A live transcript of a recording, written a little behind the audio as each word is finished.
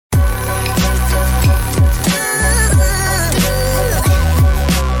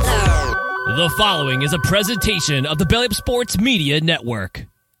The following is a presentation of the Belly Up Sports Media Network.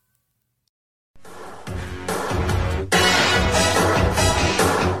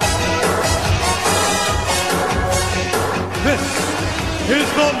 This is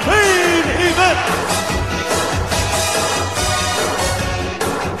the main event.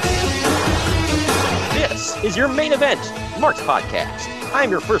 This is your main event, Mark's Podcast. I'm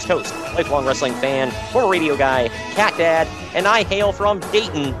your first host, lifelong wrestling fan, former radio guy, cat dad, and I hail from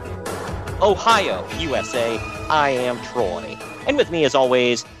Dayton, Ohio, USA. I am Troy. And with me, as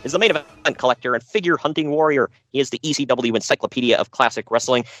always, is the main event collector and figure hunting warrior. He is the ECW Encyclopedia of Classic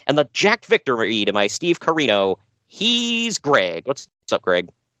Wrestling and the Jack Victory to my Steve Carino. He's Greg. What's up, Greg?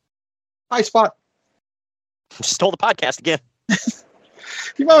 Hi, Spot. Just told the podcast again.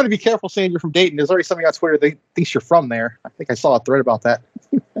 You might want to be careful saying you're from Dayton. There's already somebody on Twitter that thinks you're from there. I think I saw a thread about that.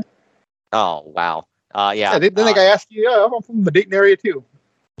 Oh, wow. Yeah. Then the guy asked you, yeah, I'm from the Dayton area too.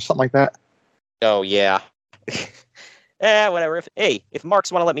 Or something like that. Oh, yeah. Whatever. If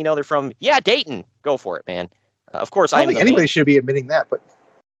Marks want to let me know they're from, Dayton, go for it, man. Of course, I don't think anybody should be admitting that, but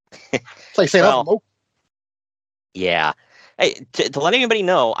it's like saying, yeah. Hey, to let anybody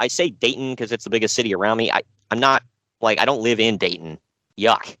know, I say Dayton because it's the biggest city around me. I'm not, I don't live in Dayton.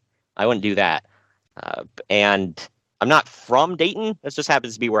 Yuck. I wouldn't do that. And I'm not from Dayton. This just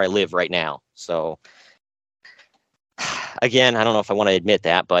happens to be where I live right now. So, again, I don't know if I want to admit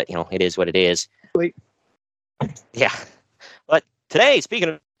that, but, it is what it is. Wait. Yeah. But today, speaking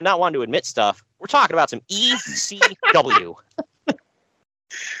of not wanting to admit stuff, we're talking about some ECW.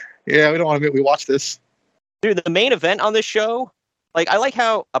 Yeah, we don't want to admit we watched this. Dude, the main event on this show, I like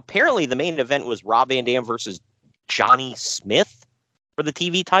how apparently the main event was Rob Van Dam versus Johnny Smith for the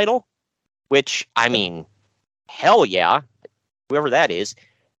TV title, which, I mean, hell yeah, whoever that is.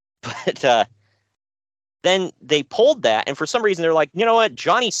 But then they pulled that, and for some reason they're like, you know what,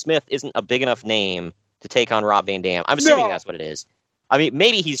 Johnny Smith isn't a big enough name to take on Rob Van Dam. I'm assuming that's what it is. I mean,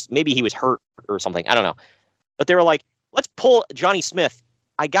 maybe he was hurt or something. I don't know. But they were like, let's pull Johnny Smith.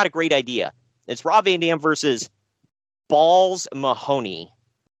 I got a great idea. It's Rob Van Dam versus Balls Mahoney.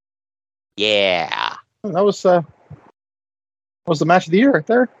 Yeah. That was the match of the year right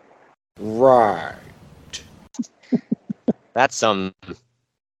there. Right. That's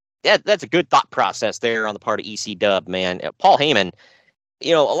that's a good thought process there on the part of EC Dub, man. Paul Heyman,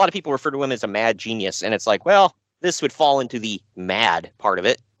 a lot of people refer to him as a mad genius, and it's like, well, this would fall into the mad part of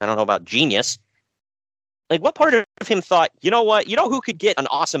it. I don't know about genius. What part of him thought, you know what? You know who could get an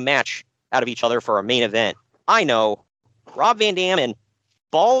awesome match out of each other for a main event? I know. Rob Van Dam and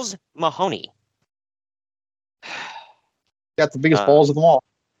Balls Mahoney. Got the biggest balls of them all.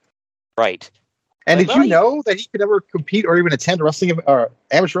 Right. And did you know that he could never compete or even attend wrestling or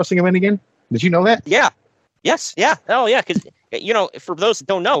amateur wrestling event again? Did you know that? Yeah. Yes. Yeah. Oh, yeah. Because, for those that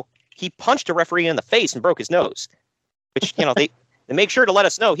don't know, he punched a referee in the face and broke his nose. Which, they make sure to let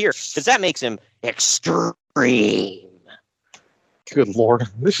us know here, because that makes him extreme. Good Lord.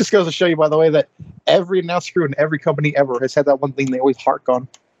 This just goes to show you, by the way, that every announce crew in every company ever has had that one thing they always harp on.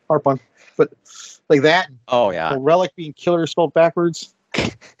 But like that. Oh, yeah. The Relic being killer spelled backwards.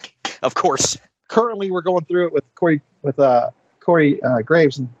 Of course. Currently, we're going through it with Corey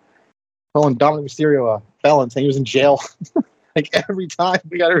Graves and calling Dominic Mysterio a felon, saying he was in jail. Every time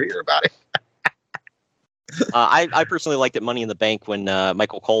we got to hear about it. I personally liked it Money in the Bank when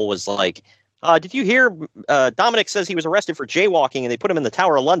Michael Cole was like, did you hear Dominic says he was arrested for jaywalking and they put him in the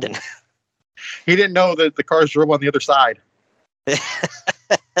Tower of London? He didn't know that the cars drove on the other side.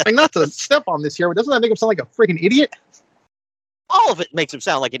 Not to step on this here, but doesn't that make him sound like a freaking idiot? All of it makes him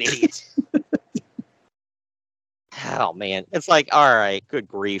sound like an idiot. Oh, man. It's like, all right, good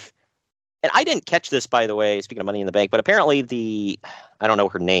grief. And I didn't catch this, by the way, speaking of Money in the Bank, but apparently I don't know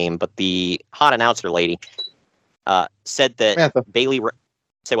her name, but the hot announcer lady said that Samantha. Bailey...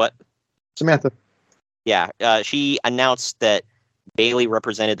 Say what? Samantha. Yeah, she announced that Bailey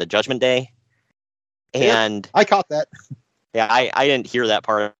represented the Judgment Day. And I caught that. Yeah, I didn't hear that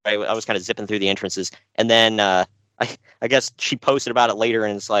part. I was kind of zipping through the entrances. And then I guess she posted about it later,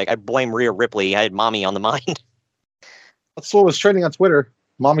 and it's like, I blame Rhea Ripley. I had Mommy on the mind. That's what was trending on Twitter.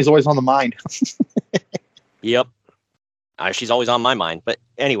 Mommy's always on the mind. Yep. She's always on my mind. But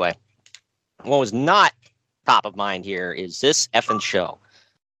anyway, what was not top of mind here is this effing show.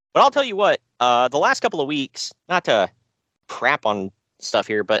 But I'll tell you what, the last couple of weeks, not to crap on stuff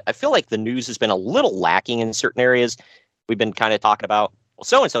here, but I feel like the news has been a little lacking in certain areas. We've been kind of talking about, well,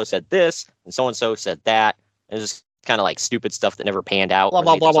 so-and-so said this, and so-and-so said that. It's just kind of like stupid stuff that never panned out. Blah,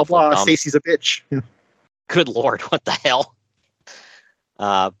 blah, blah, blah, blah. Stacey's a bitch. Good Lord, what the hell?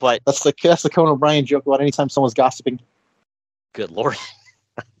 But that's the Conan O'Brien joke about anytime someone's gossiping. Good Lord.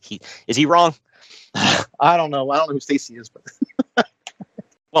 Is he wrong? I don't know. I don't know who Stacy is, but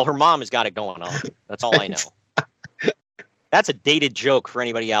Well, her mom has got it going on. That's all I know. That's a dated joke for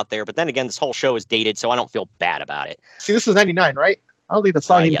anybody out there. But then again, this whole show is dated, so I don't feel bad about it. see, this is '99, right? I don't think the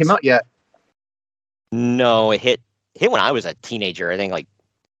song even came out yet. No, it hit when I was a teenager. I think like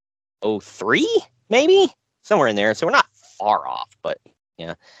 03, maybe somewhere in there. So we're not far off, but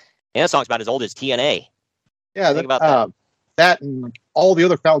yeah, that song's about as old as TNA. Yeah, Think about that. That and all the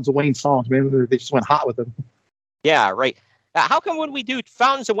other Fountains of Wayne songs. Maybe they just went hot with them. Yeah, right. How come when we do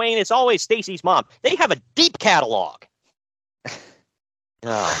Fountains of Wayne, it's always Stacy's mom? They have a deep catalog.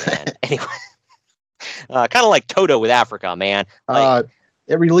 Oh man. Anyway, kind of like Toto with Africa, man. Like,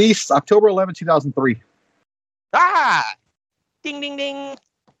 It released October 11, 2003. Ding, ding, ding.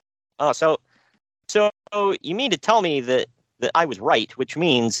 Oh, so you mean to tell me that I was right, which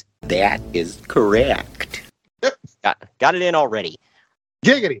means That is correct. Yep. got it in already.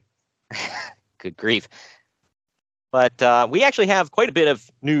 Giggity. Good grief. But we actually have quite a bit of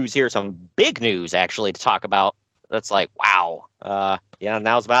news here, some big news actually to talk about. That's like, wow. Yeah,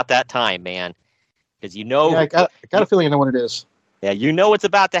 now's about that time, man. Because Yeah, I got a feeling I know what it is. Yeah, you know what's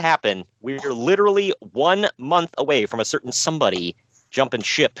about to happen. We're literally 1 month away from a certain somebody jumping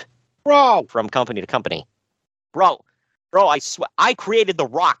ship, Bro. from company to company. Bro, I swear, I created The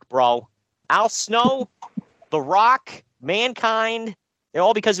Rock, bro. Al Snow, The Rock, Mankind, they're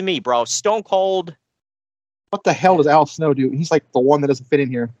all because of me, bro. Stone Cold. What the hell does Al Snow do? He's like the one that doesn't fit in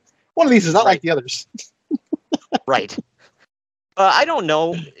here. One of these is not like the others. Right. I don't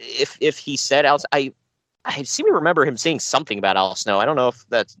know if he said Al. I seem to remember him saying something about Al Snow. I don't know if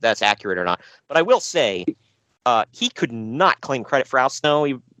that's accurate or not. But I will say, he could not claim credit for Al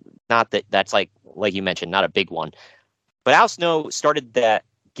Snow. Not that's like you mentioned, not a big one. But Al Snow started that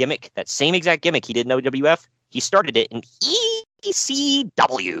gimmick, that same exact gimmick he did in OWF. He started it in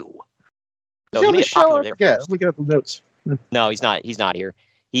ECW. So he made it popular there. Yeah, look at the notes. No, he's not. He's not here.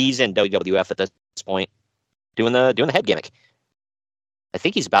 He's in WWF at this point, doing the head gimmick. I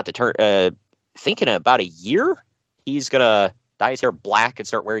think he's about to turn. Think in about a year, he's gonna dye his hair black and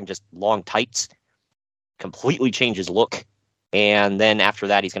start wearing just long tights. Completely change his look, and then after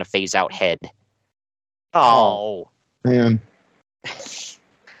that, he's gonna phase out head. Oh man.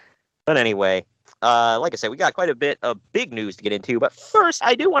 But anyway, like I said, we got quite a bit of big news to get into. But first,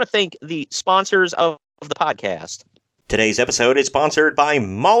 I do want to thank the sponsors of the podcast. Today's episode is sponsored by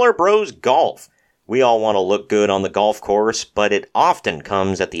Mahler Bros Golf. We all want to look good on the golf course, but it often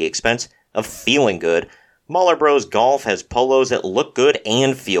comes at the expense of feeling good. Mahler Bros Golf has polos that look good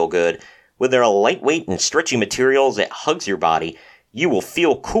and feel good. With their lightweight and stretchy materials that hugs your body, you will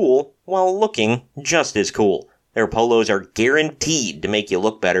feel cool while looking just as cool. Their polos are guaranteed to make you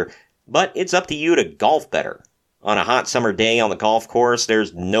look better, but it's up to you to golf better. On a hot summer day on the golf course,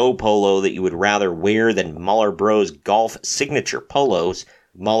 there's no polo that you would rather wear than Mahler Bros Golf signature polos.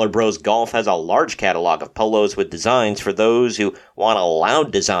 Mahler Bros Golf has a large catalog of polos with designs for those who want a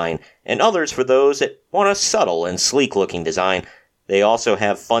loud design, and others for those that want a subtle and sleek-looking design. They also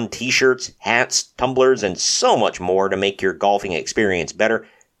have fun t-shirts, hats, tumblers, and so much more to make your golfing experience better.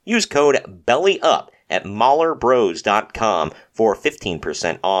 Use code BELLYUP at MahlerBros.com for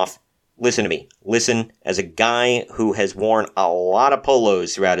 15% off. Listen to me. Listen, as a guy who has worn a lot of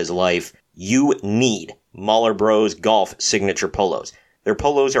polos throughout his life, you need Mahler Bros Golf signature polos. Their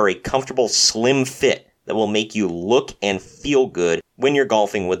polos are a comfortable, slim fit that will make you look and feel good when you're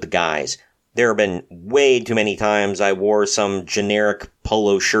golfing with the guys. There have been way too many times I wore some generic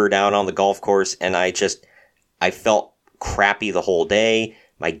polo shirt out on the golf course and I felt crappy the whole day.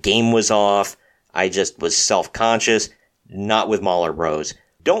 My game was off. I just was self-conscious. Not with Mahler Bros.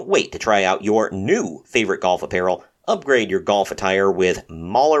 Don't wait to try out your new favorite golf apparel. Upgrade your golf attire with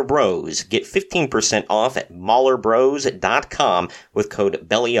Mahler Bros. Get 15% off at MahlerBros.com with code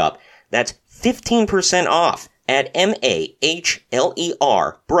BELLYUP. That's 15% off at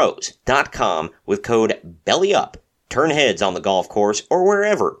MAHLER Bros.com with code BELLYUP. Turn heads on the golf course or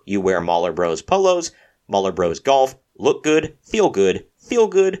wherever you wear Mahler Bros polos. Mahler Bros Golf. Look good, feel good,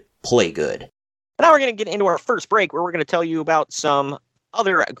 play good. Now we're going to get into our first break where we're going to tell you about some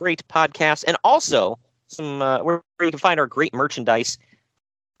other great podcasts and also some where you can find our great merchandise.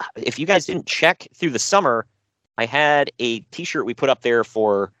 If you guys didn't check through the summer, I had a t-shirt we put up there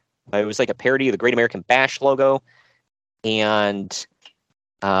for, it was like a parody of the Great American Bash logo. And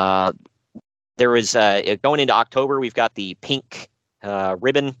there was, going into October, we've got the pink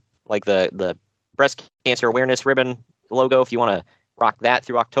ribbon, like the breast cancer awareness ribbon logo, if you want to rock that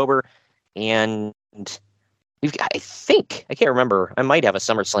through October. And we've got, I think, I can't remember, I might have a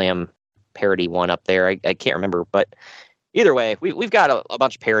SummerSlam parody one up there. I can't remember, but Either way, we've got a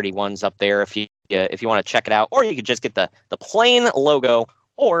bunch of parody ones up there if you want to check it out, or you could just get the plain logo,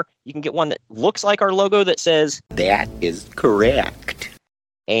 or you can get one that looks like our logo that says That is correct.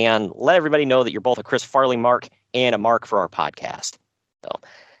 and let everybody know that you're both a Chris Farley mark and a mark for our podcast. So,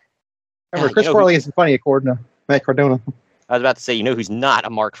 Remember, Chris Farley isn't funny according to Matt Cardona. I was about to say, you know who's not a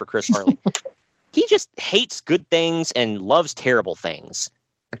mark for Chris Farley? He just hates good things and loves terrible things.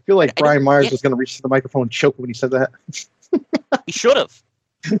 I feel like Brian Myers was going to reach to the microphone and choke when he said that. He should have.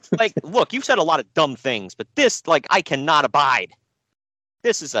 Like, look, you've said a lot of dumb things, but this, like, I cannot abide.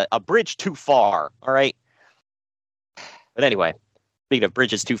 This is a bridge too far, all right? But anyway, speaking of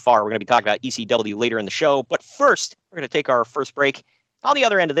bridges too far, we're going to be talking about ECW later in the show. But first, we're going to take our first break. On the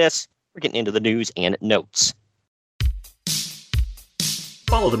other end of this, we're getting into the news and notes.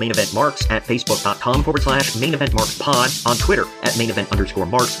 Follow the Main Event Marks at Facebook.com/Main Event Marks Pod, on Twitter at Main Event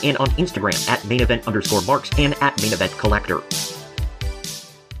 _Marks, and on Instagram at Main Event _Marks and at Main Event Collector.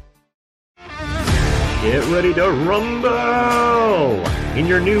 Get ready to rumble! In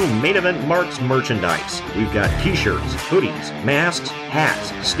your new Main Event Marks merchandise, we've got t-shirts, hoodies, masks,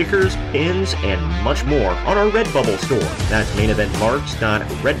 hats, stickers, pins, and much more on our Redbubble store. That's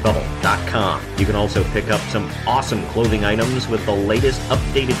maineventmarks.redbubble.com. You can also pick up some awesome clothing items with the latest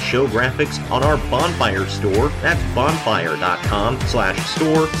updated show graphics on our Bonfire store. That's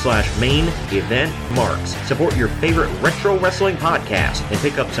bonfire.com/store/main event marks. Support your favorite retro wrestling podcast and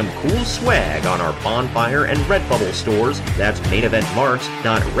pick up some cool swag on our Bonfire and Redbubble stores. That's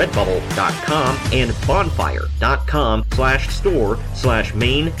maineventmarks.redbubble.com and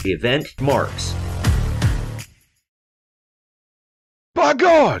bonfire.com/store/main event marks. By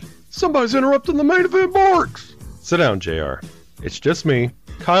God! Somebody's interrupting the Main Event Marks! Sit down, JR. It's just me,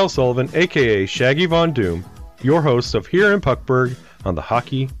 Kyle Sullivan, aka Shaggy Von Doom, your host of Here in Puckburg on the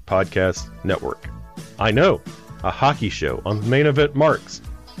Hockey Podcast Network. I know, a hockey show on the Main Event Marks.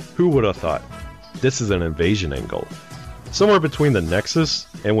 Who would have thought? This is an invasion angle. Somewhere between the Nexus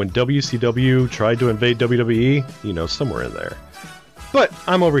and when WCW tried to invade WWE, somewhere in there. But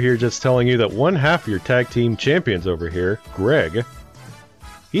I'm over here just telling you that one half of your tag team champions over here, Greg,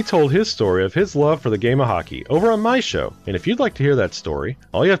 he told his story of his love for the game of hockey over on my show. And if you'd like to hear that story,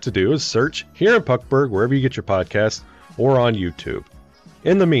 all you have to do is search Here in Puckburg wherever you get your podcast or on YouTube.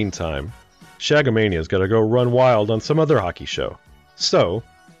 In the meantime, Shagamania's got to go run wild on some other hockey show. So,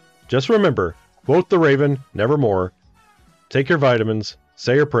 just remember, quote the Raven, nevermore, take your vitamins,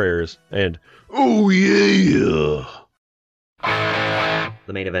 say your prayers, and oh yeah!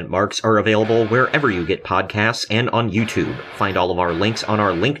 The Main Event Marks are available wherever you get podcasts and on YouTube. Find all of our links on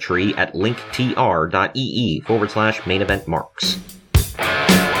our link tree at linktr.ee/Main Event Marks.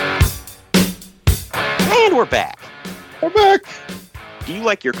 And we're back. We're back. Do you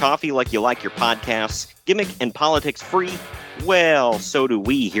like your coffee like you like your podcasts? Gimmick and politics free? Well, so do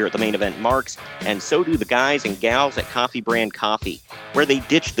we here at the Main Event Marks, and so do the guys and gals at Coffee Brand Coffee, where they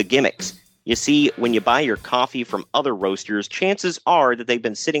ditch the gimmicks. You see, when you buy your coffee from other roasters, chances are that they've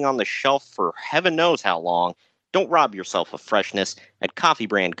been sitting on the shelf for heaven knows how long. Don't rob yourself of freshness. At Coffee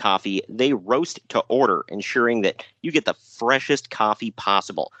Brand Coffee, they roast to order, ensuring that you get the freshest coffee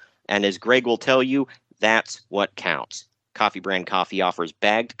possible. And as Greg will tell you, that's what counts. Coffee Brand Coffee offers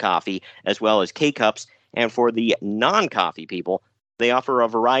bagged coffee as well as K-Cups, and for the non-coffee people, they offer a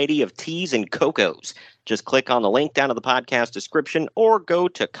variety of teas and cocos. Just click on the link down in the podcast description or go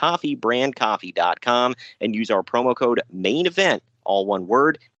to coffeebrandcoffee.com and use our promo code MAINEVENT, all one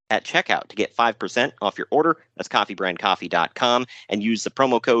word, at checkout to get 5% off your order. That's coffeebrandcoffee.com and use the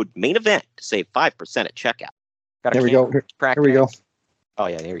promo code MAINEVENT to save 5% at checkout. There we go. Here we go. Oh,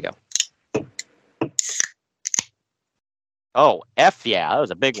 yeah, there we go. Oh, F yeah, that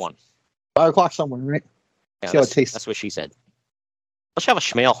was a big one. 5 o'clock somewhere, right? Yeah, See how it tastes. That's what she said. Let's have a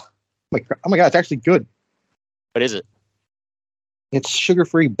schmeal. Oh my God, it's actually good. What is it? It's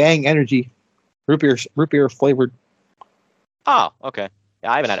sugar-free Bang Energy, root beer flavored. Oh, okay.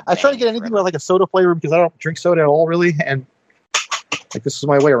 Yeah, I haven't had a I try to get anything with like a soda flavor because I don't drink soda at all, really, and like this is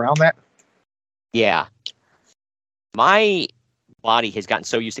my way around that. Yeah. My body has gotten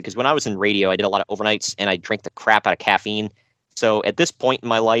so used to it because when I was in radio, I did a lot of overnights and I drank the crap out of caffeine. So at this point in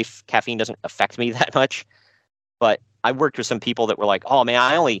my life, caffeine doesn't affect me that much. But I worked with some people that were like, "Oh man,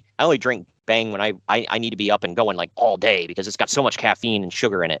 I only drink Bang when I need to be up and going like all day because it's got so much caffeine and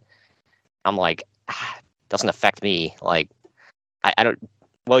sugar in it." I'm like, it doesn't affect me. Like, I don't.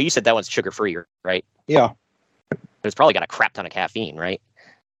 Well, you said that one's sugar free, right? Yeah. It's probably got a crap ton of caffeine, right?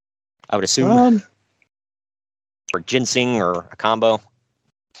 I would assume. Or ginseng or a combo.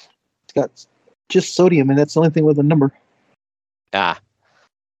 It's got just sodium, and that's the only thing with a number. Ah.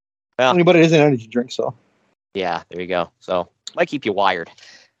 Well, but it is an energy drink, so. Yeah, there you go. So might keep you wired.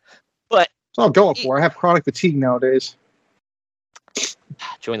 But That's what I'm going for. I have chronic fatigue nowadays.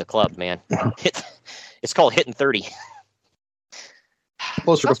 join the club, man. It's called hitting 30.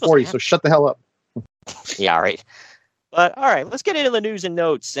 Closer to Not supposed 40, to so shut the hell up. Yeah, right. But all right, let's get into the news and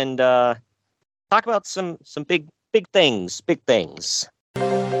notes and talk about some big things. Big things.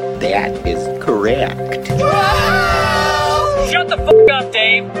 That is correct. Shut the fuck up,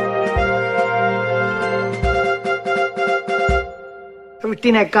 Dave.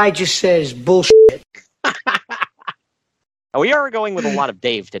 Everything that guy just says bullshit. We are going with a lot of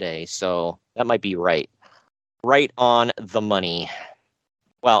Dave today, so that might be right. Right on the money.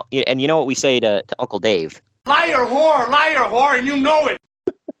 Well, and you know what we say to Uncle Dave? Liar, whore, and you know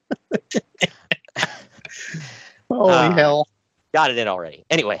it. Holy hell. Got it in already.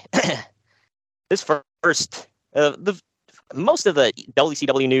 Anyway, this first, most of the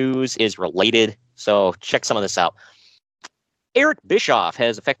WCW news is related, so check some of this out. Eric Bischoff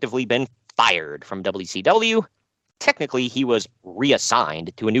has effectively been fired from WCW. Technically, he was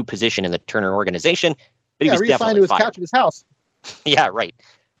reassigned to a new position in the Turner organization, but he was reassigned definitely to his fired. couch at his house. Yeah, right.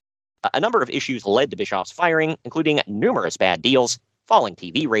 A number of issues led to Bischoff's firing, including numerous bad deals, falling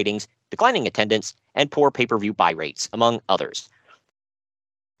TV ratings, declining attendance, and poor pay-per-view buy rates, among others.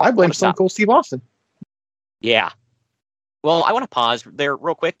 I blame Stone Cold Steve Austin. Yeah. Well, I want to pause there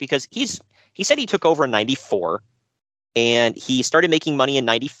real quick because he said he took over in 94, and he started making money in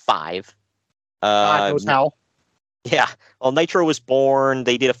 95. God knows how. Yeah. Well, Nitro was born.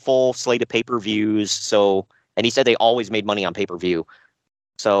 They did a full slate of pay-per-views, and he said they always made money on pay-per-view.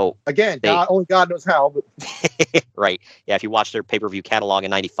 So again, only God knows how. But right. Yeah, if you watch their pay-per-view catalog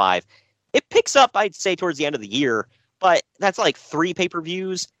in 95, it picks up, I'd say, towards the end of the year, but that's like 3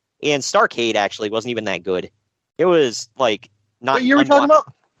 pay-per-views, and Starrcade actually wasn't even that good. It was like not. What year were you talking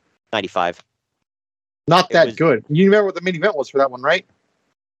about? 95. Not that good. You remember what the main event was for that one, right?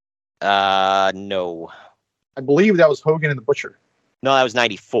 No. I believe that was Hogan and the Butcher. No, that was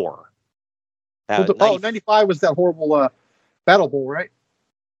 94. 95 was that horrible Battle Bowl, right?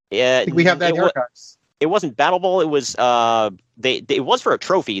 Yeah, I think we have that in the archives. It wasn't Battle Bowl. It was it was for a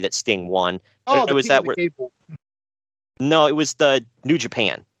trophy that Sting won. Oh, it was that. No, it was the New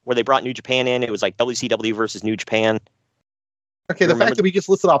Japan where they brought New Japan in. It was like WCW versus New Japan. Okay, the fact that we just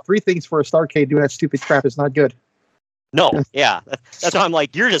listed off 3 things for a Starrcade doing that stupid crap is not good. No, yeah, that's why I'm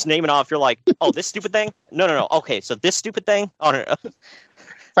like, you're just naming off. You're like, oh, this stupid thing. No. Okay, so this stupid thing. Oh no.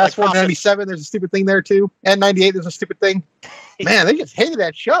 Fast forward to 97, there's a stupid thing there too. And 98, there's a stupid thing. Man, they just hated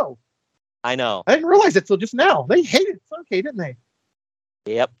that show. I know. I didn't realize it till just now. They hated Starrcade, didn't they?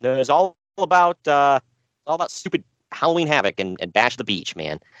 Yep. It was all about stupid Halloween Havoc and Bash the Beach,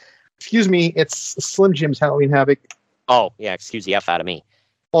 man. Excuse me, it's Slim Jim's Halloween Havoc. Oh, yeah, excuse the F out of me.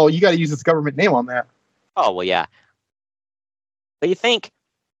 Well, you got to use its government name on that. Oh, well, yeah. But you think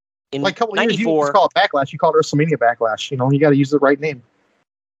in like a couple 94, years, you just call it Backlash. You call it WrestleMania Backlash. You know, you got to use the right name.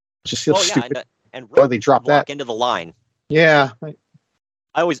 It just feels stupid. And they dropped that into the line. Yeah.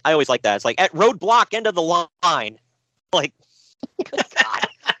 I always like that. It's like at roadblock end of the line. Like, God,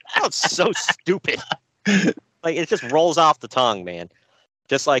 that's so stupid. Like it just rolls off the tongue, man.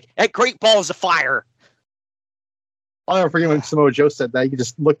 Just like at Great Balls of Fire. I'll never forget when Samoa Joe said that. You can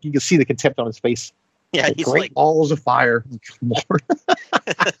just look, you can see the contempt on his face. Yeah, like, he's Great like Balls of Fire. Lord.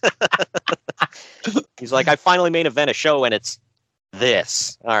 He's like, I finally main event a show, and it's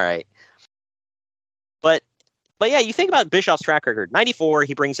this. All right, but yeah, you think about Bischoff's track record. 94,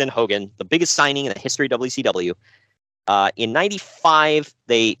 he brings in Hogan, the biggest signing in the history of WCW. In 95,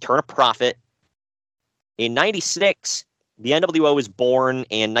 they turn a profit. In 96, the NWO is born,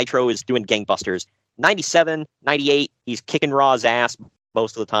 and Nitro is doing gangbusters. 97, 98, he's kicking Raw's ass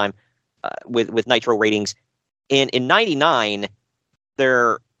most of the time with Nitro ratings. And in 99,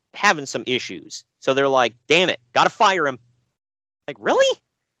 they're having some issues. So they're like, damn it, gotta fire him. Like, really?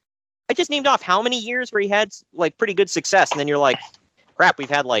 I just named off how many years where he had like pretty good success, and then you're like, crap, we've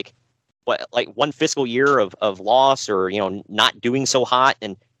had like one fiscal year of loss or, you know, not doing so hot,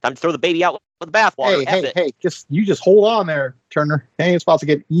 and time to throw the baby out with the bathwater. Hey, just hold on there, Turner. Hey, it's about to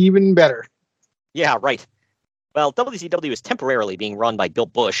get even better. Yeah, right. Well, WCW is temporarily being run by Bill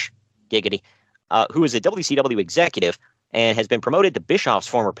Bush, giggity, who is a WCW executive and has been promoted to Bischoff's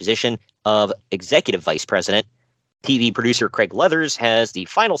former position of executive vice president. TV producer Craig Leathers has the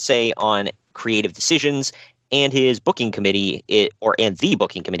final say on creative decisions, and his booking committee, the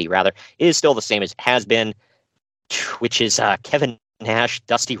booking committee rather, is still the same as it has been, which is Kevin Nash,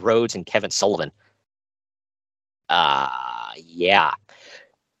 Dusty Rhodes, and Kevin Sullivan. Yeah.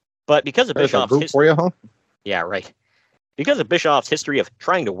 But because of Bischoff's for you, huh? Yeah, right. Because of Bischoff's history of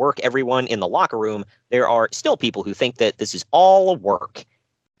trying to work everyone in the locker room, there are still people who think that this is all a work.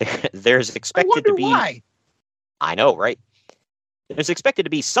 There's expected to be. Why? I know, right? There's expected to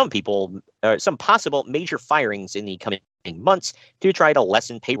be some possible major firings in the coming months to try to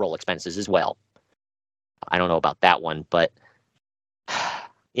lessen payroll expenses as well. I don't know about that one, but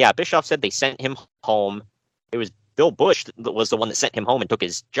yeah, Bischoff said they sent him home. It was Bill Bush that was the one that sent him home and took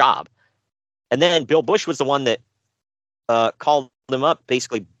his job. And then Bill Bush was the one that called him up,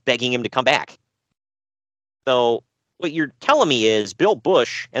 basically begging him to come back. So what you're telling me is Bill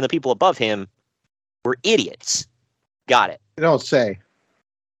Bush and the people above him were idiots. Got it. You don't say.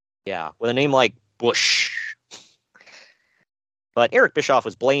 Yeah, with a name like Bush. But Eric Bischoff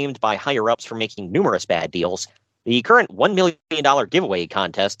was blamed by higher-ups for making numerous bad deals. The current $1 million giveaway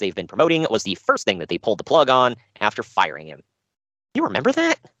contest they've been promoting was the first thing that they pulled the plug on after firing him. You remember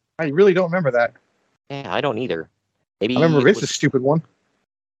that? I really don't remember that. Yeah, I don't either. Maybe I remember Vince's stupid one.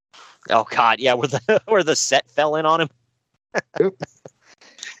 Oh God, yeah, where the set fell in on him.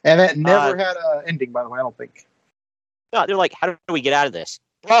 And that never had an ending, by the way, I don't think. No, they're like, how do we get out of this?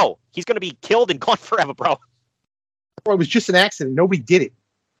 Bro, he's going to be killed and gone forever, bro. Bro, it was just an accident. Nobody did it.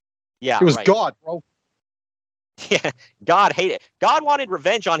 Yeah, it was right. God, bro. Yeah, God hated it. God wanted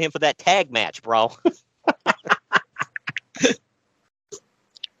revenge on him for that tag match, bro.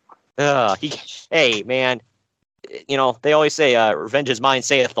 Hey, man. You know, they always say, revenge is mine,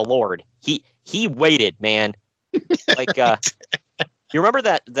 saith the Lord. He waited, man. Like, you remember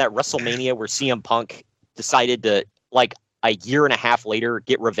that WrestleMania where CM Punk decided to, like, a year and a half later,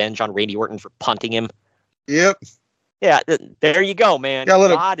 get revenge on Randy Orton for punting him? Yep. Yeah, there you go, man.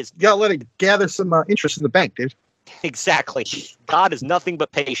 Gotta let it gather some interest in the bank, dude. Exactly. God is nothing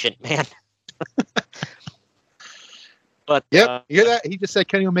but patient, man. But yep, you hear that? He just said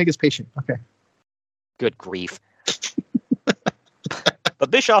Kenny Omega's patient. Okay. Good grief. But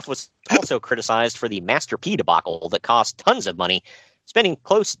Bischoff was also criticized for the Master P debacle that cost tons of money, spending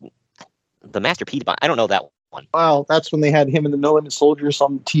close. The Master P debacle. I don't know that one. Well, that's when they had him and the No Limit Soldiers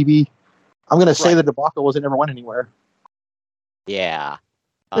on TV. I'm going to say the debacle wasn't ever went anywhere. Yeah.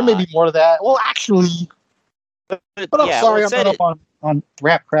 There may be more to that. Well, actually. But I'm sorry, I'm not up on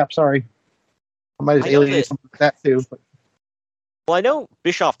rap crap. Sorry. I might have alienated something like that too. But. Well, I know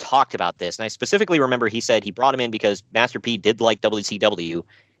Bischoff talked about this, and I specifically remember he said he brought him in because Master P did like WCW,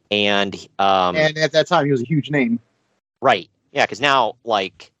 and at that time he was a huge name. Right. Yeah, because now,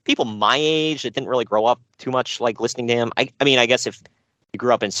 like, people my age that didn't really grow up too much, like, listening to him. I mean, I guess if you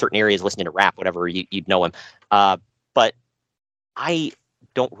grew up in certain areas listening to rap, whatever, you'd know him. But I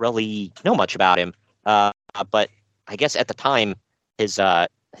don't really know much about him. But I guess at the time, his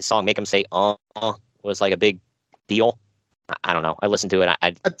song "Make 'Em Say was like a big deal. I don't know. I listened to it.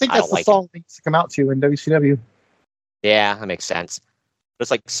 I think that's the song that needs to come out to in WCW. Yeah, that makes sense. But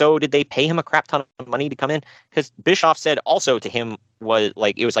it's like, so did they pay him a crap ton of money to come in? Because Bischoff said also to him was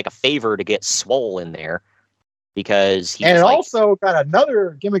like it was like a favor to get Swole in there because he also got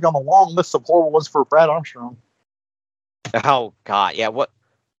another gimmick on the long list of horrible ones for Brad Armstrong. Oh God, yeah. What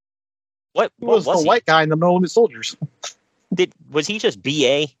was the white guy in the No Limit Soldiers? Was he just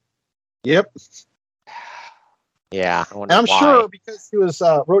BA? Yep. Yeah, I'm sure because he was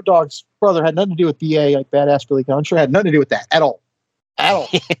Road Dogg's brother had nothing to do with BA, like Badass Billy Gunn. I'm sure it had nothing to do with that at all. Oh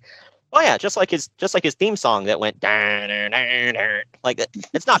yeah, just like his theme song that went like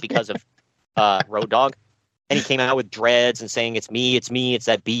it's not because of Road Dogg, and he came out with dreads and saying it's me, it's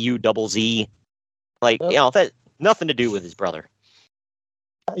that BUZZ, like you know that nothing to do with his brother.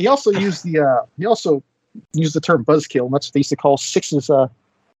 He also used the term buzzkill, and that's what they used to call Six's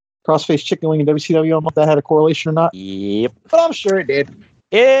crossface chicken wing in WCW. I don't know if that had a correlation or not. Yep, but I'm sure it did.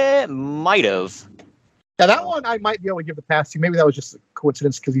 It might have. Yeah, that one I might be able to give the pass to. Maybe that was just a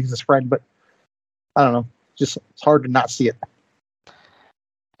coincidence because he's his friend, but I don't know. Just it's hard to not see it.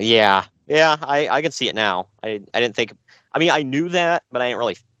 Yeah, I can see it now. I didn't think. I mean, I knew that, but I didn't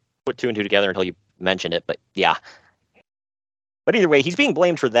really put two and two together until you mentioned it. But yeah. But either way, he's being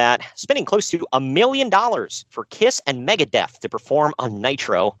blamed for that, spending close to $1 million for Kiss and Megadeth to perform on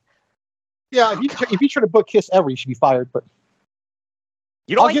Nitro. Yeah, if you try to book Kiss ever, you should be fired. But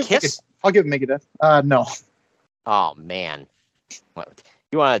you don't like Kiss? I'll give Megadeth. No. Oh man, what?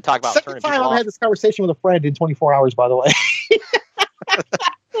 You want to talk about? Second time I've had this conversation with a friend in 24 hours. By the way.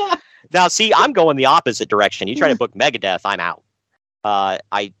 Now, see, I'm going the opposite direction. You try to book Megadeth, I'm out.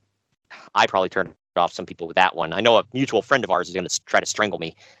 I probably turned off some people with that one. I know a mutual friend of ours is going to try to strangle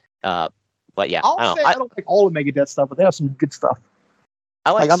me. But yeah, I don't like all the Megadeth stuff, but they have some good stuff.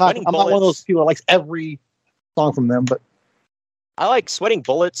 I like I'm not one of those people that likes every song from them, but I like Sweating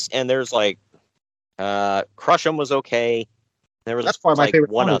Bullets, and there's like Crush'em was okay. There was That's probably my like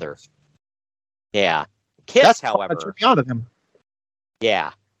favorite one song. other. Yeah. Kiss, That's however. turned me on to him.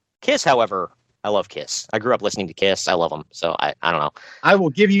 Yeah. Kiss, however, I love Kiss. I grew up listening to Kiss. I love them. So I don't know. I will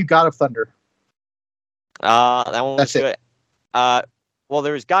give you God of Thunder. That one was That's it. good. Well,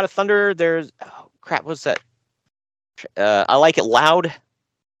 there's God of Thunder. There's crap. What's that? I Like It Loud.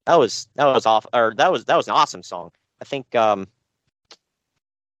 That was off. Or that was an awesome song. I think. I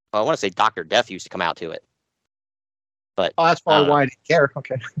want to say Dr. Death used to come out to it. But Oh, that's probably why I didn't care.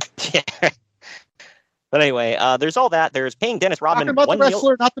 Okay. yeah. But anyway, there's all that. There's paying Dennis Rodman. Talking about the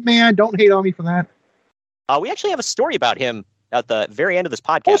wrestler, not the man. Don't hate on me for that. We actually have a story about him at the very end of this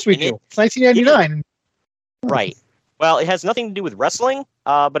podcast. Of course we do. It's 1999. Right. Well, it has nothing to do with wrestling,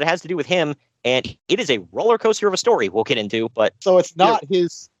 but it has to do with him, and it is a roller coaster of a story we'll get into. But so it's not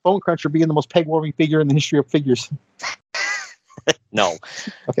his Bone Cruncher being the most peg-warming figure in the history of figures. No.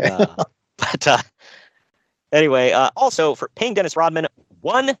 Okay. But anyway, also for paying Dennis Rodman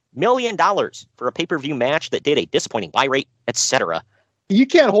 $1 million for a pay-per-view match that did a disappointing buy rate, etc. You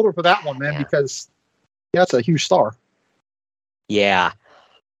can't hold her for that one, man, because that's a huge star. Yeah.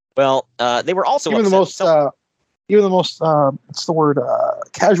 Well, they were also even the most what's the word?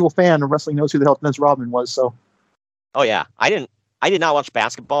 Casual fan of wrestling knows who the hell Dennis Rodman was. So. Oh yeah, I did not watch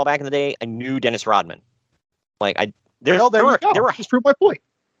basketball back in the day. I knew Dennis Rodman. Like there were just proved my point.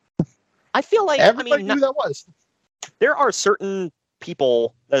 I feel like everybody knew that was. There are certain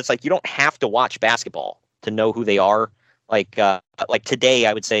people that it's like you don't have to watch basketball to know who they are. Like today,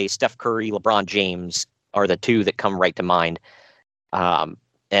 I would say Steph Curry, LeBron James are the two that come right to mind.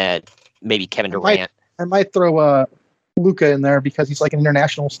 And maybe Kevin Durant. I might throw Luka in there because he's like an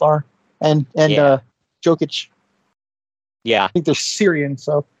international star, and Jokic. Yeah, I think they're Syrian,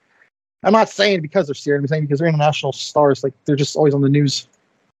 so I'm not saying because they're Syrian. I'm saying because they're international stars. Like they're just always on the news.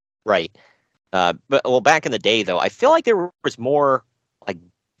 Right. But back in the day, though, I feel like there was more like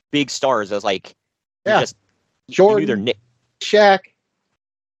big stars. As like, Jordan, Nick, Shaq,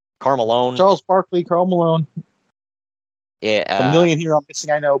 Karl Malone, Charles Barkley, Karl Malone. Yeah, a million here I'm missing.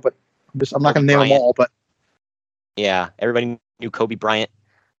 I know, but I'm not going to name them all. But yeah, everybody knew Kobe Bryant.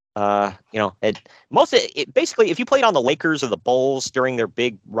 Basically, if you played on the Lakers or the Bulls during their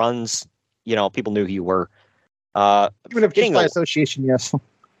big runs, people knew who you were. Even if just by association, yes.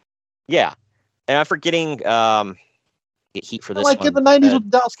 Yeah, and I'm forgetting get heat for this. Like in the '90s with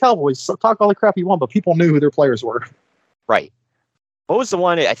the Dallas Cowboys, so talk all the crap you want, but people knew who their players were. Right. What was the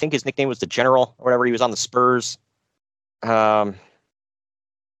one? I think his nickname was the General or whatever. He was on the Spurs. Crap,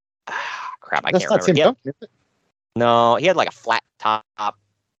 I can't remember. Tim Duncan, is it? No, he had like a flat top.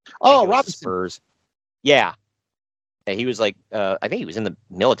 Oh, Robinson. Spurs. Yeah. He was like, I think he was in the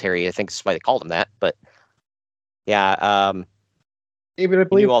military. I think that's why they called him that. But yeah, David, I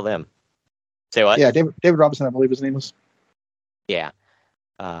believe. Knew all them. Say what? Yeah, David Robinson, I believe his name was. Yeah,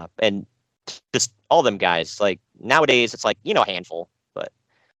 and just all them guys. Like nowadays, it's like a handful. But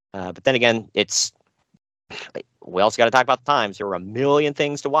then again, it's. We also got to talk about the times. There were a million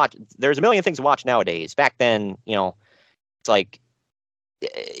things to watch. There's a million things to watch nowadays. Back then, it's like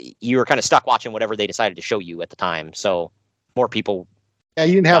you were kind of stuck watching whatever they decided to show you at the time. So more people. Yeah,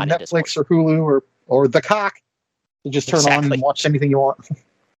 you didn't have Netflix or Hulu or the cock. You just turn on and watch anything you want.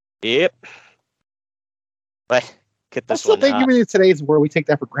 Yep. But get this one. I still think even in today's world, we take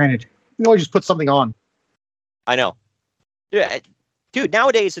that for granted. You always just put something on. I know. Yeah. Dude,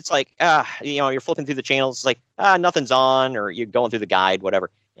 nowadays it's like, you're flipping through the channels, it's like, nothing's on, or you're going through the guide, whatever.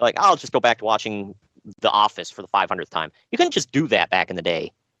 You're like, I'll just go back to watching The Office for the 500th time. You couldn't just do that back in the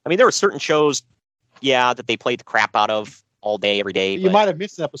day. I mean, there were certain shows, that they played the crap out of all day, every day. You might have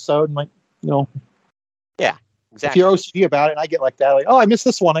missed an episode, and Yeah, exactly. If you're OCD about it, and I get like that, like, oh, I missed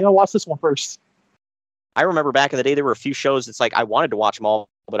this one. I gotta watch this one first. I remember back in the day, there were a few shows that's like, I wanted to watch them all,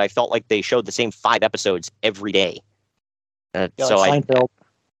 but I felt like they showed the same 5 episodes every day. So Seinfeld.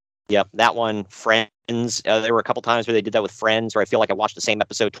 Yep, that one, Friends. There were a couple times where they did that with Friends, where I feel like I watched the same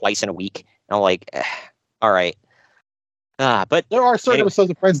episode twice in a week. And I'm like, all right. But there are certain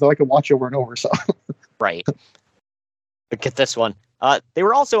episodes of Friends that I can watch over and over. So right. But get this one. They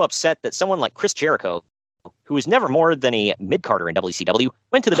were also upset that someone like Chris Jericho, who was never more than a mid-carder in WCW,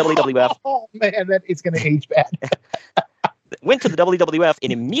 went to the WWF. Oh man, that is going to age bad. Went to the WWF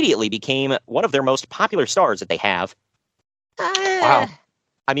and immediately became one of their most popular stars that they have. Wow.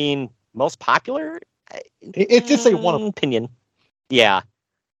 I mean, most popular? It's just a one opinion. Yeah.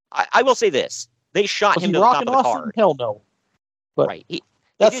 I will say this. They shot him to the top of the card. Hell no. But right.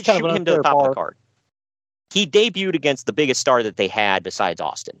 That's did kind shoot of him to the top of the card. He debuted against the biggest star that they had besides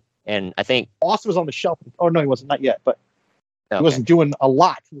Austin. And I think Austin was on the shelf. Oh no, he wasn't, not yet, but he wasn't doing a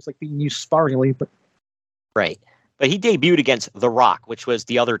lot. He was like being used sparingly, but Right. But he debuted against The Rock, which was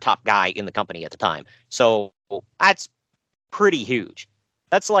the other top guy in the company at the time. So that's pretty huge.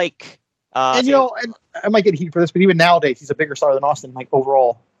 That's like... and, and I might get heat for this, but even nowadays, he's a bigger star than Austin, like,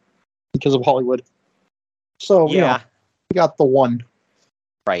 overall, because of Hollywood. So, yeah. We got the one.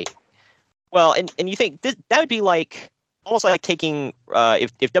 Right. Well, and you think that would be like almost like taking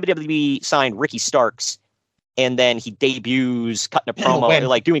if WWE signed Ricky Starks and then he debuts cutting a promo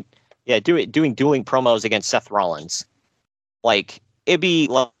like doing dueling promos against Seth Rollins. Like it'd be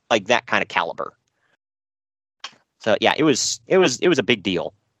like that kind of caliber. So yeah, it was a big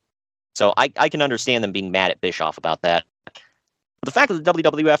deal. So I can understand them being mad at Bischoff about that. But the fact that the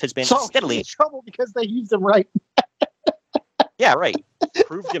WWF has been steadily in trouble because they used him right. Yeah, right.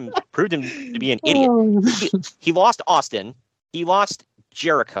 Proved him to be an idiot. He lost Austin. He lost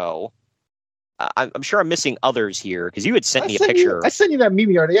Jericho. I'm sure I'm missing others here because you had sent me a picture. I sent you that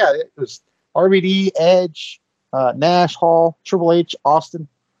meme already. Yeah, it was RVD, Edge, Nash, Hall, Triple H, Austin.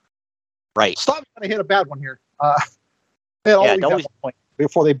 Right. Stop trying to hit a bad one here. They had all these at one point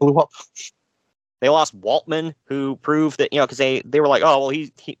before they blew up. They lost Waltman, who proved that because they were like, oh well,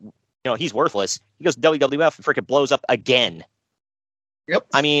 he's worthless. He goes to WWF and freaking blows up again. Yep.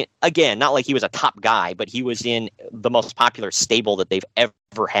 I mean, again, not like he was a top guy, but he was in the most popular stable that they've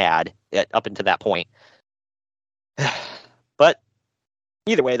ever had up until that point. But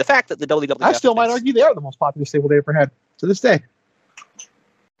either way, the fact that the WWF... I still might argue they are the most popular stable they ever had to this day.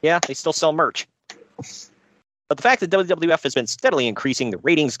 Yeah, they still sell merch. But the fact that WWF has been steadily increasing the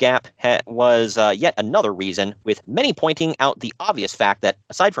ratings gap was yet another reason, with many pointing out the obvious fact that,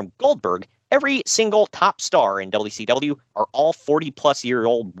 aside from Goldberg, every single top star in WCW are all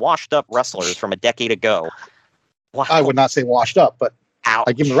 40-plus-year-old washed-up wrestlers from a decade ago. Wow. I would not say washed up, but Ouch.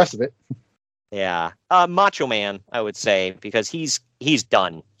 I give him the rest of it. Yeah. Macho Man, I would say, because he's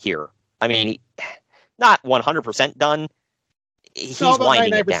done here. I mean, not 100% done. He's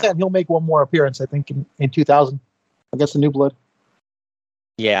winding it down. He'll make one more appearance, I think, in 2000 against the New Blood.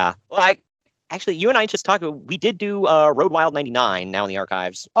 Yeah. Well, actually, you and I just talked. We did do Road Wild 99 now in the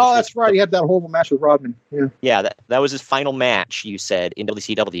archives. Oh, that's right. He had that horrible match with Rodman. Yeah. Yeah, that was his final match, you said, in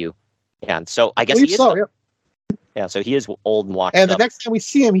WCW. Yeah, and so I guess he is. Yeah, so he is old and washed up. And the next time we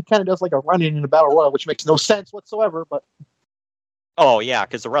see him, he kind of does like a run-in in the Battle Royal, which makes no sense whatsoever, but... Oh, yeah,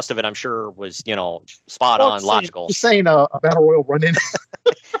 because the rest of it, I'm sure, was, spot on, logical. Just saying a Battle Royal run-in.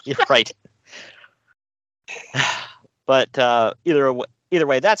 You're right. But either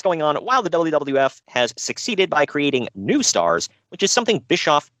way, that's going on while the WWF has succeeded by creating new stars, which is something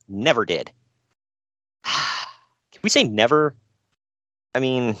Bischoff never did. Can we say never? I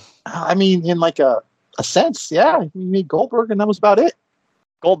mean, in like a sense, yeah. We made Goldberg, and that was about it.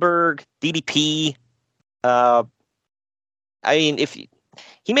 Goldberg, DDP. If he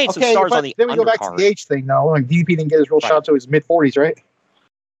made some stars on the undercard. Then we go back to the age thing, though. Like DDP didn't get his real shot until his mid-40s, right?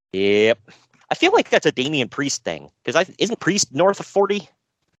 Yep. I feel like that's a Damian Priest thing because isn't Priest north of 40? I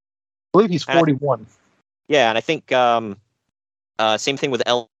believe he's 41. Yeah, and I think same thing with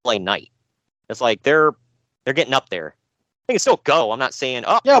LA Knight. It's like they're getting up there. They can still go. I'm not saying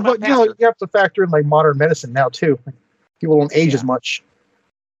but you have to factor in like modern medicine now too. People don't age as much.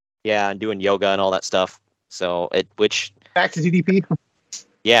 Yeah, and doing yoga and all that stuff. So back to DDP.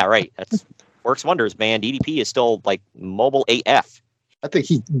 Yeah, right. That's works wonders, man. DDP is still like mobile AF. I think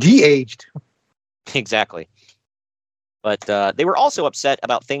he de-aged. Exactly. But they were also upset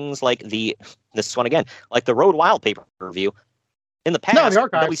about things like this one again, like the Road Wild pay-per-view. In the past,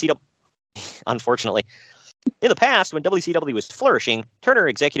 WCW, unfortunately, in the past, when WCW was flourishing, Turner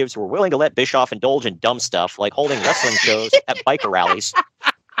executives were willing to let Bischoff indulge in dumb stuff like holding wrestling shows at biker rallies.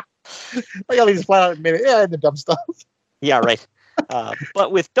 I gotta just flat out admit it. Yeah, the dumb stuff. Yeah, right.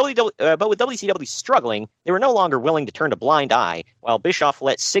 But with WCW struggling, they were no longer willing to turn a blind eye, while Bischoff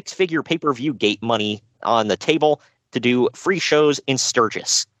let six-figure pay-per-view gate money on the table to do free shows in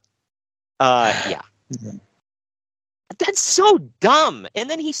Sturgis. Yeah. That's so dumb. And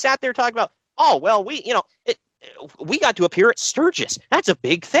then he sat there talking about, we got to appear at Sturgis. That's a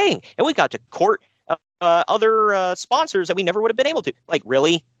big thing. And we got to court other sponsors that we never would have been able to. Like,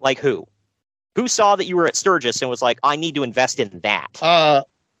 really? Like who? Who saw that you were at Sturgis and was like, I need to invest in that? I'm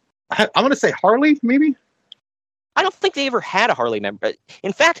going to say Harley, maybe? I don't think they ever had a Harley member.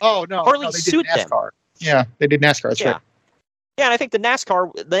 In fact, Harley sued them. Yeah, they did NASCAR. That's right. Yeah, and I think the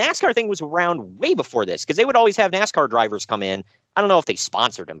NASCAR thing was around way before this because they would always have NASCAR drivers come in. I don't know if they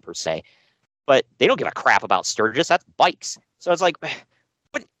sponsored them per se, but they don't give a crap about Sturgis. That's bikes. So it's like,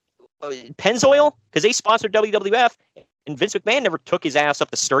 what? Pennzoil? Because they sponsored WWF, and Vince McMahon never took his ass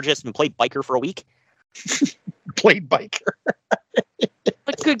up to Sturgis and played biker for a week. Played biker.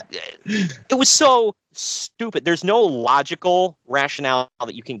 It was so stupid. There's no logical rationale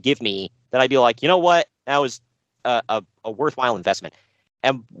that you can give me that I'd be like, you know what? That was a worthwhile investment.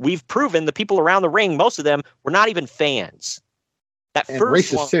 And we've proven the people around the ring, most of them were not even fans. That And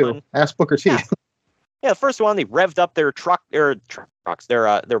first racist one, too. Ask Booker T. Yeah. Yeah, the first one, they revved up their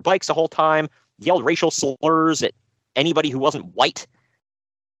their bikes the whole time, yelled racial slurs at anybody who wasn't white.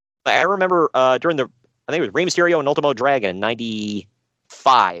 I remember during I think it was Rey Mysterio and Ultimo Dragon in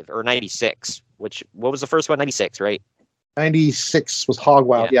 95 or 96, what was the first one? 96, right? 96 was Hog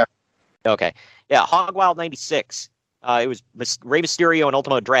Wild, yeah. Okay. Yeah, Hog Wild 96. It was Rey Mysterio and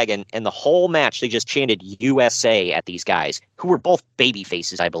Ultimo Dragon, and the whole match, they just chanted USA at these guys, who were both baby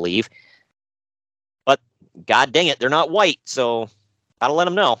faces, I believe. But, god dang it, they're not white, so gotta let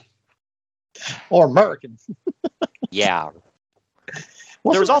them know. Or American. Yeah.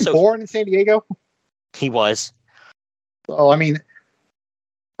 Wasn't There was also born in San Diego? He was. Oh, I mean,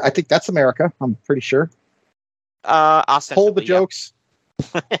 I think that's America, I'm pretty sure. Ostensibly, Hold the jokes.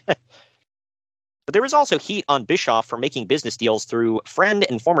 But there was also heat on Bischoff for making business deals through friend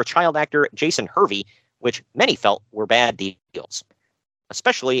and former child actor Jason Hervey, which many felt were bad deals.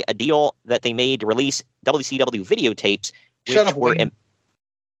 Especially a deal that they made to release WCW videotapes, Someone will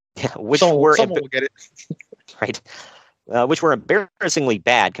get it. Right, which were embarrassingly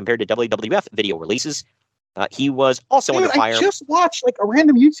bad compared to WWF video releases. He was also under fire. I just watched like a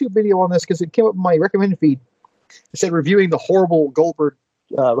random YouTube video on this because it came up in my recommended feed. It said reviewing the horrible Goldberg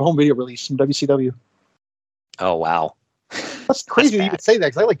home video release from WCW. Oh, wow. That's crazy that you would say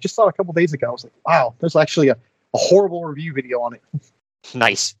that, because I just saw it a couple days ago. I was like, wow, there's actually a horrible review video on it.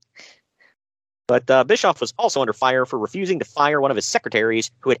 Nice. But Bischoff was also under fire for refusing to fire one of his secretaries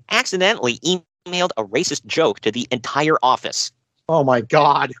who had accidentally emailed a racist joke to the entire office. Oh, my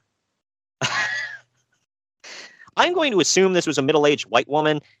God. I'm going to assume this was a middle-aged white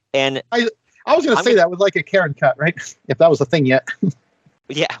woman, and I was going to say that with like a Karen cut, right? If that was a thing yet.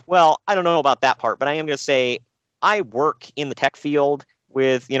 Yeah, well, I don't know about that part, but I am going to say I work in the tech field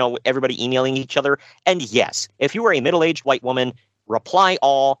with, everybody emailing each other. And yes, if you are a middle-aged white woman, reply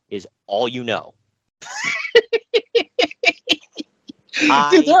all is all you know.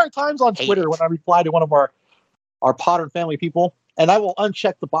 Dude, there are times on Twitter when I reply to one of our Potter family people, and I will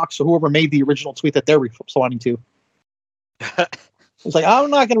uncheck the box for whoever made the original tweet that they're responding to. It's like, I'm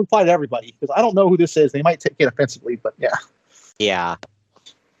not going to reply to everybody because I don't know who this is. They might take it offensively, but yeah. Yeah.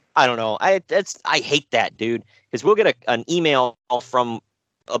 I don't know. I hate that, dude, because we'll get an email from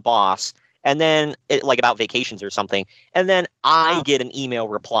a boss, and then about vacations or something, and then I get an email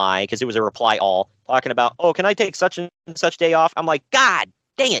reply because it was a reply all talking about, oh, can I take such and such day off? I'm like, God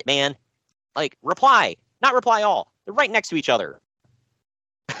dang it, man! Reply, not reply all. They're right next to each other.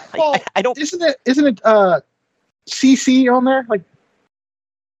 Well, I don't. Isn't it CC on there?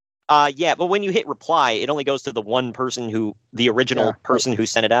 Yeah, but when you hit reply, it only goes to the one person the original person who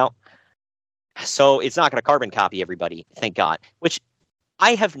sent it out. So it's not going to carbon copy everybody, thank God. Which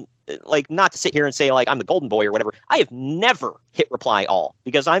I have, not to sit here and say, I'm the golden boy or whatever. I have never hit reply all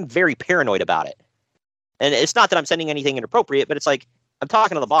because I'm very paranoid about it. And it's not that I'm sending anything inappropriate, but it's like, I'm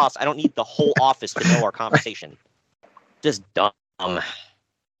talking to the boss. I don't need the whole office to know our conversation. Just dumb. And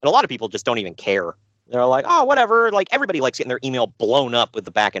a lot of people just don't even care. They're like, oh, whatever. Everybody likes getting their email blown up with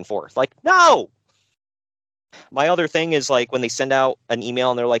the back and forth. No! My other thing is, when they send out an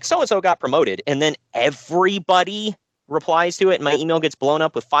email and they're like, so-and-so got promoted, and then everybody replies to it, and my email gets blown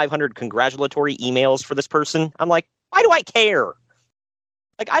up with 500 congratulatory emails for this person. I'm like, why do I care?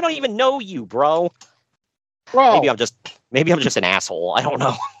 I don't even know you, bro. Maybe I'm just an asshole. I don't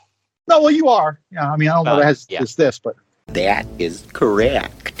know. No, well, you are. Yeah, I mean, I don't know that has this, but... That is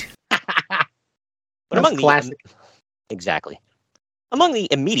correct. But among exactly. Among the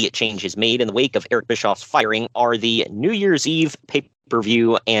immediate changes made in the wake of Eric Bischoff's firing are the New Year's Eve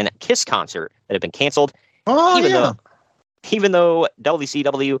pay-per-view and Kiss concert that have been canceled. Even though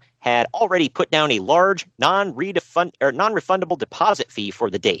WCW had already put down a large non-refundable deposit fee for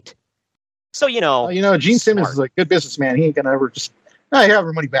the date. So, Gene Simmons is a good businessman. He ain't going to ever just, have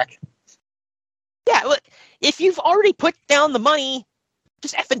our money back. Yeah, look, if you've already put down the money,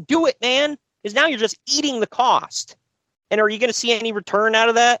 just effing do it, man. Because now you're just eating the cost. And are you going to see any return out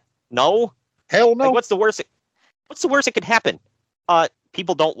of that? No. Hell no. What's the worst that could happen?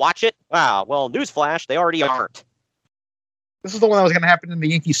 People don't watch it? Wow, well, newsflash, they already aren't. This is the one that was going to happen in the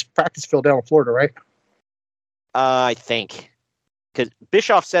Yankees practice field down in Florida, right? I think. Because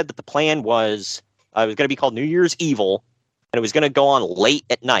Bischoff said that the plan was, it was going to be called New Year's Evil, and it was going to go on late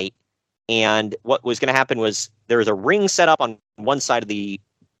at night. And what was going to happen was there was a ring set up on one side of the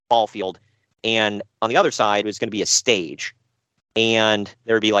ball field, and on the other side was going to be a stage. and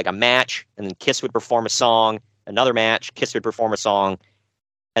there would be like a match, and then Kiss would perform a song, another match, Kiss would perform a song,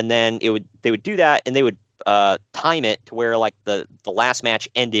 and then they would do that, and they would time it to where like the last match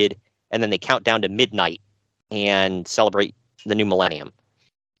ended, and then they count down to midnight and celebrate the new millennium.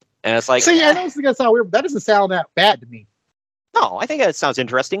 And it's like, see, I know this is gonna sound weird, but that doesn't sound that bad to me. no, I think that sounds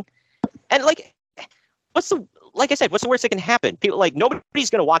interesting. And like, like I said, what's the worst that can happen? People like nobody's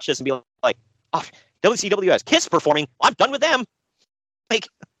gonna watch this and be like, oh, WCW has Kiss performing. I'm done with them. Like,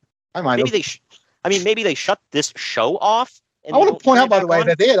 maybe maybe they shut this show off. I want to point out, by the way,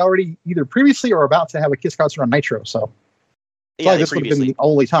 that they had already either previously or about to have a Kiss concert on Nitro. So yeah, this would have been the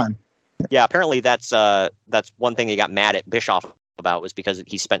only time. Yeah, apparently that's one thing they got mad at Bischoff about, was because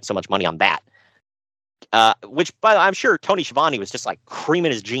he spent so much money on that. Which, but I'm sure Tony Schiavone was just like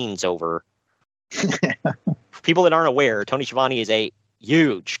creaming his jeans over. People that aren't aware, Tony Schiavone is a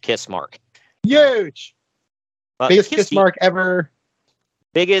huge Kiss mark. Huge. Biggest Kiss mark ever.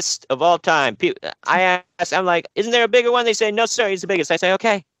 Biggest of all time. I ask, I'm like, isn't there a bigger one? They say, no, sir, he's the biggest. I say,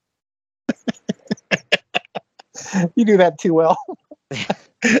 okay. You do that too well.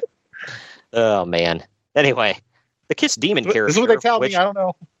 Oh, man. Anyway, the Kiss Demon character. This is what they tell me. I don't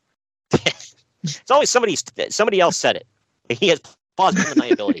know. It's always somebody else said it. He has plausible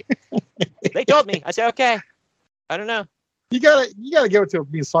deniability. They told me. I said, okay. I don't know. You gotta give it to him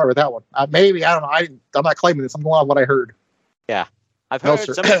being sorry with that one. Maybe, I don't know. I'm not claiming this. I'm going on what I heard. Yeah. I've heard.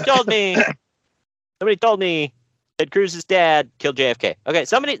 Somebody told me. Somebody told me Ted Cruz's dad killed JFK. Okay,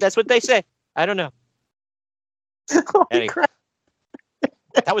 that's what they say. I don't know. Anyway, crap.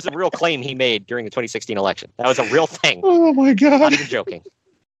 That was a real claim he made during the 2016 election. That was a real thing. Oh my God. Not even joking.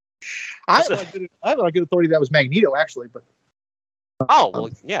 I have a good authority that was Magneto, actually, but. Oh, well,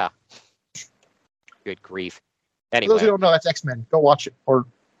 yeah. Good grief. Anyway. For those who don't know, that's X-Men. Go watch it or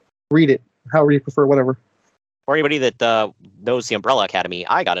read it, however you prefer, whatever. For anybody that knows the Umbrella Academy,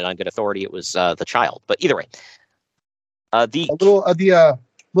 I got it on good authority. It was the child, but either way, the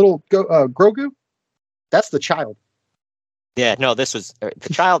little Grogu. That's the child. Yeah, no, this was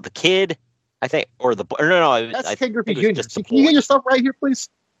the child, the kid, I think, or no. That's Ken Griffey Jr. Can you get your stuff right here, please?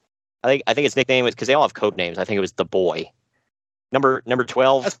 I think its nickname was, because they all have code names. I think it was the boy, number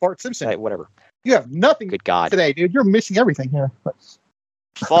 12. That's Bart Simpson. Whatever. You have nothing. Good God, today, dude. You're missing everything here.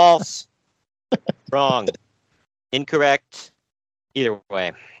 False. Wrong. Incorrect. Either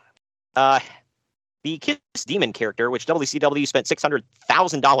way. The Kiss Demon character, which WCW spent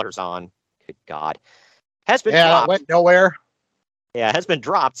 $600,000 on, good God, has been dropped. Went nowhere. Yeah, has been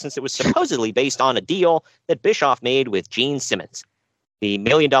dropped since it was supposedly based on a deal that Bischoff made with Gene Simmons. The $1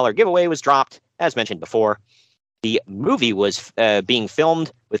 million giveaway was dropped, as mentioned before. The movie was being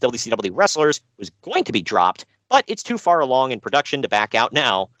filmed with WCW wrestlers, was going to be dropped, but it's too far along in production to back out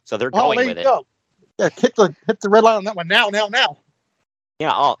now, so they're going with it. Go. Yeah, hit the red line on that one now.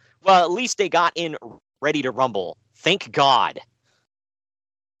 Yeah, well, at least they got in Ready to Rumble. Thank God.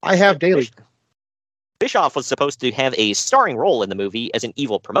 I have daily. Bischoff was supposed to have a starring role in the movie as an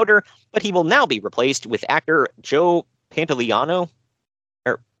evil promoter, but he will now be replaced with actor Joe Pantoliano.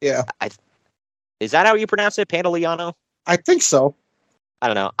 Yeah. Is that how you pronounce it, Pantoliano? I think so. I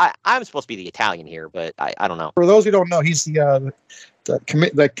don't know. I'm supposed to be the Italian here, but I don't know. For those who don't know, he's the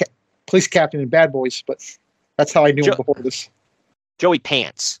police captain in Bad Boys, but that's how I knew him before this. Joey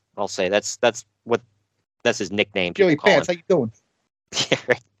Pants, I'll say. That's his nickname. Joey Pants, how you doing?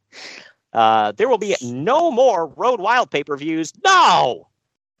 There will be no more Road Wild pay-per-views. No!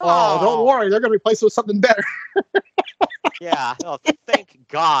 Oh, don't worry. They're going to replace it with something better. Yeah. Oh, thank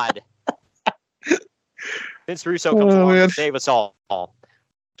God. Vince Russo comes along to save us all.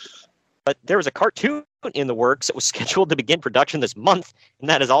 But there was a cartoon in the works that was scheduled to begin production this month, and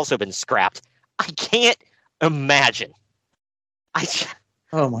that has also been scrapped. I can't imagine.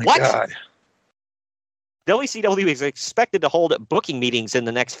 Oh, my God. WCW is expected to hold booking meetings in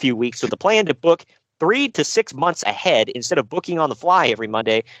the next few weeks with a plan to book 3 to 6 months ahead instead of booking on the fly every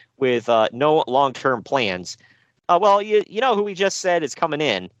Monday with no long-term plans. Well, you know who we just said is coming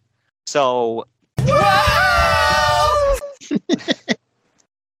in. So...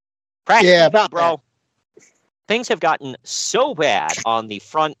 Yeah, about bro. That. Things have gotten so bad on the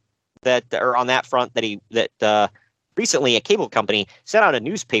front that recently a cable company sent out a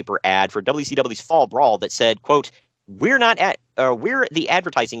newspaper ad for WCW's Fall Brawl that said, quote, we're the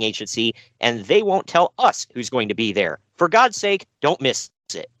advertising agency and they won't tell us who's going to be there. For God's sake, don't miss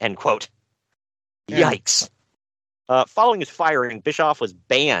it, end quote. Yeah. Yikes. Following his firing, Bischoff was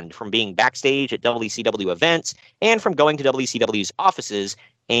banned from being backstage at WCW events and from going to WCW's offices,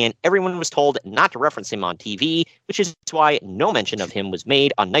 and everyone was told not to reference him on TV, which is why no mention of him was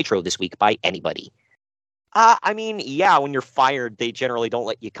made on Nitro this week by anybody. I mean, yeah, when you're fired, they generally don't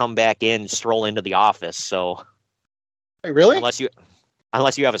let you come back in, stroll into the office. So, Hey, really? unless you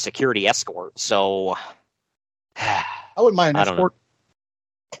have a security escort. So, I wouldn't mind an I don't know. escort.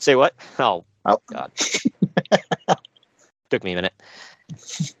 Say what? Oh, Oh. God. Took me a minute.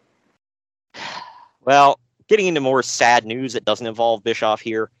 Well, getting into more sad news that doesn't involve Bischoff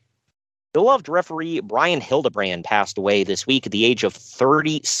here. Beloved referee Brian Hildebrand passed away this week at the age of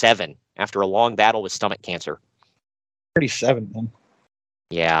 37 after a long battle with stomach cancer. 37, then.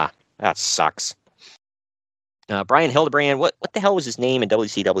 Yeah, that sucks. Brian Hildebrand, what the hell was his name in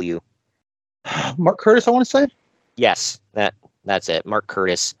WCW? Mark Curtis, I want to say? Yes, that's it. Mark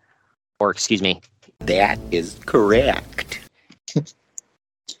Curtis. Or, excuse me. That is correct.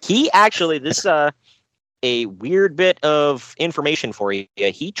 He actually, this a weird bit of information for you.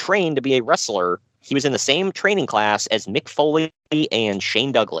 He trained to be a wrestler. He was in the same training class as Mick Foley and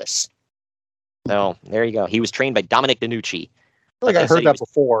Shane Douglas. So, there you go. He was trained by Dominic DiNucci. I feel like I heard that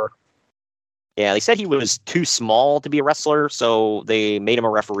before. Yeah, they said he was too small to be a wrestler, so they made him a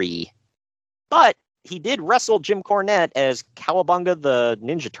referee. But he did wrestle Jim Cornette as Cowabunga the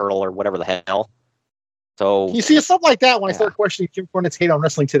Ninja Turtle or whatever the hell. So You see, it's something like that when I start questioning Jim Cornette's hate on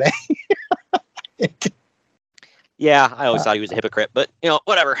wrestling today. Yeah, I always thought he was a hypocrite, but,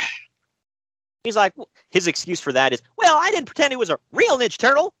 whatever. He's like, his excuse for that is, well, I didn't pretend he was a real Ninja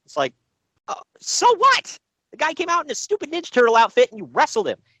Turtle. It's like, so what? The guy came out in a stupid Ninja Turtle outfit and you wrestled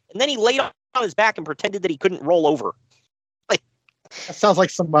him. And then he laid on his back and pretended that he couldn't roll over. Like, that sounds like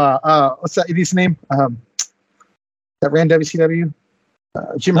some, what's that idiot's name? That ran WCW?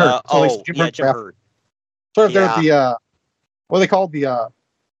 Jim Herd. Jim Herd. Sort of, they're the, what are they called? The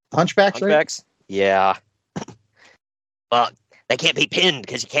Hunchbacks, right? Yeah. Well, they can't be pinned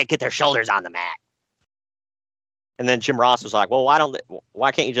because you can't get their shoulders on the mat. And then Jim Ross was like, well,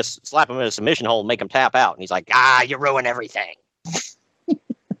 why can't you just slap him in a submission hold and make him tap out? And he's like, you ruin everything.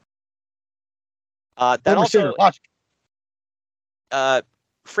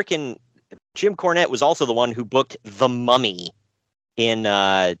 Freaking Jim Cornette was also the one who booked The Mummy in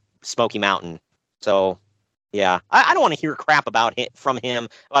Smoky Mountain. So, yeah, I don't want to hear crap from him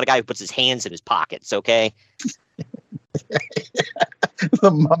about a guy who puts his hands in his pockets, okay?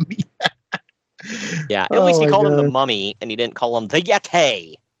 The Mummy. Yeah, at least he called him The Mummy, and he didn't call him The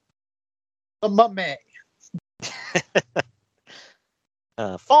Yeti. The Mummy.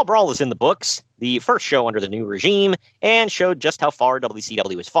 Fall Brawl is in the books, the first show under the new regime, and showed just how far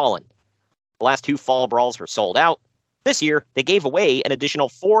WCW has fallen. The last 2 Fall Brawls were sold out. This year, they gave away an additional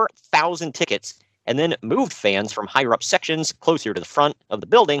 4,000 tickets, and then moved fans from higher up sections closer to the front of the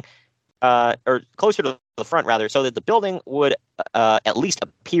building, or closer to the front, rather, so that the building would at least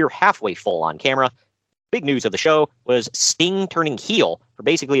appear halfway full on camera. Big news of the show was Sting turning heel for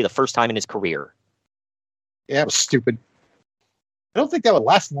basically the first time in his career. Yeah, it was stupid. I don't think that would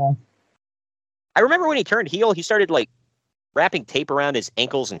last long. I remember when he turned heel, he started, wrapping tape around his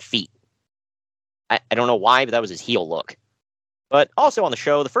ankles and feet. I don't know why, but that was his heel look. But also on the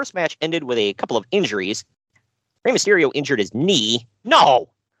show, the first match ended with a couple of injuries. Rey Mysterio injured his knee. No!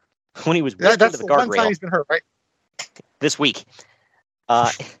 When he was whipped into the guardrail. That's the one time he's been hurt, right? This week.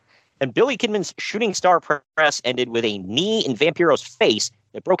 And Billy Kidman's shooting star press ended with a knee in Vampiro's face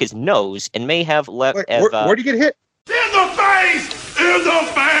that broke his nose and may have left... where'd he get hit? In the face! In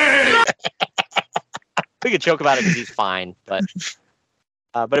the face! We could joke about it because he's fine, but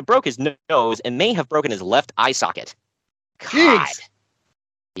it broke his nose and may have broken his left eye socket. God. Jeez.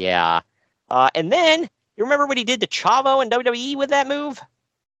 Yeah. And then, you remember what he did to Chavo in WWE with that move?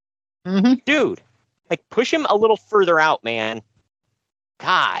 Mm-hmm. Dude, push him a little further out, man.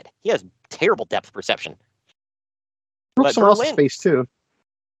 God, he has terrible depth perception. Broke someone else's face, too.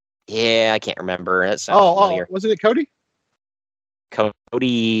 Yeah, I can't remember. That sounds familiar. Wasn't it Cody?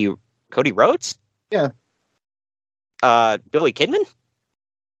 Cody Rhodes? Yeah. Billy Kidman?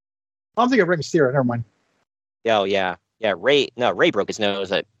 I'm thinking of Rey Mysterio. Never mind. Oh, yeah. Yeah, Ray broke his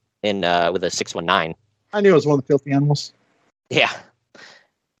nose with a 619. I knew it was one of the filthy animals. Yeah.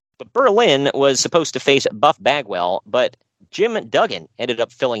 But Berlin was supposed to face Buff Bagwell, but Jim Duggan ended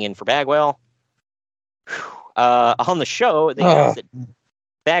up filling in for Bagwell. On the show, they announced that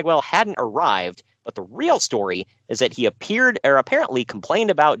Bagwell hadn't arrived, but the real story is that he apparently complained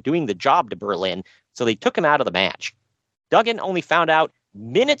about doing the job to Berlin, so they took him out of the match. Duggan only found out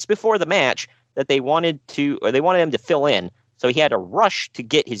minutes before the match that they wanted him to fill in, so he had to rush to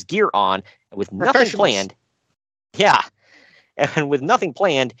get his gear on, and with nothing planned. Yeah. And with nothing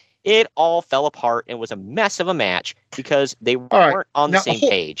planned, it all fell apart and was a mess of a match because they weren't on the same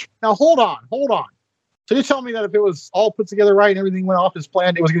page. Now, hold on. So you're telling me that if it was all put together right and everything went off as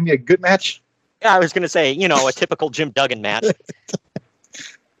planned, it was going to be a good match? Yeah, I was going to say, a typical Jim Duggan match.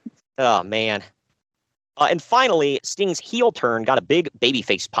 Oh, man. And finally, Sting's heel turn got a big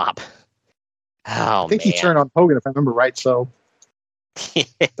babyface pop. Oh, I think he turned on Hogan, if I remember right, so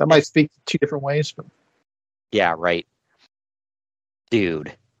that might speak two different ways. But... Yeah, right.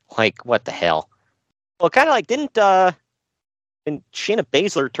 Dude, what the hell? Well, kind of didn't Shayna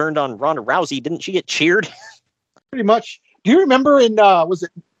Baszler turned on Ronda Rousey, didn't she get cheered? Pretty much. Do you remember in, was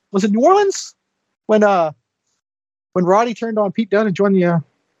it New Orleans? When Roddy turned on Pete Dunne and joined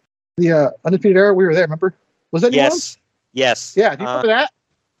the Undefeated Era? We were there, remember? Was that New Orleans? Yes. Yeah, do you remember that?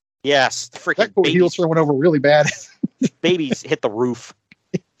 Yes. That heel turn went over really bad. Babies hit the roof.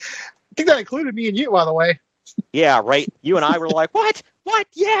 I think that included me and you, by the way. Yeah, right. You and I were like, what? What?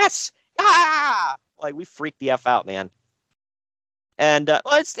 Yes! Ah! We freaked the F out, man. And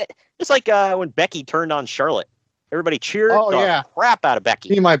it's like when Becky turned on Charlotte. Everybody cheered the crap out of Becky.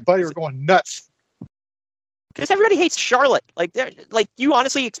 Me and my buddy were going nuts. Because everybody hates Charlotte. You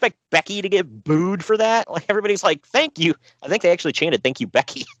honestly expect Becky to get booed for that? Everybody's like, thank you. I think they actually chanted, thank you,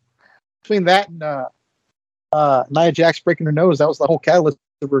 Becky. Between that and Nia Jax breaking her nose, that was the whole catalyst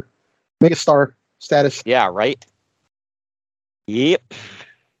of her megastar status. Yeah, right? Yep.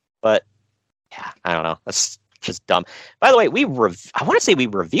 But, yeah, I don't know. That's just dumb. By the way, I want to say we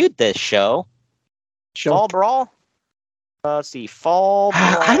reviewed this show. Fall Brawl? Let's see. Fall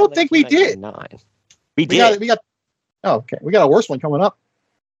Brawl. I don't think we did. We did. We got. Oh, okay. We got a worse one coming up.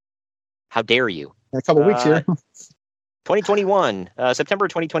 How dare you? In a couple weeks here. 2021, September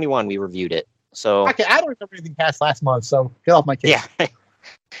 2021, we reviewed it. So okay, I don't remember anything past last month, so get off my case. Yeah.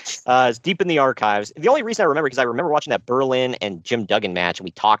 It's deep in the archives. The only reason I remember because I remember watching that Berlin and Jim Duggan match, and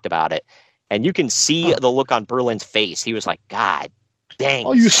we talked about it. And you can see the look on Berlin's face. He was like, God dang.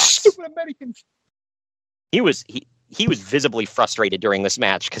 Oh, you stupid Americans. He was visibly frustrated during this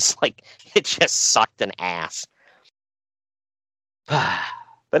match because it just sucked an ass.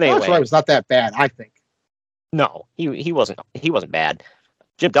 But anyway, that's why it was not that bad, I think. No, he wasn't bad.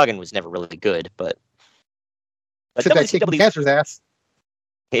 Jim Duggan was never really good, but WCW cancer's ass.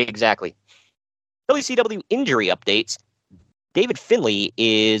 Exactly. WCW injury updates. David Finlay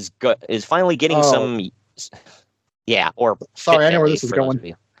is finally getting some. Yeah, or sorry, I know where this is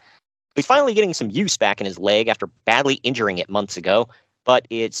going. He's finally getting some use back in his leg after badly injuring it months ago, but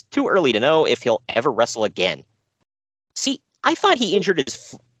it's too early to know if he'll ever wrestle again. See, I thought he injured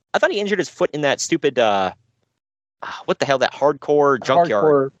his foot in that stupid what the hell, that hardcore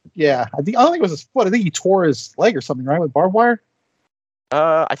junkyard. Yeah, I don't think it was his foot. I think he tore his leg or something, right, with barbed wire.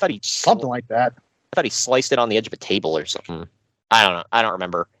 I thought something like that. I thought he sliced it on the edge of a table or something. I don't know. I don't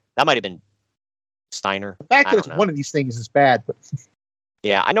remember. That might have been Steiner. The fact that it's one of these things is bad, but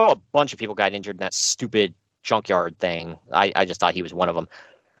yeah, I know a bunch of people got injured in that stupid junkyard thing. I just thought he was one of them.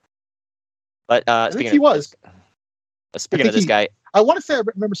 But speaking of this guy, I want to say I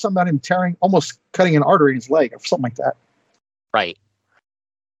remember something about him almost cutting an artery in his leg or something like that. Right.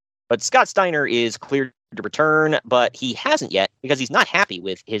 But Scott Steiner is cleared to return, but he hasn't yet because he's not happy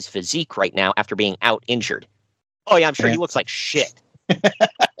with his physique right now after being out injured. Oh yeah, I'm sure he looks like shit.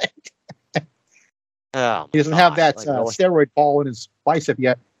 Oh, he doesn't have that steroid ball in his bicep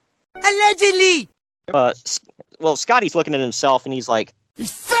yet. Allegedly. Well, Scotty's looking at himself and he's like,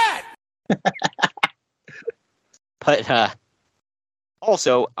 he's fat. But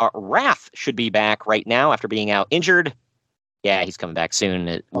also, Wrath should be back right now after being out injured. Yeah, he's coming back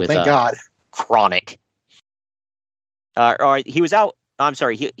soon with thank God. Chronic. Or he was out. I'm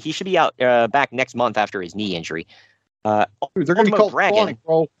sorry. He should be out back next month after his knee injury. Dude, they're going to be called Chronic,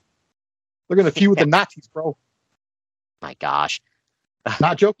 bro. They're going to feud with the Nazis, bro. My gosh.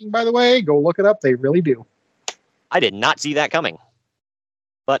 Not joking, by the way. Go look it up. They really do. I did not see that coming.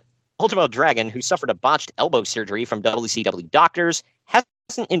 But Ultimo Dragon, who suffered a botched elbow surgery from WCW doctors,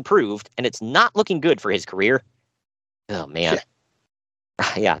 hasn't improved, and it's not looking good for his career. Oh, man.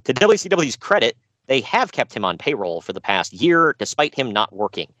 Yeah, to WCW's credit, they have kept him on payroll for the past year, despite him not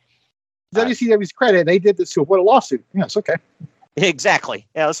working. WCW's credit, they did this to avoid a lawsuit. Yes, okay. Exactly.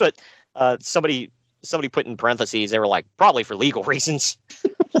 Yeah, that's what somebody put in parentheses. They were like, probably for legal reasons.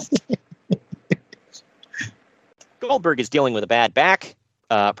 Goldberg is dealing with a bad back,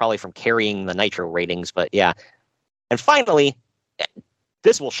 probably from carrying the Nitro ratings, but yeah. And finally,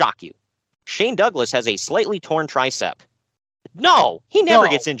 this will shock you. Shane Douglas has a slightly torn tricep. No, he never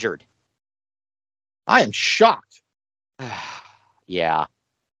gets injured. I am shocked. Yeah.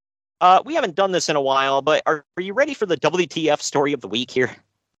 We haven't done this in a while, but are you ready for the WTF story of the week here?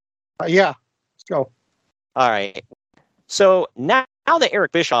 Yeah, let's go. All right. So now that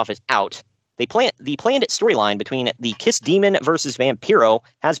Eric Bischoff is out, the planned storyline between the Kiss Demon versus Vampiro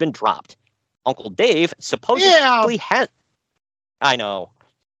has been dropped. Uncle Dave supposedly has... I know.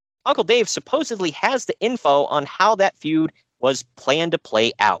 Uncle Dave supposedly has the info on how that feud was planned to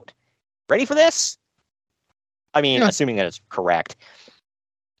play out. Ready for this? I mean, assuming that it's correct.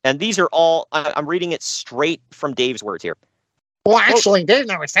 And these are all... I'm reading it straight from Dave's words here. Well, actually, Dave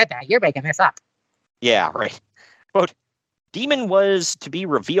never said that. You're making this up. Yeah, right. Quote, Demon was to be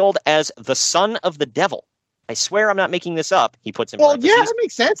revealed as the son of the devil. I swear I'm not making this up, he puts in parentheses. Yeah, that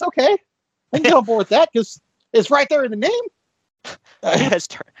makes sense. Okay. I can go on board with that because it's right there in the name.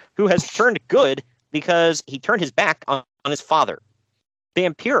 Who has turned good because he turned his back on his father.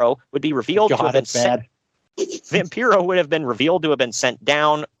 Vampiro would be revealed to have been sent. Vampiro would have been revealed to have been sent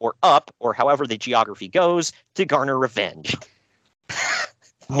down or up, or however the geography goes, to garner revenge.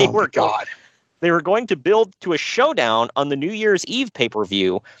 They were going to build to a showdown on the New Year's Eve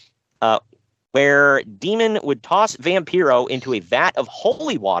pay-per-view, where Demon would toss Vampiro into a vat of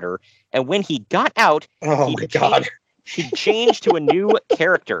holy water, and when he got out, he'd change to a new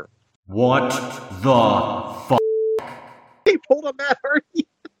character. What the fuck? He pulled a Matt Hardy.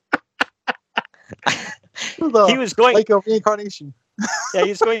 He was going Lake of Reincarnation. Yeah,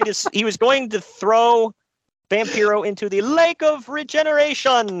 he was going to throw Vampiro into the Lake of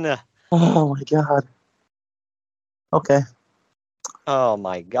Regeneration. Oh my god. Okay. Oh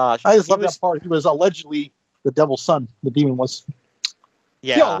my gosh. I just love that part. He was allegedly the devil's son. The demon was.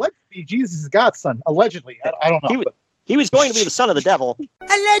 Yeah. Yo, allegedly, Jesus is God's son. Allegedly. I don't know. He was going to be the son of the devil.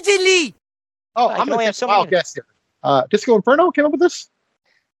 Allegedly. Oh, I'm going to have some guess here. Disco Inferno came up with this?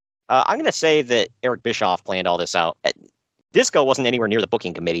 I'm going to say that Eric Bischoff planned all this out. Disco wasn't anywhere near the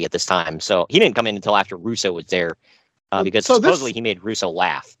booking committee at this time, so he didn't come in until after Russo was there, because supposedly he made Russo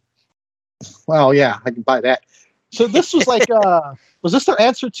laugh. Well, yeah, I can buy that. So this was like, was this their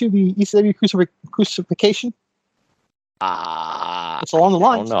answer to the ECW crucifixion? It's along the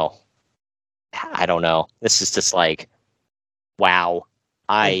lines. I don't know. This is just like, wow.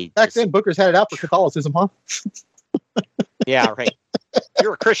 Back then, Booker's had it out for Catholicism, huh? Yeah, right.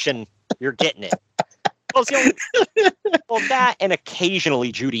 You're a Christian, you're getting it. Well, that and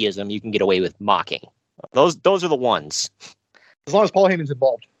occasionally Judaism you can get away with mocking. Those are the ones. As long as Paul Heyman's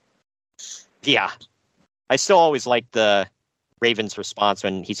involved. Yeah. I still always like the Raven's response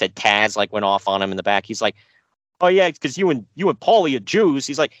when he said Taz went off on him in the back. He's like, oh yeah, it's because you and Paulie are Jews.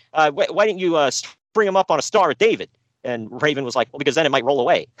 He's like, why didn't you spring him up on a Star of David? And Raven was like, well, because then it might roll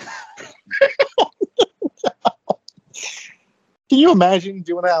away. Can you imagine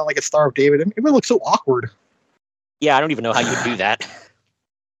doing that on a Star of David? It would look so awkward. Yeah, I don't even know how you would do that.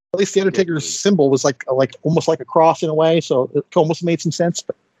 At least the Undertaker's symbol was almost like a cross in a way, so it almost made some sense.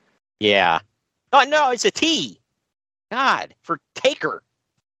 But... Yeah. Oh no, it's a T. God, for Taker.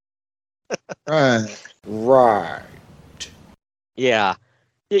 Right. Yeah.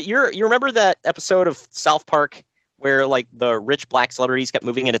 You remember that episode of South Park where the rich black celebrities kept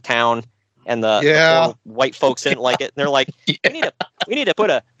moving into town and the white folks didn't like it, and they're like, we need to put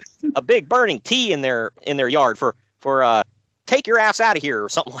a big burning T in their yard for take your ass out of here or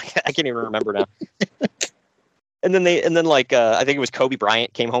something like that. I can't even remember now. and then I think it was Kobe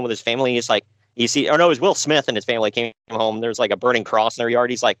Bryant came home with his family. He's like, it was Will Smith and his family came home. There's a burning cross in their yard.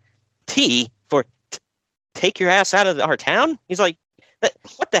 He's like, T for take your ass out of our town. He's like,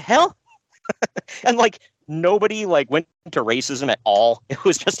 what the hell? And nobody went to racism at all. It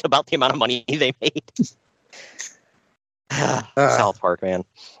was just about the amount of money they made. South Park, man.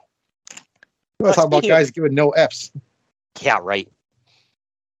 We're talking about guys giving no Fs. Yeah, right.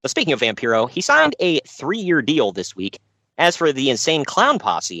 But speaking of Vampiro, he signed a 3-year deal this week. As for the Insane Clown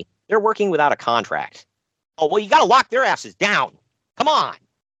Posse, they're working without a contract. Oh, well, you got to lock their asses down. Come on.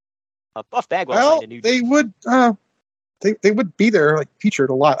 Buff Bagwell signed a new deal. They would. They would be there, featured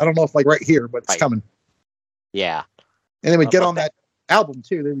a lot. I don't know if right here, but it's coming. Yeah. And they would get on that album,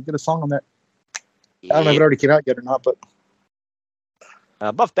 too. They would get a song on that. I don't know if it already came out yet or not, but...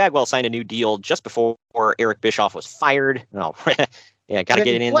 Buff Bagwell signed a new deal just before Eric Bischoff was fired. Oh, yeah, got to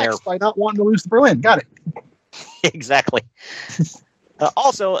get it in there. By not wanting to lose to Berlin. Got it. Exactly.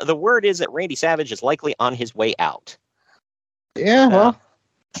 Also, the word is that Randy Savage is likely on his way out. Yeah,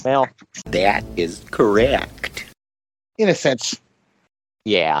 well... That is correct. In a sense.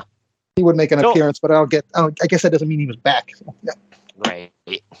 Yeah. He would make an appearance, but I guess that doesn't mean he was back. So, yeah. Right.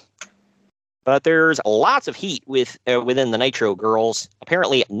 But there's lots of heat within the Nitro girls.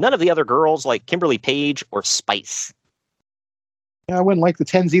 Apparently, none of the other girls like Kimberly Page or Spice. Yeah, I wouldn't like the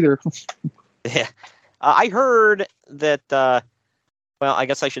 10s either. Yeah. I heard that, I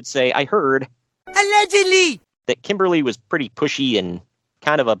guess I should say, I heard... Allegedly! That Kimberly was pretty pushy and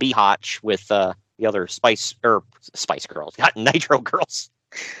kind of a biatch with the other Spice girls, not Nitro girls.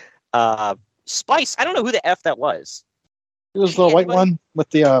 Spice, I don't know who the F that was. It was the white one with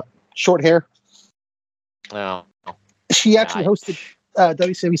the short hair. Oh. She actually hosted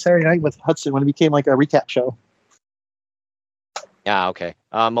WCW Saturday Night with Hudson when it became like a recap show. Yeah, okay.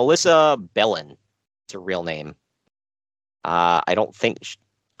 Melissa Bellin. It's her real name. I don't think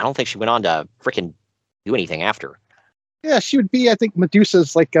she went on to freaking do anything after. Yeah, she would be, I think,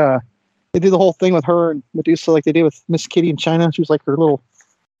 Medusa's like they did the whole thing with her and Medusa like they did with Miss Kitty in China. She was like her little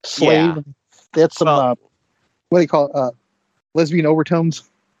slave. Yeah. They had some what do you call it? Lesbian overtones.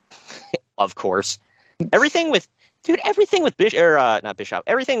 Of course. Everything with everything with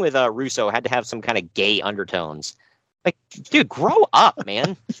Russo had to have some kind of gay undertones. Like, dude, grow up,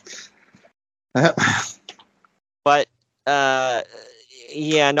 man. But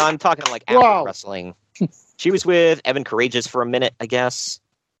yeah, no, I'm talking like after wrestling. She was with Evan Courageous for a minute, I guess.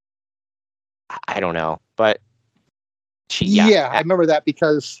 I don't know, but I remember that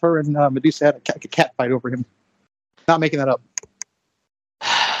because her and Medusa had a cat fight over him. Not making that up.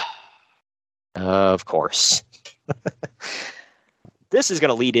 Of course. This is going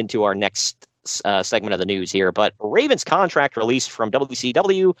to lead into our next segment of the news here, but Raven's contract release from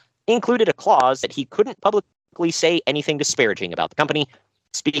WCW included a clause that he couldn't publicly say anything disparaging about the company.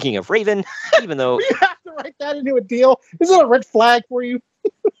 Speaking of Raven, even though... You have to write that into a deal? Is it a red flag for you?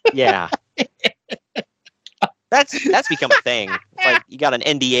 Yeah. That's become a thing. It's like you got an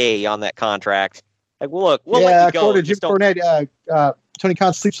NDA on that contract. Like, well, look, we'll let you go. According to Jim Cornette, Tony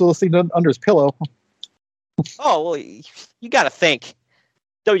Khan sleeps with this thing under his pillow. Oh, well, you got to think.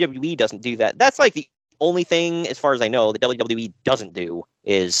 WWE doesn't do that. That's like the only thing, as far as I know, that WWE doesn't do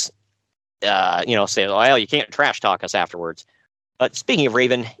is, say, well, you can't trash talk us afterwards. But speaking of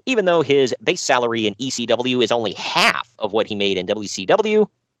Raven, even though his base salary in ECW is only half of what he made in WCW,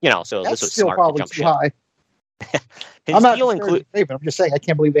 so that's this was still smart probably to jump too high. His deal includes Raven. I'm just saying I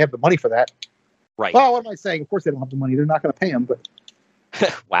can't believe they have the money for that. Right. Well, what am I saying? Of course they don't have the money. They're not going to pay him. But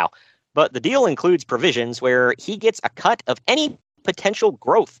wow. But the deal includes provisions where he gets a cut of any potential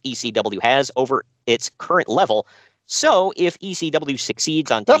growth ECW has over its current level. So if ECW succeeds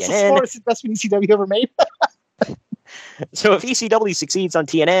on that's TNN... That's the smartest investment ECW ever made. So if ECW succeeds on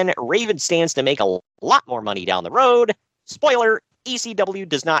TNN, Raven stands to make a lot more money down the road. Spoiler, ECW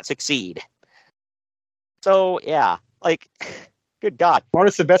does not succeed. So, yeah, like, good God.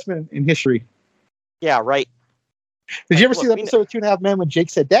 Smartest investment in history. Yeah, right. Did you ever see the episode of 2.5 Men when Jake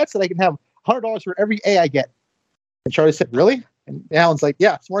said, Dad said I can have $100 for every A I get? And Charlie said, really? And Alan's like,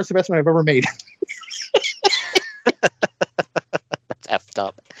 yeah, smartest investment I've ever made. That's effed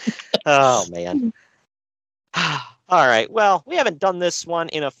up. Oh, man. All right. Well, we haven't done this one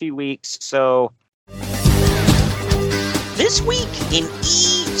in a few weeks, so... This week in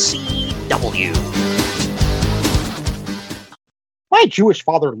ECW. My Jewish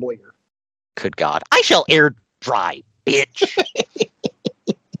father lawyer. Good God. I shall air dry, bitch.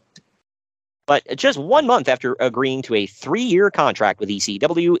 But just 1 month after agreeing to a 3-year contract with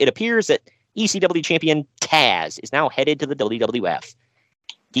ECW, it appears that ECW champion Taz is now headed to the WWF.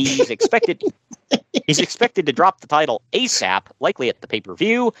 He's expected to drop the title ASAP, likely at the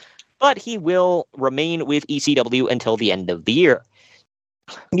pay-per-view, but he will remain with ECW until the end of the year.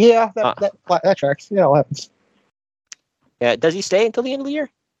 Yeah, that tracks. Yeah, what happens? Yeah, does he stay until the end of the year?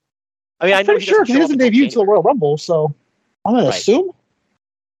 I mean, I'm pretty sure he doesn't debut until the Royal Rumble, so I'm going to assume.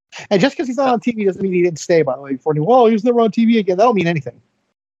 And just because he's not on TV doesn't mean he didn't stay, by the way, before he was never on TV again. That don't mean anything.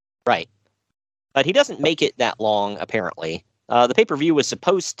 Right. But he doesn't make it that long, apparently. The pay-per-view was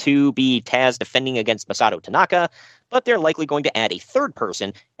supposed to be Taz defending against Masato Tanaka, but they're likely going to add a third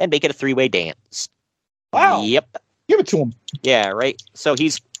person and make it a 3-way dance. Wow. Yep. Give it to him. Yeah, right. So he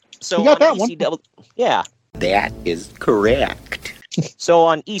got that ECW, one. Yeah. That is correct. So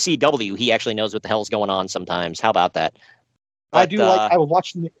on ECW, he actually knows what the hell's going on sometimes. How about that? But, I was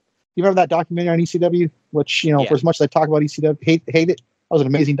watching, you remember that documentary on ECW? Which, for as much as I talk about ECW, hate it, that was an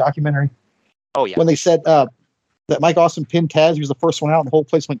amazing documentary. Oh, yeah. When they said that Mike Austin pinned Taz, he was the first one out, and the whole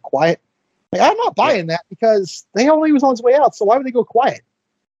place went quiet. Like, I'm not buying that because they only was on his way out, so why would they go quiet?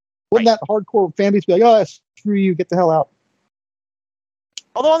 Wouldn't that hardcore fan base be like, oh, screw you, get the hell out?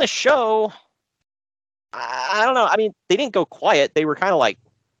 Although on the show, I don't know. I mean, they didn't go quiet. They were kind of like,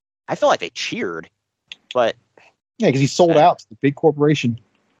 I feel like they cheered, but... Yeah, because he sold out to the big corporation.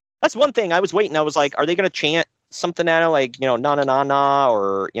 That's one thing. I was waiting. I was like, are they going to chant something at him, like, na na na na,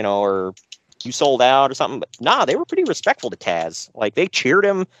 or you sold out or something? But nah, they were pretty respectful to Taz. Like, they cheered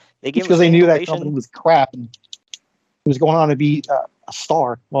him. They gave him, because they knew that company was crap and he was going on to be a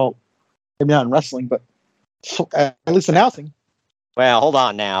star. Well, maybe not in wrestling, but at least announcing. Well, hold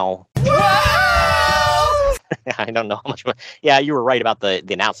on now. I don't know how much. Yeah, you were right about the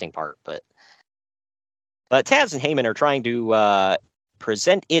announcing part, but But Taz and Heyman are trying to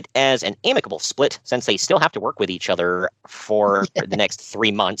present it as an amicable split since they still have to work with each other for the next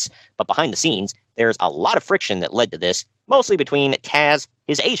 3 months. But behind the scenes, there's a lot of friction that led to this, mostly between Taz,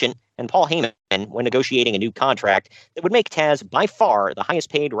 his agent, and Paul Heyman when negotiating a new contract that would make Taz by far the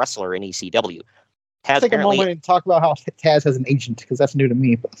highest paid wrestler in ECW. Taz take a moment and talk about how Taz has an agent, because that's new to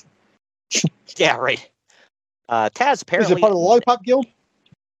me. But... yeah, right. Taz apparently... Is it part of the Lollipop Guild?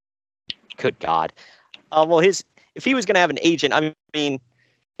 Good God. Well, if he was going to have an agent, I mean,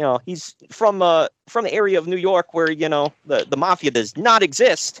 he's from the area of New York where, the mafia does not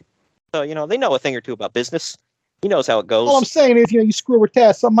exist. So, they know a thing or two about business. He knows how it goes. All I'm saying is, you screw with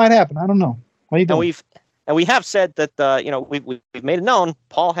Taz, something might happen. I don't know. What are you doing? And we have said that, we've made it known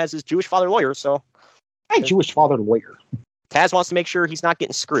Paul has his Jewish father lawyer, so... My Jewish father lawyer. Taz wants to make sure he's not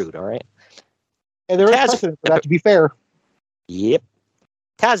getting screwed, all right? And there is precedent for that, to be fair. Yep.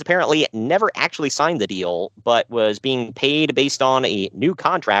 Taz apparently never actually signed the deal, but was being paid based on a new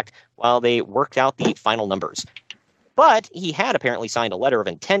contract while they worked out the final numbers. But he had apparently signed a letter of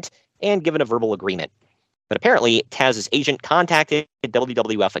intent and given a verbal agreement. But apparently, Taz's agent contacted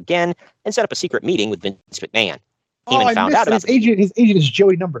WWF again and set up a secret meeting with Vince McMahon. Heyman found out about his agent. His agent is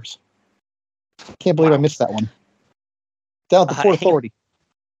Joey Numbers. Can't believe I missed that one. Down at the Port Authority.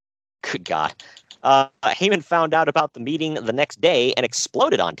 Good God. Heyman found out about the meeting the next day and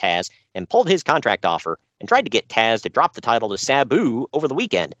exploded on Taz and pulled his contract offer and tried to get Taz to drop the title to Sabu over the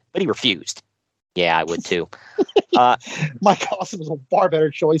weekend, but he refused. Yeah, I would too. Mike Awesome was a far better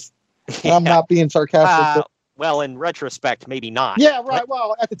choice. Yeah. I'm not being sarcastic. Well, in retrospect, maybe not. Yeah, right.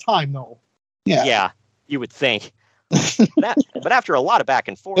 Well, at the time, though. Yeah. Yeah, you would think. But after a lot of back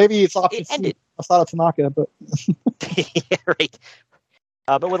and forth, maybe it's option C. I thought of Tanaka, but yeah, right.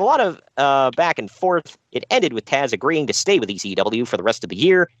 But with a lot of back and forth, it ended with Taz agreeing to stay with ECW for the rest of the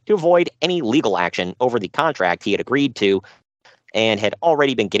year to avoid any legal action over the contract he had agreed to and had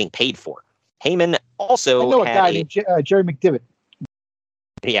already been getting paid for. Heyman also I know a guy named Jerry McDivitt.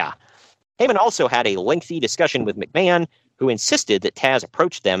 Yeah. Heyman also had a lengthy discussion with McMahon, who insisted that Taz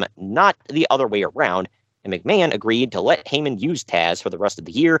approach them, not the other way around, and McMahon agreed to let Heyman use Taz for the rest of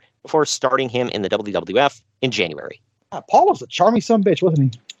the year before starting him in the WWF in January. Paul was a charming son of a bitch,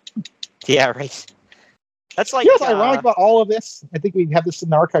 wasn't he? Yeah, right. That's like... You know what's ironic about all of this? I think we have this in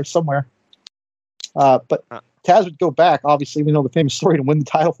the archive somewhere. But Taz would go back, obviously, we know the famous story, to win the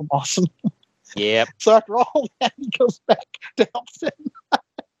title from Awesome. Yep. So after all that, he goes back to help them.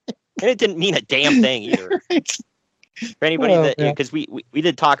 And it didn't mean a damn thing either. Right. For anybody because we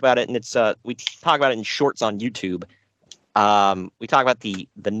did talk about it, and it's we talk about it in shorts on YouTube. We talk about the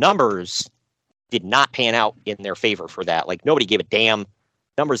numbers did not pan out in their favor for that. Like, nobody gave a damn.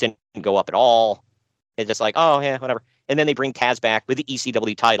 Numbers didn't go up at all. It's just like, oh yeah, whatever. And then they bring Taz back with the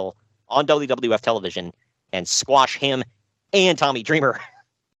ECW title on WWF television and squash him and Tommy Dreamer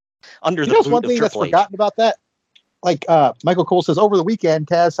under the boot of Triple H. One thing that's forgotten about that? Like Michael Cole says, over the weekend,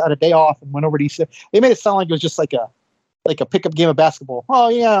 Taz had a day off and went over to ECW. They made it sound like it was just like a pickup game of basketball. Oh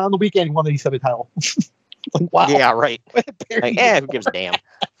yeah, on the weekend he won the ECW title. Like, wow. Yeah, right. Like, who gives a damn?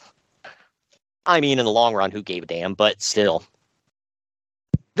 I mean, in the long run, who gave a damn? But still,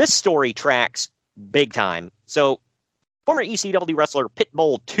 this story tracks big time. So, former ECW wrestler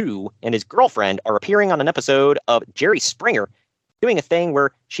Pitbull 2 and his girlfriend are appearing on an episode of Jerry Springer, doing a thing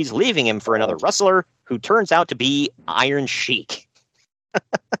where she's leaving him for another wrestler who turns out to be Iron Sheik.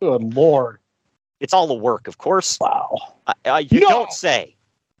 Good Lord. It's all the work, of course. Wow. You don't say.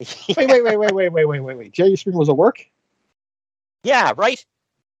 Wait. Jerry Springer was at work? Yeah, right?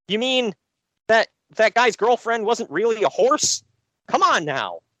 You mean that guy's girlfriend wasn't really a horse? Come on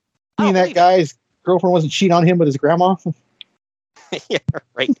now. You mean that guy's girlfriend wasn't cheating on him with his grandma? Yeah,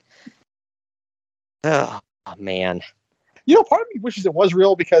 right. Oh, man. Part of me wishes it was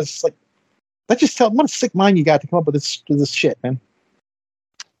real, because, like, let's just tell them what a sick mind you got to come up with this shit, man.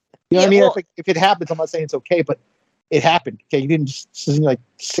 You know what I mean? Well, if it happens, I'm not saying it's okay, but it happened. Okay, you didn't just seem like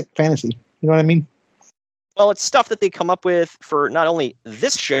sick fantasy. You know what I mean? Well, it's stuff that they come up with for not only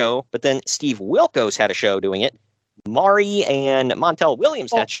this show, but then Steve Wilkos had a show doing it. Mari and Montel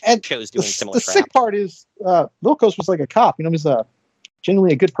Williams had shows doing similar crap. The sick part is Wilkos was like a cop. He was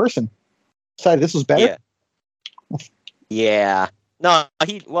genuinely a good person. Decided this was better. Yeah. No, I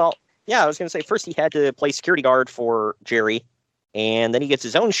was going to say, first he had to play security guard for Jerry, and then he gets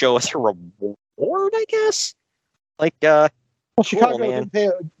his own show as a reward, I guess? Like, Chicago didn't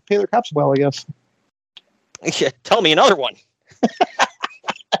pay their cops well, I guess. Yeah, tell me another one.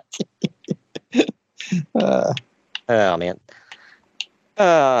 Oh, man.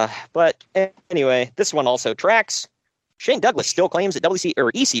 But anyway, this one also tracks. Shane Douglas still claims that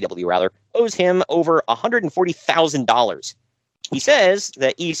ECW owes him over $140,000. He says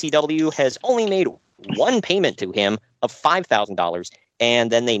that ECW has only made one payment to him of $5,000,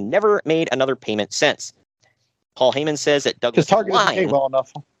 and then they never made another payment since. Paul Heyman says that Douglas is Target doesn't pay lying. well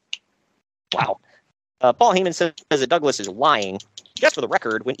enough. Wow. Paul Heyman says that Douglas is lying. Just for the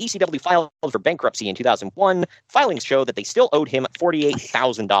record, when ECW filed for bankruptcy in 2001, filings show that they still owed him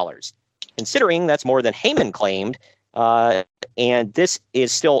 $48,000. Considering that's more than Heyman claimed, and this is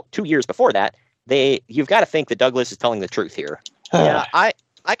still 2 years before that, you've got to think that Douglas is telling the truth here. Yeah, I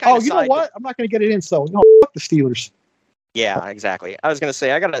kind of. Oh, you know what? I'm not going to get it in. So no, fuck the Steelers. Yeah, exactly. I was going to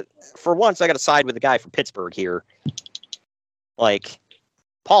say I got to side with the guy from Pittsburgh here. Like,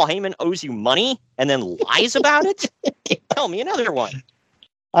 Paul Heyman owes you money and then lies about it? Tell me another one.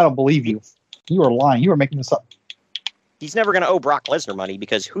 I don't believe you. You are lying. You are making this up. He's never going to owe Brock Lesnar money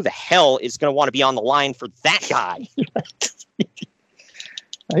because who the hell is going to want to be on the line for that guy?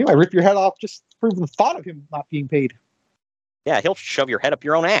 You might rip your head off just for the thought of him not being paid. Yeah, he'll shove your head up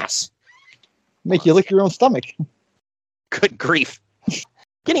your own ass. Make you lick your own stomach. Good grief.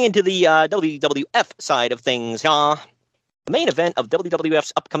 Getting into the WWF side of things, the main event of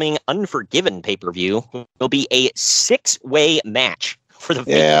WWF's upcoming Unforgiven pay-per-view will be a 6-way match for the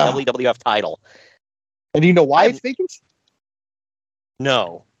vacant WWF title. And do you know why it's vacant?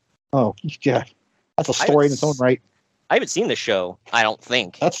 No. Oh, yeah. That's a story in its own right. I haven't seen the show, I don't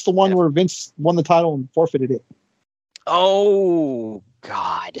think. That's the one where Vince won the title and forfeited it. Oh,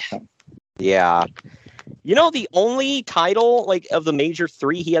 God. Yeah. You know, the only title of the major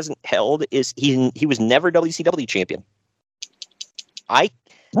three he hasn't held is he was never WCW champion.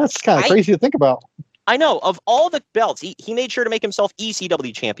 That's kind of crazy to think about. I know. Of all the belts, he made sure to make himself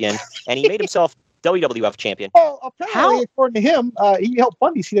ECW champion, and he made himself WWF champion. Well, apparently, according to him, he helped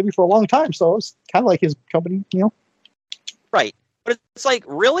fund ECW for a long time, so it was kind of like his company, you know? Right. But it's like,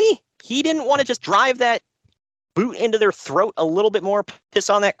 really? He didn't want to just drive that boot into their throat a little bit more, piss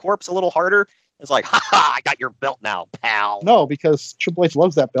on that corpse a little harder? It's like, ha, I got your belt now, pal. No, because Triple H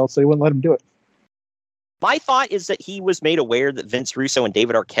loves that belt, so he wouldn't let him do it. My thought is that he was made aware that Vince Russo and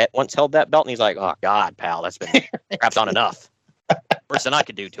David Arquette once held that belt, and he's like, oh, God, pal, that's been crapped on enough. Worse than I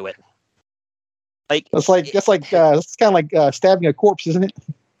could do to it. It's kind of like stabbing a corpse, isn't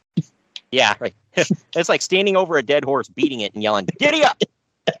it? Yeah, right. It's like standing over a dead horse, beating it, and yelling, "Giddy up!"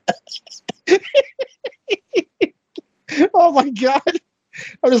 Oh my God!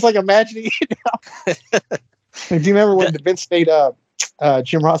 I'm just imagining it now. Do you remember when Vince made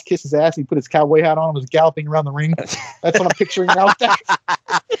Jim Ross kiss his ass? He put his cowboy hat on and was galloping around the ring. That's what I'm picturing now.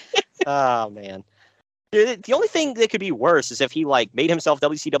 Oh man. The only thing that could be worse is if he made himself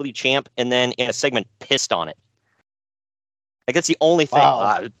WCW champ and then in a segment pissed on it. That's the only thing.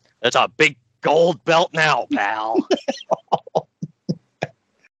 Wow. It's a big gold belt now, pal.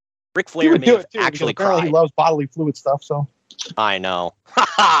 Ric Flair may have actually cried. He loves bodily fluid stuff, so. I know. Ha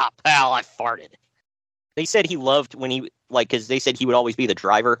ha, pal, I farted. They said he loved when he, because they said he would always be the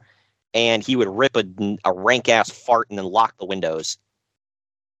driver and he would rip a rank ass fart and then lock the windows.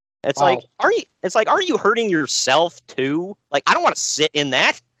 It's wow. Are you hurting yourself too? I don't want to sit in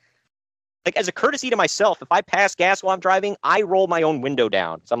that. As a courtesy to myself, if I pass gas while I'm driving, I roll my own window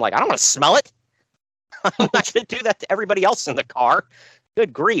down. So I'm I don't want to smell it. I'm not going to do that to everybody else in the car.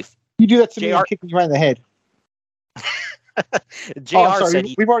 Good grief. You do that to me, I'm kicking you right in the head. JR said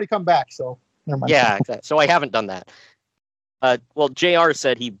we've already come back, so never mind. Yeah, exactly. So I haven't done that. Well, JR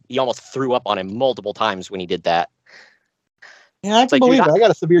said he almost threw up on him multiple times when he did that. Yeah, I can believe it. I got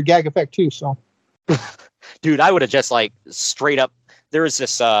a severe gag effect too, so. Dude, I would have just straight up. There is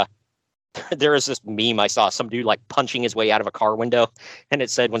this meme I saw, some dude punching his way out of a car window, and it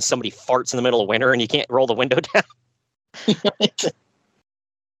said when somebody farts in the middle of winter and you can't roll the window down.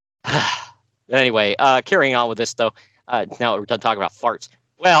 Anyway, carrying on with this though. Now we're done talking about farts.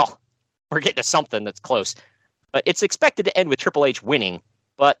 Well, we're getting to something that's close. But it's expected to end with Triple H winning,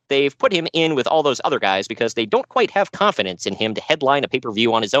 but they've put him in with all those other guys because they don't quite have confidence in him to headline a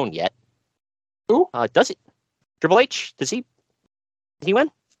pay-per-view on his own yet. Who? Does it? Triple H? Does he win?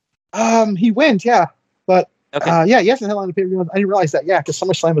 He wins, yeah. But, okay. Yeah, he hasn't headlined a pay-per-view. I didn't realize that, yeah, because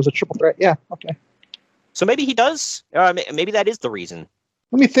SummerSlam was a triple threat. Yeah, okay. So maybe he does? Maybe that is the reason.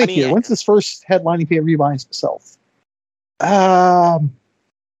 Let me think here. When's his first headlining pay-per-view by himself?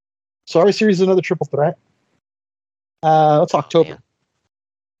 Survivor Series is another triple threat. What's October? Man.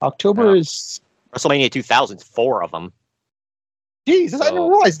 October is... WrestleMania 2000's 4 of them. Jeez, I didn't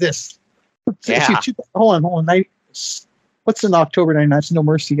realize this. Yeah. Hold on. What's in October 99? It's No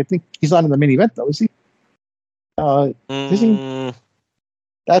Mercy. I think he's not in the main event, though, is he? Is he?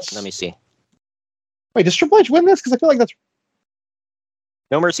 That's... Let me see. Wait, does Triple H win this? Because I feel like that's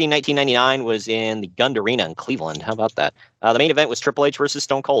No Mercy in 1999 was in the Gund Arena in Cleveland. How about that? The main event was Triple H versus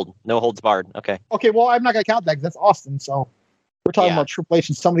Stone Cold. No holds barred. Okay. okay. Well, I'm not gonna count that because that's Austin. So we're talking about Triple H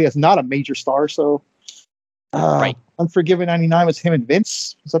and somebody that's not a major star. So right. Unforgiven 99 was him and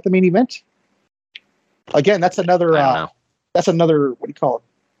Vince. Was that the main event? Again, that's another. I don't know. That's another. What do you call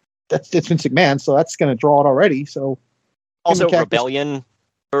it? It's Vince McMahon, so that's going to draw it already. So also Rebellion.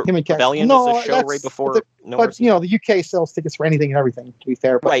 Rebellion is the show right before. But you know, the UK sells tickets for anything and everything. To be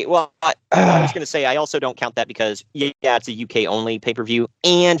fair, but, right. Well, I was going to say I also don't count that because it's a UK only pay per view,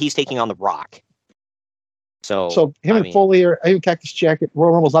 and he's taking on The Rock. So and Foley are even Cactus Jack at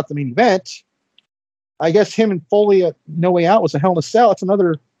Royal Rumble's not the main event. I guess him and Foley at No Way Out was a Hell in a Cell. It's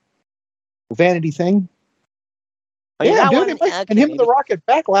another vanity thing. And him and The Rock at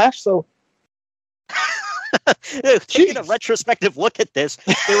Backlash. So. Taking a retrospective look at this,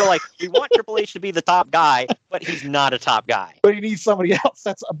 they were like, we want Triple H to be the top guy, but he's not a top guy. But he needs somebody else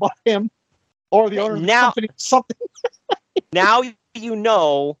that's above him or the owner of the company. Something. Now you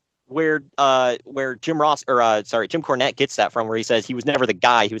know where Jim Cornette gets that from, where he says he was never the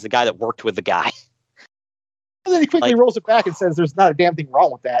guy, he was the guy that worked with the guy. And then he quickly rolls it back and says there's not a damn thing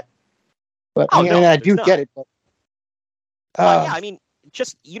wrong with that. But I do get it. But, yeah, I mean,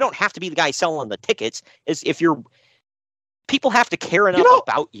 just you don't have to be the guy selling the tickets. Is if you're people have to care enough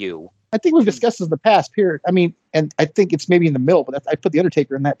about you. I think we've discussed this in the past. Period. I mean, and I think it's maybe in the middle, but I put the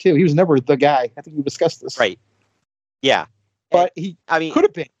Undertaker in that too. He was never the guy. I think we discussed this. Right. Yeah. But could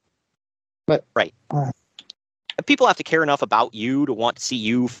have been. But right. People have to care enough about you to want to see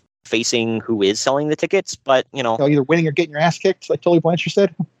you facing who is selling the tickets. But either winning or getting your ass kicked, like Tully Blanchard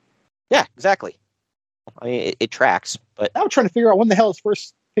said. Yeah, exactly. I mean, it tracks, but now I'm trying to figure out when the hell his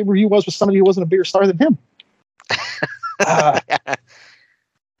first pay-per-view was with somebody who wasn't a bigger star than him.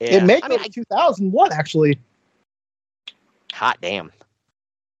 It may go to 2001, actually. Hot damn.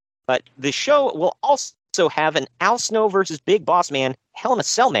 But the show will also have an Al Snow versus Big Boss Man Hell in a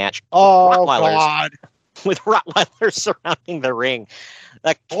Cell match. Oh, God. With Rottweilers surrounding the ring.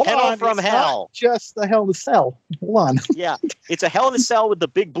 The Kennel from Hell. Just the Hell in a Cell. Hold on. Yeah. It's a Hell in a Cell with the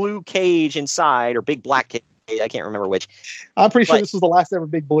big blue cage inside, or big black cage. I can't remember which. I'm pretty sure this was the last ever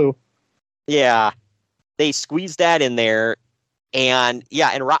Big Blue. Yeah. They squeezed that in there. And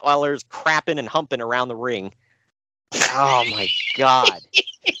Rottweilers crapping and humping around the ring. Oh, my God.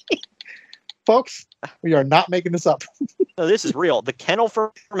 Folks, we are not making this up. No, this is real. The Kennel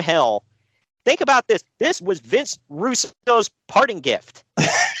from Hell. Think about this. This was Vince Russo's parting gift.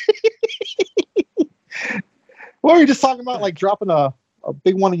 What were you just talking about? Like dropping a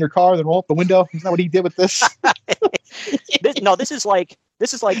big one in your car and then roll up the window? Isn't that what he did with this? This is like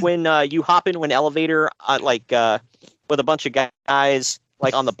when you hop into an elevator with a bunch of guys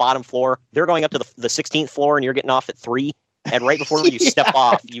like on the bottom floor. They're going up to the 16th floor and you're getting off at 3. And right before you step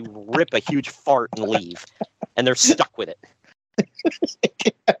off, you rip a huge fart and leave. And they're stuck with it.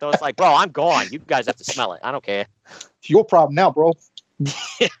 So it's like, bro, I'm gone. You guys have to smell it. I don't care. It's your problem now, bro.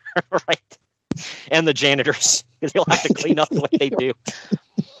 Right. And the janitors. They'll have to clean up what they do.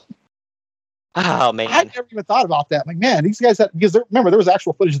 Oh, man. I never even thought about that. Like, man, these guys remember, there was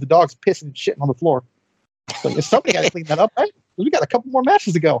actual footage of the dogs pissing and shitting on the floor. So somebody got to clean that up, right? We got a couple more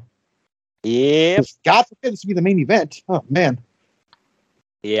matches to go. Yeah. God forbid this to be the main event. Oh, man.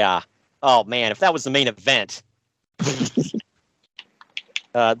 Yeah. Oh, man. If that was the main event.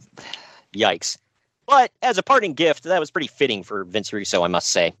 Yikes. But as a parting gift, that was pretty fitting for Vince Russo, I must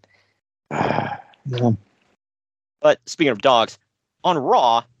say. Yeah. But speaking of dogs, on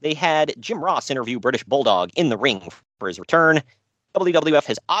Raw, they had Jim Ross interview British Bulldog in the ring for his return. WWF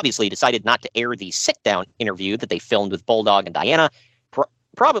has obviously decided not to air the sit-down interview that they filmed with Bulldog and Diana,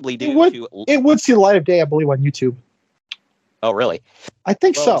 probably due to... It would see the light of day, I believe, on YouTube. Oh, really? I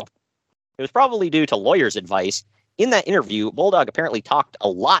think so. It was probably due to lawyers' advice. In that interview, Bulldog apparently talked a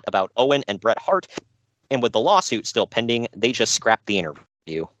lot about Owen and Bret Hart, and with the lawsuit still pending, they just scrapped the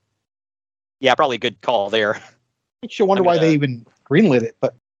interview. Yeah, probably a good call there. I should wonder why they even greenlit it,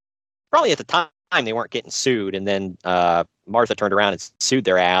 but probably at the time they weren't getting sued, and then Martha turned around and sued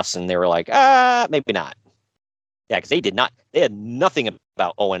their ass, and they were like, maybe not. Yeah, because they had nothing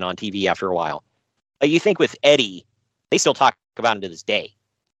about Owen on TV after a while. You think with Eddie, they still talk about him to this day.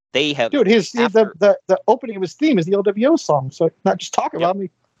 They have, dude. The opening of his theme is the LWO song, so not just talk about me.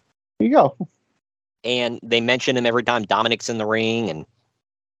 Here you go. And they mention him every time Dominic's in the ring, and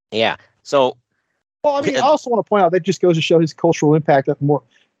yeah. So, well, I mean, I also want to point out that just goes to show his cultural impact. That more,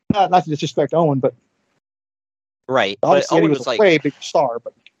 not to disrespect Owen, but right. Obviously, Owen he was a way big star,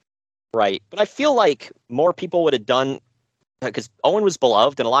 but right. But I feel like more people would have done because Owen was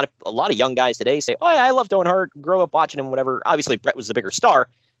beloved, and a lot of young guys today say, "Oh, I loved Owen Hart, grow up watching him, whatever." Obviously, Bret was the bigger star,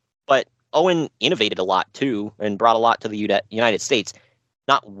 but Owen innovated a lot too and brought a lot to the United States.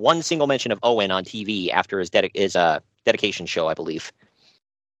 Not one single mention of Owen on TV after his dedication show, I believe,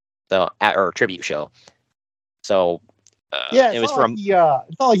 or tribute show. So yeah, it was from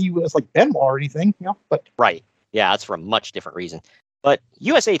it's not like he was like Benoit or anything, But right, yeah, that's for a much different reason. But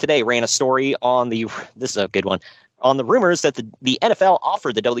USA Today ran a story on this is a good one, on the rumors that the NFL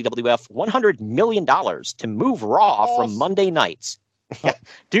offered the WWF $100 million to move Raw from Monday nights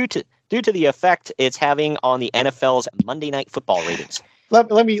due to the effect it's having on the NFL's Monday Night Football ratings.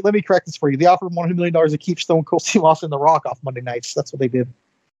 Let me correct this for you. They offered $100 million to keep Stone Cold Steve Austin and The Rock off Monday nights. That's what they did.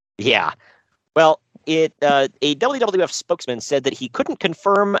 Yeah. Well, a WWF spokesman said that he couldn't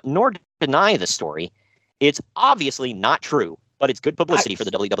confirm nor deny the story. It's obviously not true, but it's good publicity for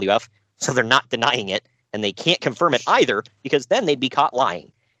the WWF, so they're not denying it, and they can't confirm it either, because then they'd be caught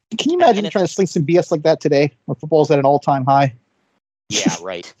lying. Can you imagine trying to sling some BS like that today, when football's at an all-time high? Yeah,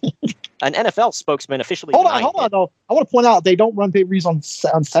 right. An NFL spokesman officially Hold on, though. I want to point out they don't run pay-per-views on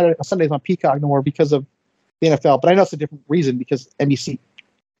Sundays on Peacock no more because of the NFL, but I know it's a different reason, because NBC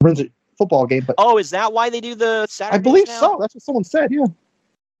runs a football game. But is that why they do the Saturdays I believe now? so. That's what someone said, yeah.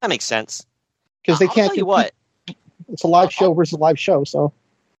 That makes sense. Because they can't. I'll tell you what. It's a live show versus live show, so.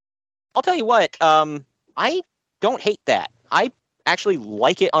 I'll tell you what. I don't hate that. I actually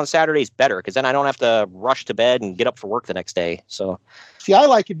like it on Saturdays better, because then I don't have to rush to bed and get up for work the next day. So. See, I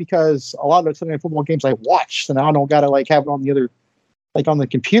like it because a lot of the Sunday Night Football games I watch, so now I don't gotta have it on the other, on the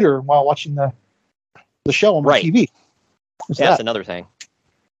computer while watching the show on my TV. That's another thing.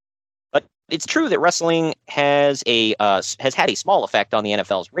 But it's true that wrestling has had a small effect on the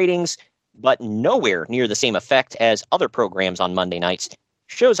NFL's ratings, but nowhere near the same effect as other programs on Monday nights.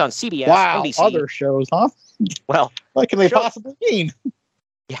 Shows on CBS, NBC. Other shows, huh? Well, what can they possibly mean?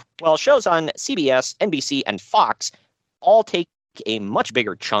 Yeah, well, shows on CBS, NBC, and Fox all take a much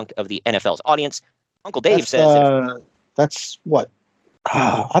bigger chunk of the NFL's audience. Uncle Dave says that's what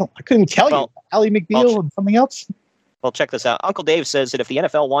I couldn't tell you. Ally McBeal and something else. Well, check this out. Uncle Dave says that if the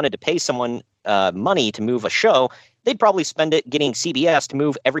NFL wanted to pay someone money to move a show, they'd probably spend it getting CBS to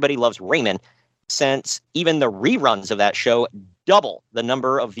move Everybody Loves Raymond, since even the reruns of that show double the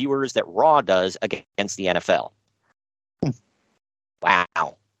number of viewers that Raw does against the NFL.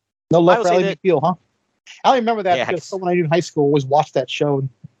 Wow. No love for Ally McBeal, huh? I remember that because someone I knew in high school always watched that show.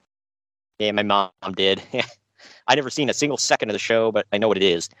 Yeah, my mom did. I never seen a single second of the show, but I know what it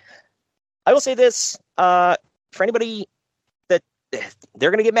is. I will say this, for anybody that they're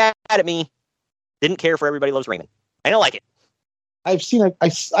going to get mad at me, didn't care for Everybody Loves Raymond. I don't like it. I've seen it.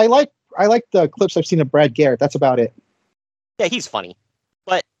 I like the clips I've seen of Brad Garrett. That's about it. Yeah, he's funny.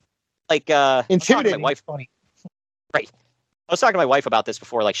 But intimidating. My wife, funny. Right. I was talking to my wife about this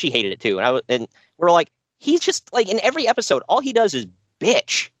before. She hated it too, and we're like, he's just in every episode, all he does is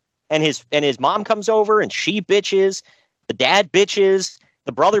bitch, and his mom comes over and she bitches, the dad bitches,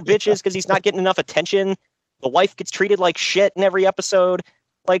 the brother bitches because he's not getting enough attention. The wife gets treated like shit in every episode.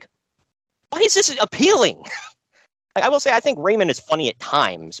 Why is this appealing? I will say I think Raymond is funny at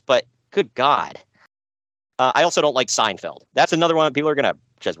times, but good God. I also don't like Seinfeld. That's another one people are going to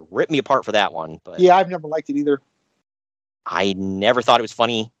just rip me apart for that one. But yeah, I've never liked it either. I never thought it was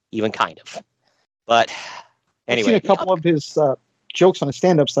funny, even kind of. But anyway. I've seen a couple of his jokes on his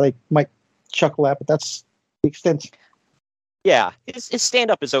stand-ups that I might chuckle at, but that's the extent. Yeah, his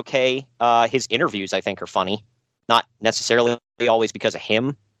stand-up is okay. His interviews, I think, are funny. Not necessarily always because of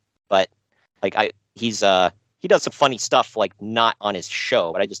him, but he does some funny stuff, not on his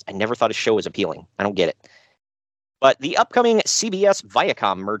show, but I never thought his show was appealing. I don't get it. But the upcoming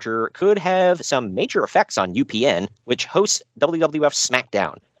CBS-Viacom merger could have some major effects on UPN, which hosts WWF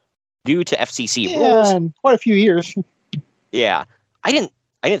SmackDown, due to FCC rules. In quite a few years. Yeah, I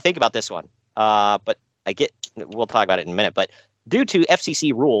didn't think about this one, but we'll talk about it in a minute. But due to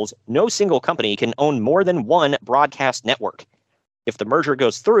FCC rules, no single company can own more than one broadcast network. If the merger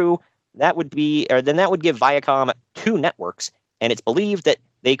goes through, that would give Viacom 2 networks, and it's believed that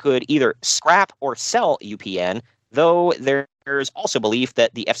they could either scrap or sell UPN, though there's also belief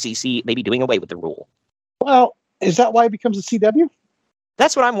that the FCC may be doing away with the rule. Well, is that why it becomes a CW?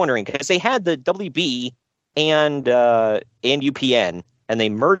 That's what I'm wondering, because they had the WB and UPN, and they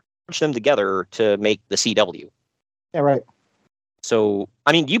merged them together to make the CW. Yeah, right. So,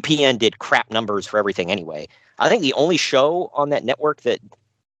 UPN did crap numbers for everything anyway. I think the only show on that network that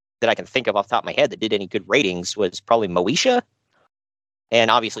I can think of off the top of my head that did any good ratings was probably Moesha, and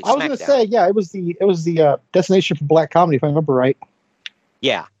obviously SmackDown. I was going to say, yeah, it was the destination for black comedy, if I remember right.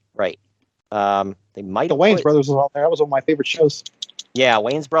 Yeah, right. They might. The Wayans Brothers was on there. That was one of my favorite shows. Yeah,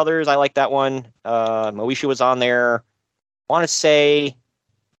 Wayans Brothers. I like that one. Moesha was on there. I want to say,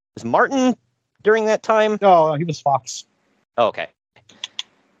 was Martin during that time? No, he was Fox. Oh, okay.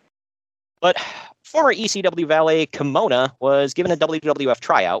 But former ECW valet Kimona was given a WWF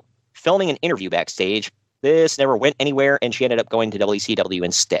tryout, filming an interview backstage. This never went anywhere, and she ended up going to WCW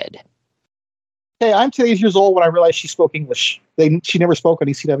instead. Hey, I'm 2 years old when I realized she spoke English. She never spoke on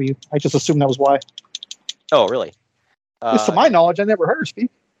ECW. I just assumed that was why. Oh, really? Just to my knowledge, I never heard her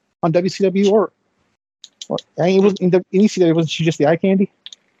speak on WCW or I mean, it was in ECW. Wasn't she just the eye candy?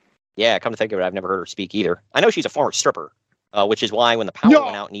 Yeah, come to think of it, I've never heard her speak either. I know she's a former stripper, which is why when the power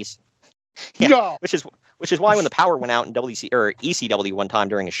went out in which is why when the power went out in ECW one time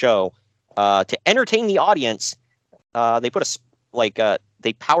during a show, to entertain the audience, they put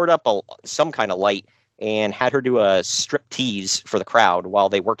they powered up some kind of light and had her do a strip tease for the crowd while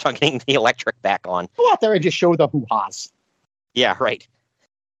they worked on getting the electric back on. Go out there and just show the hoo-has. Yeah, right.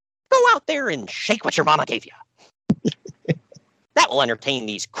 Go out there and shake what your mama gave you. That will entertain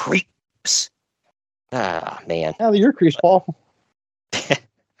these creeps. Ah, man. Now you're creeps, Paul.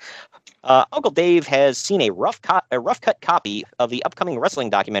 Uncle Dave has seen a rough cut copy of the upcoming wrestling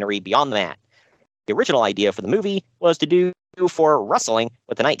documentary Beyond the Mat. The original idea for the movie was to do for wrestling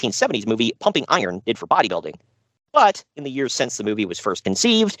what the 1970s movie Pumping Iron did for bodybuilding. But in the years since the movie was first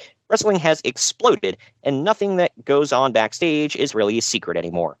conceived, wrestling has exploded, and nothing that goes on backstage is really a secret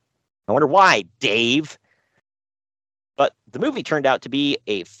anymore. I wonder why, Dave. But the movie turned out to be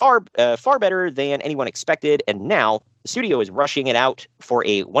far better than anyone expected, and now the studio is rushing it out for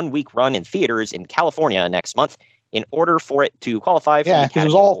a 1-week run in theaters in California next month in order for it to qualify for the Academy because it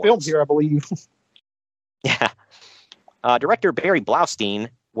was all Awards. filmed here, I believe. Yeah. Director Barry Blaustein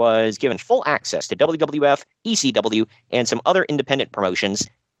was given full access to WWF, ECW, and some other independent promotions.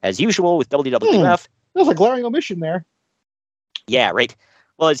 As usual with WWF... There's a glaring omission there. Yeah, right.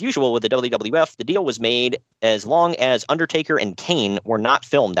 Well, as usual with the WWF, the deal was made as long as Undertaker and Kane were not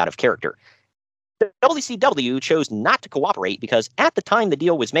filmed out of character. The WCW chose not to cooperate because at the time the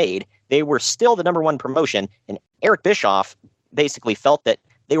deal was made, they were still the number one promotion, and Eric Bischoff basically felt that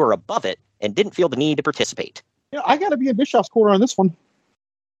they were above it and didn't feel the need to participate. Yeah, I got to be in Bischoff's corner on this one.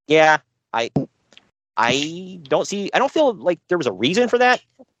 Yeah, I don't feel like there was a reason for that.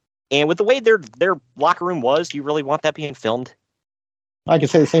 And with the way their locker room was, do you really want that being filmed? I can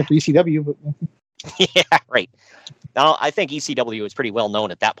say the same for ECW. But... Yeah, right. Now, I think ECW was pretty well known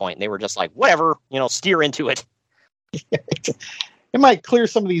at that point. And they were just like, whatever, steer into it. It might clear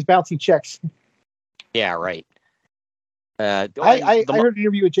some of these bouncy checks. Yeah, right. I heard an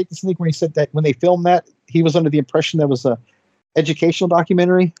interview with Jake the Snake when he said that when they filmed that, he was under the impression that was a educational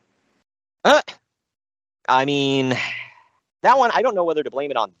documentary. I mean, that one, I don't know whether to blame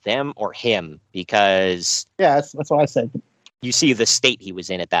it on them or him because... Yeah, that's what I said. You see the state he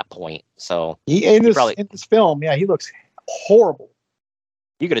was in at that point, so... In this film, yeah, he looks horrible.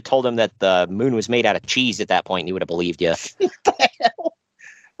 You could have told him that the moon was made out of cheese at that point, and he would have believed you. What the hell?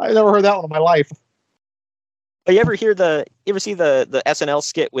 I've never heard that one in my life. You ever see the SNL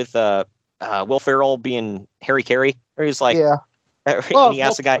skit with Will Ferrell being Harry Carey? Or he's like... Yeah. And he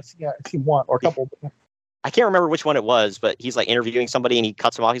asked the guy... Yeah, I've seen one or a couple. I can't remember which one it was, but he's like interviewing somebody, and he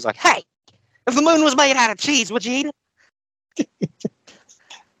cuts him off. He's like, hey, if the moon was made out of cheese, would you eat it?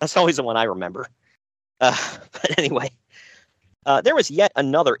 That's always the one I remember. But anyway, there was yet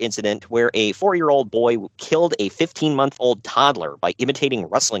another incident where a 4-year-old boy killed a 15-month-old toddler by imitating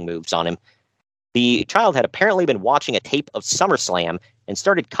wrestling moves on him. The child had apparently been watching a tape of SummerSlam and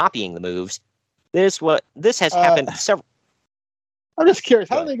started copying the moves. This has happened several... I'm just curious,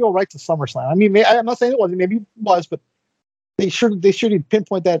 how did they go right to SummerSlam? I mean, I'm not saying it wasn't, maybe it was, but they should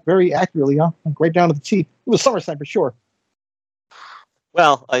pinpoint that very accurately, huh? Like right down to the T. It was SummerSlam for sure.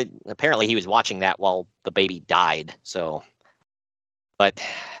 Well, apparently he was watching that while the baby died. So, but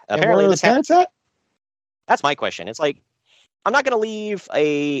apparently where are the parents at? That's my question. It's like, I'm not going to leave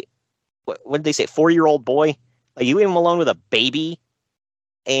what did they say, 4-year-old boy? Like, you leave him alone with a baby,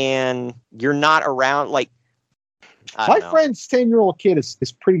 and you're not around. Like, my friend's 10-year-old kid is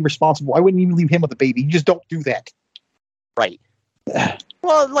pretty responsible. I wouldn't even leave him with a baby. You just don't do that. Right.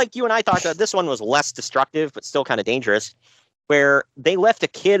 Well, like you and I talked about, this one was less destructive, but still kind of dangerous. Where they left a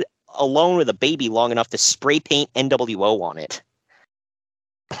kid alone with a baby long enough to spray paint NWO on it.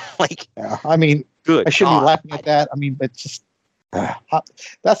 Like, yeah, I mean, good. I shouldn't be laughing at that. I mean, it's just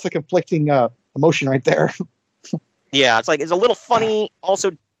that's the conflicting emotion right there. Yeah, it's like it's a little funny,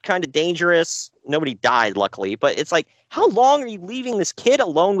 also kind of dangerous. Nobody died, luckily, but it's like, how long are you leaving this kid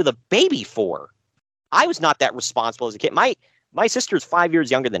alone with a baby for? I was not that responsible as a kid. My sister's 5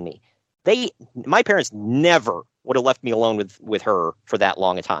 years younger than me. my parents never would have left me alone with her for that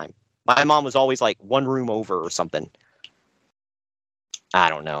long a time. My mom was always like one room over or something. I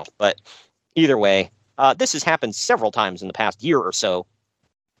don't know. But either way, this has happened several times in the past year or so.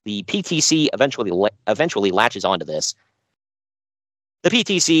 The PTC eventually latches onto this. The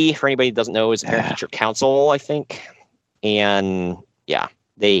PTC, for anybody who doesn't know, is a Parent Teacher Council, I think. And yeah,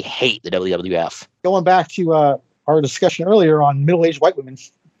 they hate the WWF. Going back to our discussion earlier on middle-aged white women.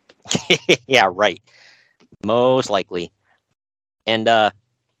 Yeah, right. Most likely. And the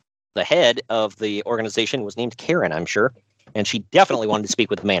head of the organization was named Karen, I'm sure. And she definitely wanted to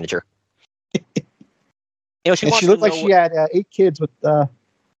speak with the manager. She looked like she had 8 kids with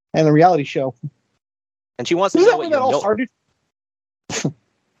and a reality show. And she wants to know what that all started.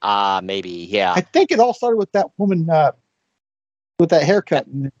 Maybe, yeah. I think it all started with that woman with that haircut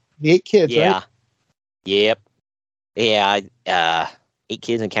and the 8 kids, yeah. Right? Yep. Yeah, 8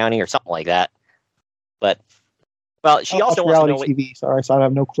 kids and counting or something like that. But, well, she also wants to know TV. Sorry, so I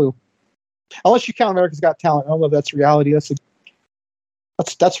have no clue. Unless you count America's Got Talent. I don't know if that's reality. That's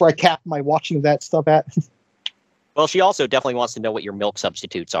where I cap my watching of that stuff at. Well, she also definitely wants to know what your milk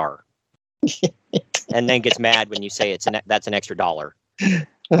substitutes are. And then gets mad when you say that's an extra $1.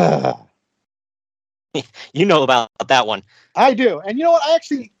 You know about that one. I do. And you know what? I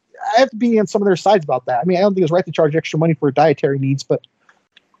have to be on some of their sides about that. I mean, I don't think it's right to charge extra money for dietary needs, but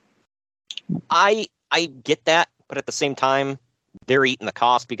I get that, but at the same time, they're eating the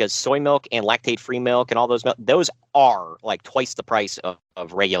cost because soy milk and lactate-free milk and all those are like twice the price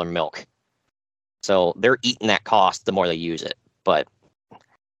of regular milk. So they're eating that cost the more they use it. But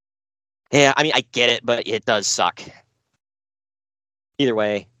yeah, I mean, I get it, but it does suck. Either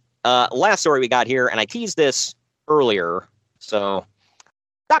way, last story we got here, and I teased this earlier. So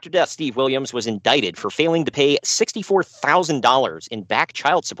Dr. Death Steve Williams was indicted for failing to pay $64,000 in back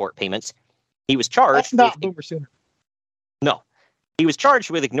child support payments. He was charged. That's not Boomer Sooner. No. He was charged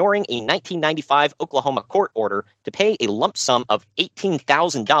with ignoring a 1995 Oklahoma court order to pay a lump sum of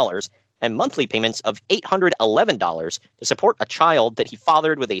 $18,000 and monthly payments of $811 to support a child that he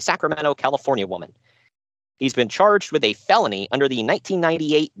fathered with a Sacramento, California woman. He's been charged with a felony under the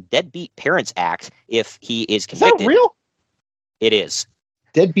 1998 Deadbeat Parents Act if he is convicted. Is that real? It is.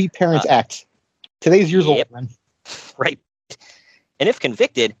 Deadbeat Parents Act. Today's years old, man. Right. And if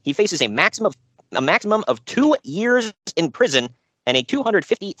convicted, he faces a maximum of 2 years in prison and a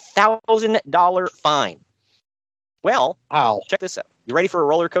 $250,000 fine. Well, check this out. You ready for a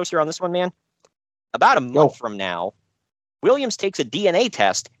roller coaster on this one, man? About a month from now, Williams takes a DNA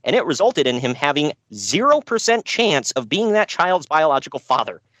test, and it resulted in him having 0% chance of being that child's biological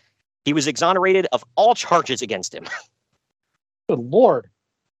father. He was exonerated of all charges against him. Good Lord.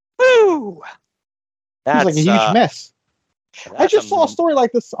 Woo! That's like a huge mess. I just saw a story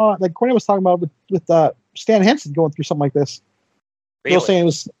like this, like Cornell was talking about with Stan Henson going through something like this.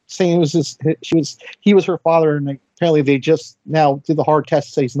 Really? Saying it was he was her father, and apparently they just now did the hard test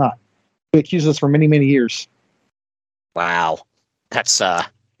to say he's not. He accused us for many, many years. Wow, that's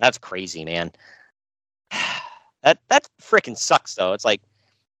crazy, man. That freaking sucks, though. It's like,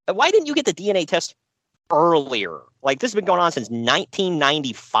 why didn't you get the DNA test earlier? Like, this has been going on since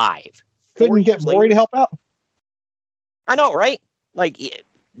 1995. Couldn't you get Maury to help out? I know, right? Like,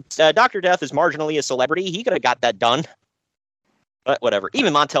 Dr. Death is marginally a celebrity. He could have got that done. But whatever.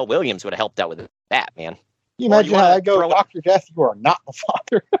 Even Montel Williams would have helped out with that, man. You imagine how I go, Dr. Death, you are not the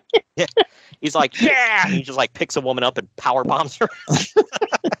father. Yeah. He's like, yeah! And he just like picks a woman up and power bombs her.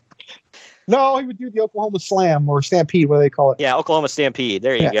 No, he would do the Oklahoma Slam or Stampede, what do they call it? Yeah, Oklahoma Stampede.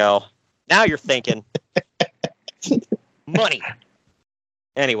 There you go. Now you're thinking. Money.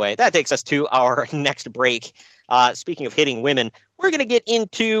 Anyway, that takes us to our next break. Speaking of hitting women, we're going to get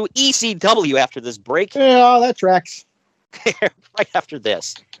into ECW after this break. Yeah, that tracks. Right after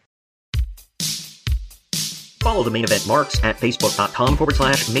this. Follow the Main Event Marks at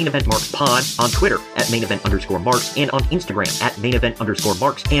Facebook.com/Main Event Marks Pod, on Twitter at Main Event _Marks, and on Instagram at Main Event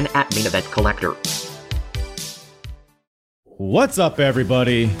 _Marks and at Main Event Collector. What's up,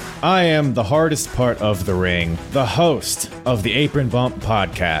 everybody? I am the hardest part of the ring, the host of the Apron Bump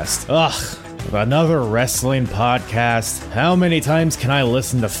podcast. Ugh. Another wrestling podcast? How many times can I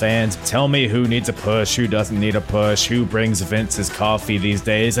listen to fans tell me who needs a push, who doesn't need a push, who brings Vince's coffee these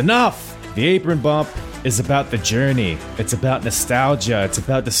days? Enough! The Apron Bump is about the journey. It's about nostalgia. It's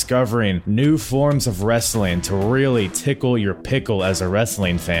about discovering new forms of wrestling to really tickle your pickle as a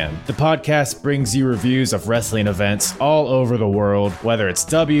wrestling fan. The podcast brings you reviews of wrestling events all over the world, whether it's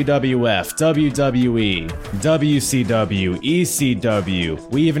WWF, WWE, WCW, ECW.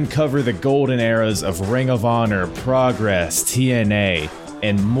 We even cover the golden eras of Ring of Honor, Progress, TNA.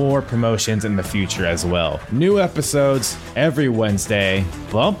 and more promotions in the future as well. New episodes every Wednesday.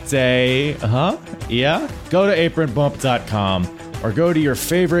 Bump Day, yeah? Go to apronbump.com or go to your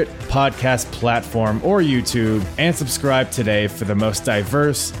favorite podcast platform or YouTube and subscribe today for the most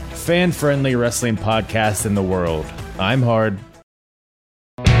diverse, fan-friendly wrestling podcast in the world. I'm Hard.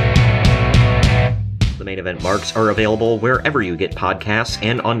 The Main Event Marks are available wherever you get podcasts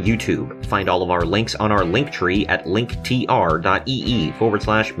and on YouTube. Find all of our links on our link tree at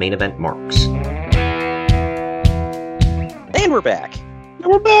linktr.ee/Main Event Marks. And we're back.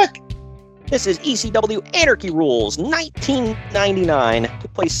 This is ECW Anarchy Rulz 1999.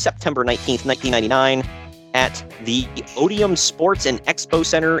 Took place September 19th, 1999 at the Odeum Sports and Expo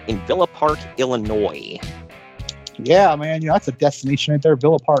Center in Villa Park, Illinois. Yeah, man, that's a destination right there,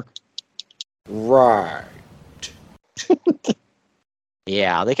 Villa Park. Right.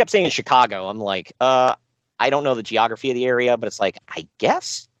 Yeah, they kept saying Chicago. I'm like, I don't know the geography of the area, but it's like, I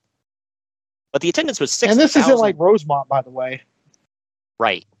guess. But the attendance was 6,000. And this isn't like Rosemont, by the way.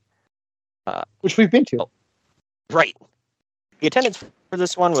 Right. Which we've been to. Right. The attendance for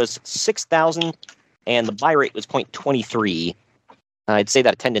this one was 6,000, and the buy rate was 0.23. I'd say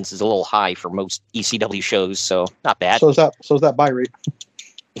that attendance is a little high for most ECW shows, so not bad. So is that buy rate.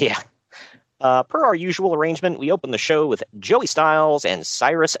 Yeah. Per our usual arrangement, we open the show with Joey Styles and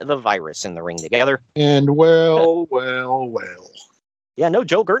Cyrus the Virus in the ring together. And well. Yeah, no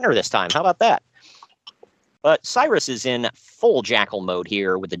Joe Gertner this time. How about that? But Cyrus is in full jackal mode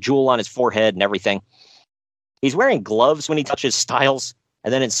here with the jewel on his forehead and everything. He's wearing gloves when he touches Styles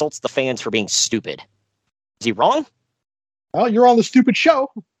and then insults the fans for being stupid. Is he wrong? Well, you're on the stupid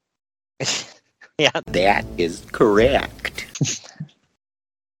show. Yeah. That is correct.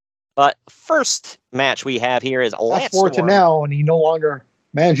 But first match we have here is Lance Fast forward to Storm. now, and he no longer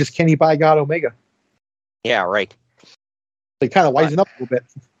manages Kenny by God Omega. Yeah, right. They kind of wisen up a little bit.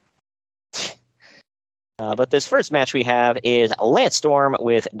 But this first match we have is Lance Storm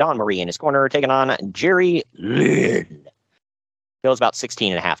with Don Marie in his corner, taking on Jerry Lynn. Goes about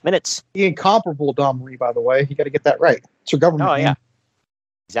 16 and a half minutes. The incomparable Don Marie, by the way. You got to get that right. It's your government. Oh, yeah.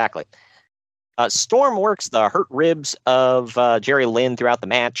 Exactly. Storm works the hurt ribs of Jerry Lynn throughout the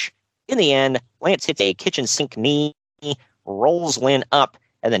match. In the end, Lance hits a kitchen sink knee, rolls Lynn up,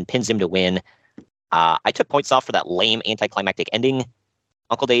 and then pins him to win. I took points off for that lame anticlimactic ending.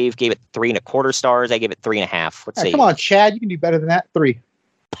 Uncle Dave gave it 3.25 stars. I gave it 3.5. Let's see. Come on, Chad. You can do better than that. 3.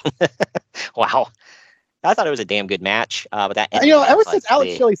 Wow. I thought it was a damn good match. But that ever since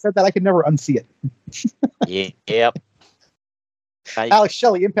Alex Shelley said that, I could never unsee it. Yep. Alex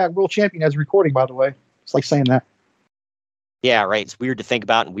Shelley, Impact World Champion, as recording, by the way. It's like saying that. Yeah, right. It's weird to think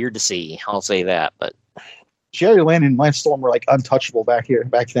about and weird to see. I'll say that. But Jerry Lynn and Lance Storm were like untouchable back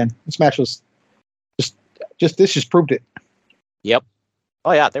then. This match was just proved it. Yep.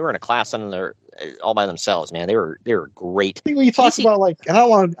 Oh yeah, they were in a class all by themselves, man. They were great. I think when you talk about and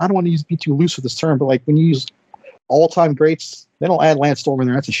I don't want to be too loose with this term, but like when you use all-time greats, they don't add Lance Storm in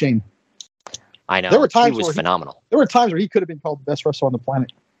there. That's a shame. I know. There were times he was phenomenal. There were times where he could have been called the best wrestler on the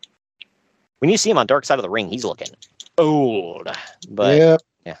planet. When you see him on Dark Side of the Ring, he's looking old. But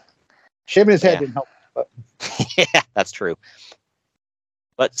yeah. Shaving his head didn't help. But. Yeah, that's true.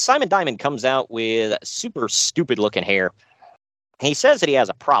 But Simon Diamond comes out with super stupid looking hair. He says that he has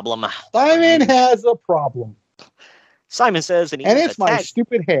a problem. Simon has a problem. Simon says that he it's my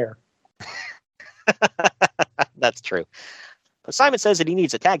stupid hair. That's true. But Simon says that he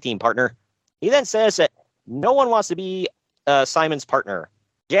needs a tag team partner. He then says that no one wants to be Simon's partner.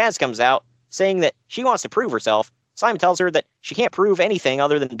 Jazz comes out saying that she wants to prove herself. Simon tells her that she can't prove anything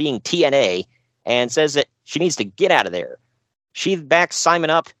other than being TNA and says that she needs to get out of there. She backs Simon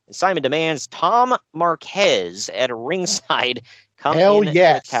up, and Simon demands Tom Marquez at ringside come in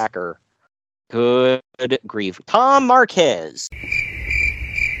to attack her. Good grief. Tom Marquez.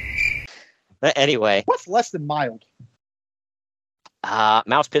 But anyway. What's less than mild?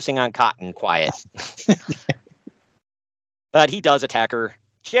 Mouse pissing on cotton, quiet. But he does attack her.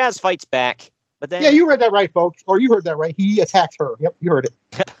 Jazz fights back. But then, yeah, you read that right, folks. Or you heard that right. He attacked her. Yep, you heard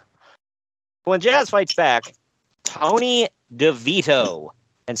it. When Jazz fights back, Tony DeVito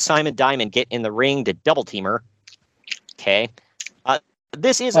and Simon Diamond get in the ring to double team her. Okay.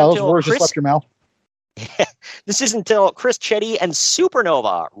 This is until those words just left your mouth. This is until Chris Chetty and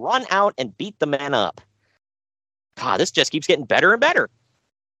Supernova run out and beat the men up. God, this just keeps getting better and better.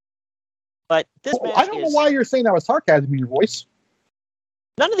 But this match I don't know why you're saying that with sarcasm in your voice.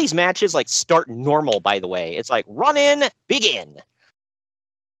 None of these matches start normal, by the way. It's like run in, begin.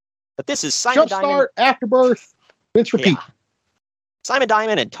 But this is Simon Diamond. Start, afterbirth, rinse, repeat. Yeah. Simon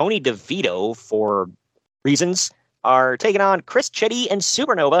Diamond and Tony DeVito, for reasons, are taking on Chris Chetty and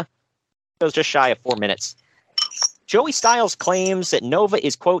Supernova. It was just shy of 4 minutes. Joey Styles claims that Nova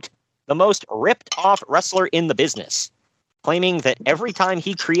is, quote, the most ripped-off wrestler in the business, claiming that every time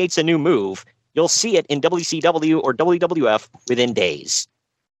he creates a new move, you'll see it in WCW or WWF within days.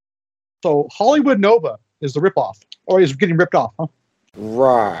 So Hollywood Nova is the ripoff, or is getting ripped off, huh?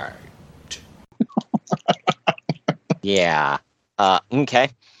 Right. Yeah. Okay.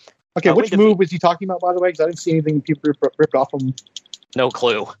 Okay, which move was he talking about, by the way? Because I didn't see anything people ripped off from. No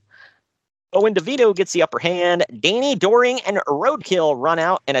clue. But when DeVito gets the upper hand, Danny Doring and Roadkill run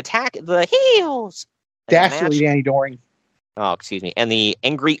out and attack the heels. Dastardly Danny Doring. Oh, excuse me. And the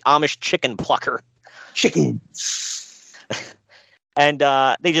angry Amish chicken plucker. Chickens. And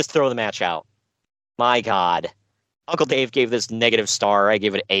they just throw the match out. My God. Uncle Dave gave this negative star. I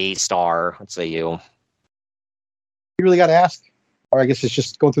gave it A star. What say you? You really got to ask. Or I guess it's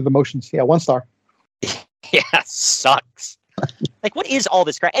just going through the motions. Yeah, 1 star. Yeah, sucks. Like, what is all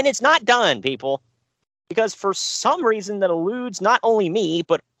this crap? And it's not done, people. Because for some reason that eludes not only me,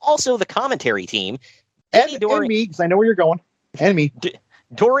 but also the commentary team. And me, because I know where you're going. And me.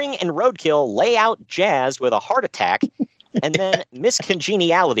 Doring and Roadkill lay out Jazz with a heart attack. And then Miss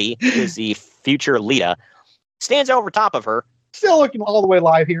Congeniality, who is the future Lita, stands over top of her. Still looking all the way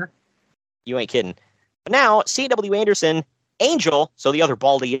live here. You ain't kidding. But now, C.W. Anderson, Angel, so the other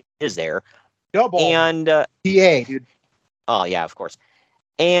Baldy is there. Double. And PA, dude. Oh, yeah, of course.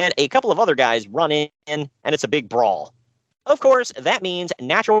 And a couple of other guys run in, and it's a big brawl. Of course, that means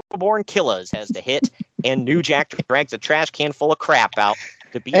Natural Born Killers has to hit, and New Jack drags a trash can full of crap out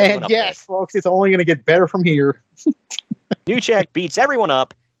to beat everyone up. And yes, folks, it's only going to get better from here. New Jack beats everyone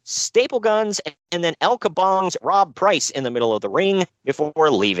up, staple guns, and then El Kabong's Rob Price in the middle of the ring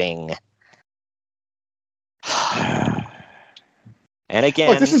before leaving. And again...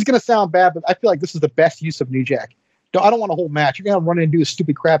 Look, this is going to sound bad, but I feel like this is the best use of New Jack. I don't want a whole match. You're going to run in and do this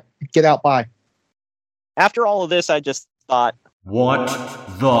stupid crap, get out by. After all of this, I just thought... What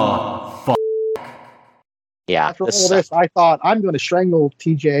the fuck? Yeah. After all this, I thought, I'm going to strangle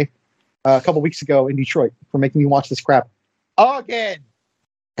TJ a couple weeks ago in Detroit for making me watch this crap. Again!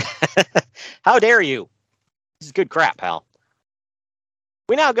 How dare you? This is good crap, pal.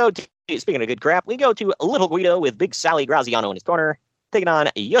 We now go to, speaking of good crap, we go to Little Guido with Big Sally Graziano in his corner, taking on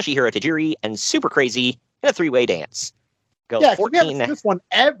Yoshihiro Tajiri and Super Crazy in a 3-way dance. Go yeah, 14. We haven't seen this one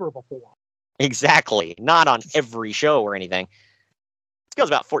ever before. Exactly. Not on every show or anything. This goes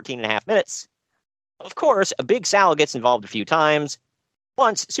about 14 and a half minutes. Of course, a Big Sal gets involved a few times.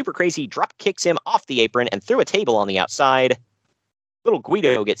 Once, Super Crazy drop kicks him off the apron and through a table on the outside. Little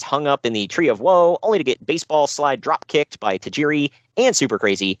Guido gets hung up in the Tree of Woe, only to get baseball slide drop kicked by Tajiri and Super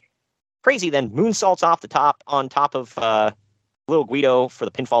Crazy. Crazy then moonsaults off the top on top of Little Guido for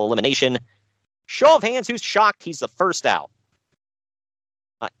the pinfall elimination. Show of hands, who's shocked he's the first out?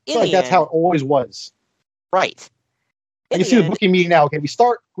 That's how it always was. Right. You can see the booking meeting now. Okay, we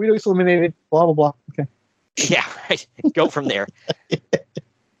start. Guido is eliminated. Blah, blah, blah. Okay. Yeah, right. Go from there.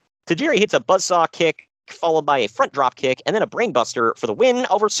 Tajiri hits a buzzsaw kick, followed by a front drop kick, and then a brainbuster for the win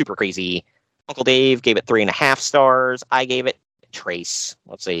over Super Crazy. Uncle Dave gave it 3.5 stars. I gave it trace.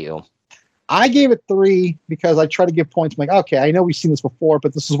 What say you? I gave it 3 because I try to give points. I'm like, okay, I know we've seen this before,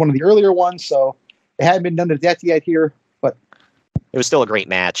 but this is one of the earlier ones, so it hadn't been done to death yet here. But it was still a great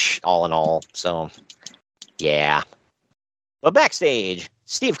match, all in all. So, yeah. But backstage,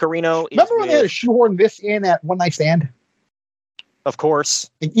 Steve Corino is remember when they had to shoehorn this in at One Night Stand? Of course.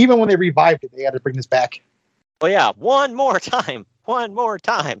 And even when they revived it, they had to bring this back. Oh, yeah. One more time. One more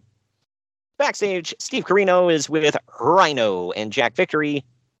time. Backstage, Steve Corino is with Rhino and Jack Victory.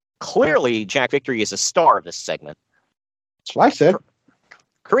 Clearly, Jack Victory is a star of this segment. That's what I said.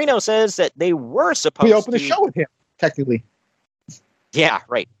 Corino says that they were supposed to... We opened the show with him, technically. Yeah,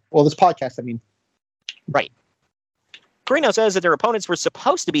 right. Well, this podcast, I mean. Right. Corino says that their opponents were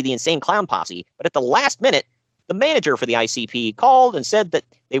supposed to be the Insane Clown Posse, but at the last minute, the manager for the ICP called and said that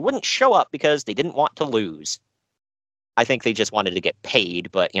they wouldn't show up because they didn't want to lose. I think they just wanted to get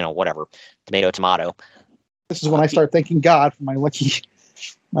paid, but, whatever. Tomato, tomato. This is when I start thanking God for my lucky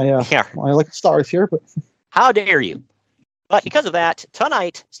stars here. But how dare you? But because of that,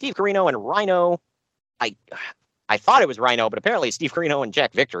 tonight, Steve Corino and Rhino, I thought it was Rhino, but apparently Steve Corino and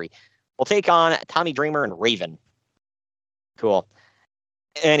Jack Victory will take on Tommy Dreamer and Raven. Cool.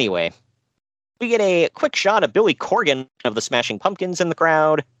 Anyway, we get a quick shot of Billy Corgan of the Smashing Pumpkins in the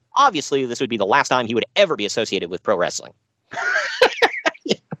crowd. Obviously, this would be the last time he would ever be associated with pro wrestling.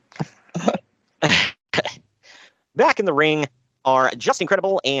 Back in the ring are Just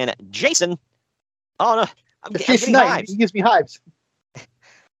Incredible and Jason. Oh, no. I'm Jason getting hives. He gives me hives.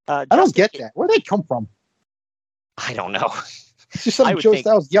 I don't get that. Where do they come from? I don't know. It's just something Joe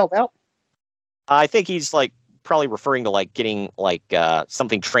Styles yelled out. I think he's like probably referring to like getting like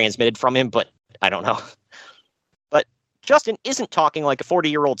something transmitted from him, but I don't know. But Justin isn't talking like a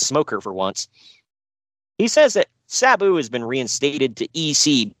 40-year-old smoker for once. He says that Sabu has been reinstated to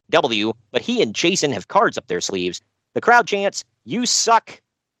ECW, but he and Jason have cards up their sleeves. The crowd chants, "You suck,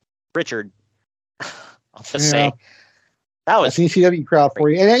 Richard." I'll just say that was an ECW crowd for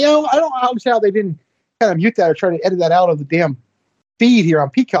you. And I don't understand how they didn't kind of mute that or try to edit that out of the damn feed here on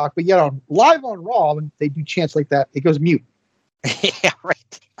Peacock, but yet on live on Raw, when they do chants like that, it goes mute. Yeah,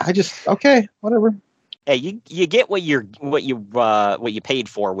 right. Okay, whatever. Hey, you get what you paid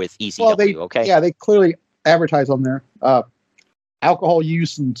for with ECW. Okay. Yeah, they clearly advertise on there alcohol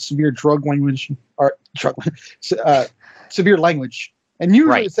use and severe drug language or severe language, and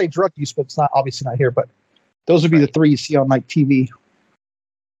usually they say drug use, but it's not obviously not here. But those would be the three you see on like TV.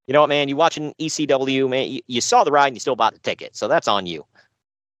 You know what, man? You watching ECW, man? You saw the ride and you still bought the ticket, so that's on you.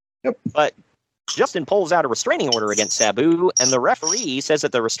 Yep. But Justin pulls out a restraining order against Sabu, and the referee says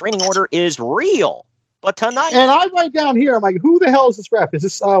that the restraining order is real. But tonight, and I write down here, I'm like, who the hell is this ref? Is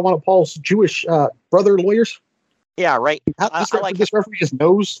this one of Paul's Jewish brother lawyers? Yeah, right. This referee just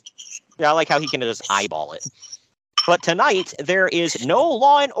knows. Yeah, I like how he can just eyeball it. But tonight, there is no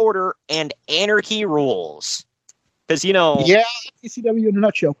Law and Order and Anarchy rules. Because, Yeah, ECW in a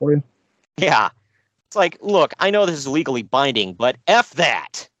nutshell for you. Yeah. It's like, look, I know this is legally binding, but F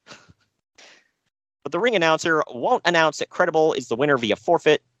that. But the ring announcer won't announce that Credible is the winner via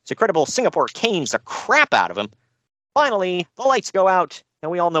forfeit, so Credible Singapore canes the crap out of him. Finally, the lights go out,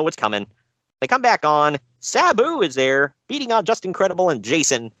 and we all know what's coming. They come back on. Sabu is there, beating on Justin Credible and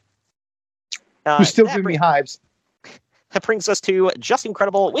Jason. Who's still giving me hives. That brings us to Justin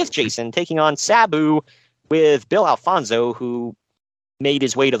Credible with Jason, taking on Sabu with Bill Alfonso, who made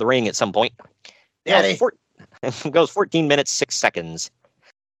his way to the ring at some point. Yeah, goes 14 minutes, 6 seconds.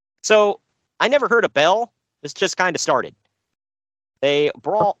 So, I never heard a bell. This just kind of started. They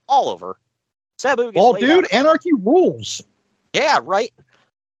brawl all over. Sabu gets Anarchy rules. Yeah, right.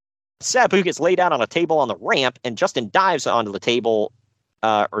 Sabu gets laid out on a table on the ramp, and Justin dives onto the table,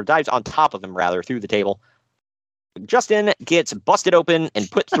 or dives on top of him, rather, through the table. Justin gets busted open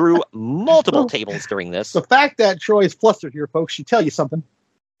and put through multiple tables during this. The fact that Troy is flustered here, folks, should tell you something.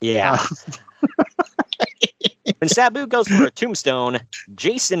 Yeah. When Sabu goes for a tombstone,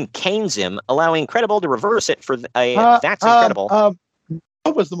 Jason canes him, allowing Credible to reverse it for a That's Incredible.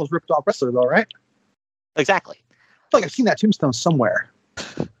 That was the most ripped off wrestler, though, right? Exactly. I feel like I've seen that tombstone somewhere.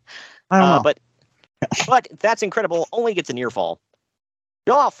 I don't know. But That's Incredible only gets a near fall.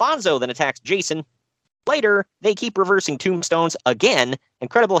 Bill Alfonso then attacks Jason. Later, they keep reversing tombstones again, and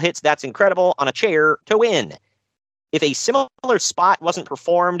Credible hits That's Incredible on a chair to win. If a similar spot wasn't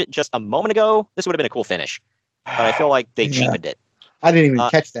performed just a moment ago, this would have been a cool finish. But I feel like they cheapened it. I didn't even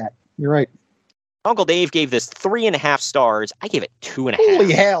catch that. You're right. Uncle Dave gave this 3.5 stars. I gave it 2.5.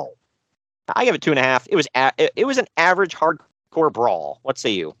 Holy hell! I gave it 2.5. It was an average hardcore brawl. What say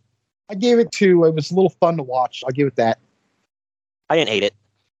you? I gave it 2. It was a little fun to watch. I'll give it that. I didn't hate it.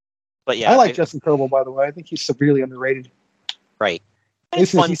 But yeah, I like Justin Credible, by the way. I think he's severely underrated. Right. And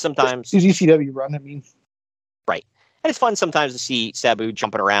it's fun sometimes. His ECW run, I mean. Right. And it's fun sometimes to see Sabu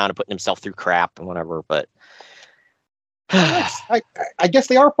jumping around and putting himself through crap and whatever, but I guess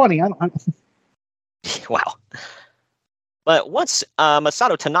they are funny. Wow. But once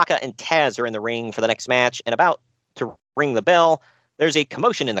Masato Tanaka and Taz are in the ring for the next match and about to ring the bell, there's a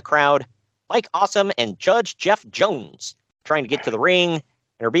commotion in the crowd. Mike Awesome and Judge Jeff Jones trying to get to the ring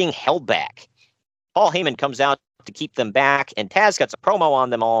and are being held back. Paul Heyman comes out to keep them back, and Taz gets a promo on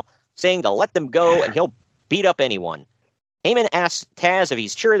them all, saying to let them go and he'll beat up anyone. Heyman asks Taz if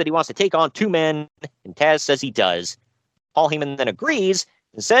he's sure that he wants to take on 2 men, and Taz says he does. Paul Heyman then agrees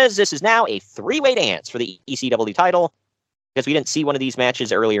and says this is now a 3-way dance for the ECW title, because we didn't see one of these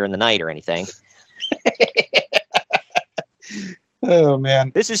matches earlier in the night or anything. Oh,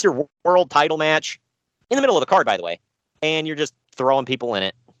 man. This is your world title match, in the middle of the card, by the way, and you're just throwing people in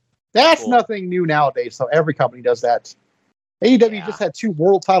it. That's nothing new nowadays, so every company does that. AEW just had 2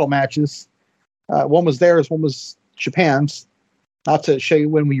 world title matches. One was theirs, one was Japan's. Not to show you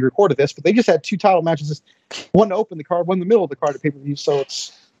when we recorded this, but they just had 2 title matches. One to open the card, one in the middle of the card at pay-per-view, so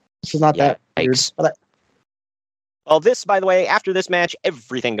this is not that weird. But well, this, by the way, after this match,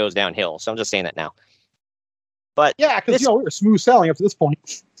 everything goes downhill, so I'm just saying that now. But yeah, because we were smooth sailing up to this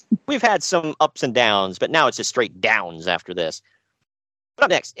point. We've had some ups and downs, but now it's just straight downs after this. But up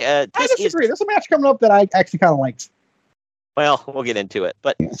next, I disagree. There's a match coming up that I actually kind of liked. Well, we'll get into it,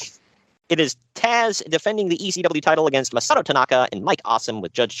 but it is Taz defending the ECW title against Masato Tanaka and Mike Awesome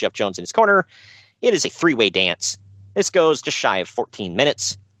with Judge Jeff Jones in his corner. It is a 3-way dance. This goes just shy of 14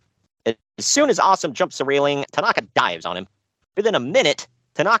 minutes. As soon as Awesome jumps the railing, Tanaka dives on him. Within a minute,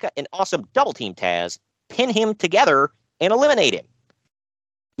 Tanaka and Awesome double team Taz, pin him together, and eliminate him.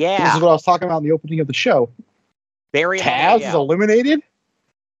 Yeah. This is what I was talking about in the opening of the show. Taz is eliminated?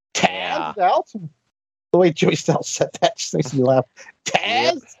 Taz is out? The way Joey Styles said that just makes me laugh.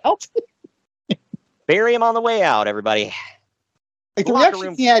 Taz is out? Bury him on the way out, everybody. Like the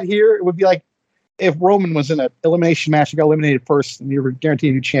reaction he had here, it would be like if Roman was in an elimination match and got eliminated first and you were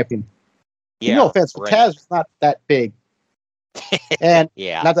guaranteed a new champion. Yeah, no offense, but Taz was not that big. And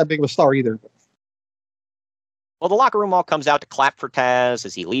not that big of a star either. Well, the locker room all comes out to clap for Taz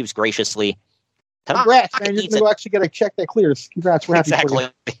as he leaves graciously. Congrats, man. You're going to actually get a check that clears. Congrats. We're happy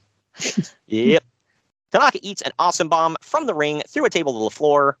for you. Yep. Tanaka eats an Awesome Bomb from the ring through a table to the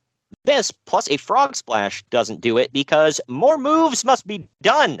floor. This, plus a frog splash, doesn't do it because more moves must be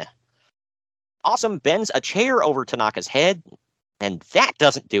done. Awesome bends a chair over Tanaka's head, and that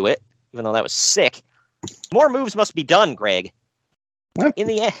doesn't do it, even though that was sick. More moves must be done, Greg. In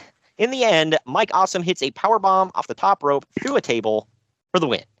the end, Mike Awesome hits a powerbomb off the top rope through a table for the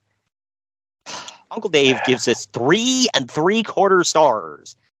win. Uncle Dave gives this 3 3/4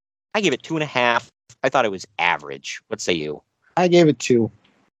 stars. I give it 2.5. I thought it was average. What say you? I gave it 2.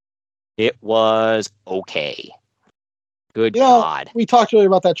 It was okay. Good God. We talked earlier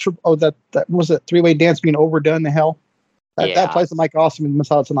about that. That was a 3-way dance being overdone. The hell. That applies to Mike Awesome and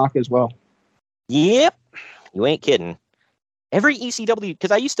Masato Tanaka as well. Yep. You ain't kidding. Every ECW,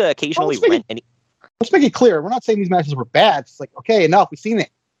 because I used to occasionally rent any. Let's make it clear. We're not saying these matches were bad. It's like, okay, enough. We've seen it.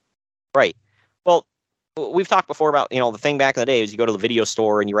 Right. Well, we've talked before about, the thing back in the day is you go to the video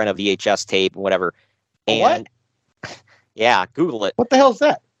store and you rent a VHS tape and whatever. And what? Yeah, Google it. What the hell is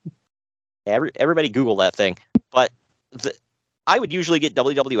that? Everybody Google that thing. But I would usually get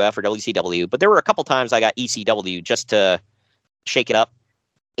WWF or WCW, but there were a couple times I got ECW just to shake it up.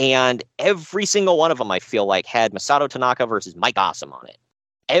 And every single one of them, I feel like, had Masato Tanaka versus Mike Awesome on it.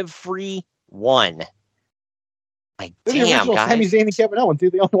 Every one. Like, damn, guys. Sami Zayn and Kevin Owens,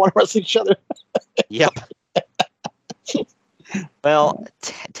 dude. They only want to wrestle each other. Yep. Well,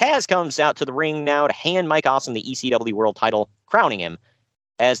 Taz comes out to the ring now to hand Mike Awesome the ECW World title, crowning him.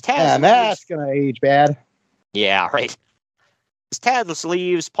 As Taz... And that's going to age bad. Yeah, right. As Taz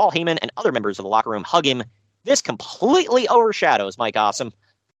leaves, Paul Heyman and other members of the locker room hug him. This completely overshadows Mike Awesome.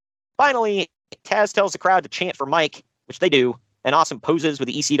 Finally, Taz tells the crowd to chant for Mike, which they do, and Awesome poses with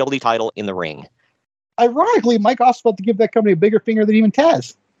the ECW title in the ring. Ironically, Mike Awesome about to give that company a bigger finger than even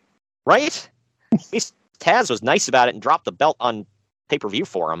Taz. Right? At least Taz was nice about it and dropped the belt on pay-per-view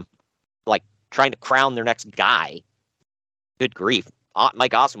for him, like trying to crown their next guy. Good grief.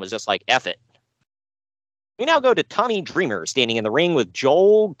 Mike Awesome was just like, F it. We now go to Tommy Dreamer standing in the ring with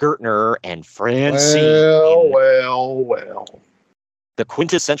Joel Gertner and Francine. Well. The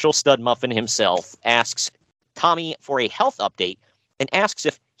quintessential stud muffin himself asks Tommy for a health update and asks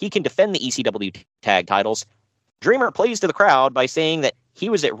if he can defend the ECW tag titles. Dreamer plays to the crowd by saying that he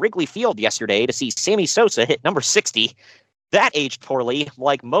was at Wrigley Field yesterday to see Sammy Sosa hit number 60. That aged poorly,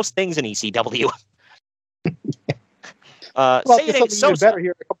 like most things in ECW. Say it ain't Sosa. Better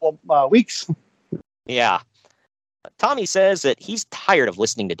here in a couple of weeks. Yeah. Tommy says that he's tired of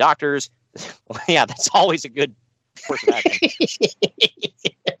listening to doctors. Yeah, that's always a good course of action.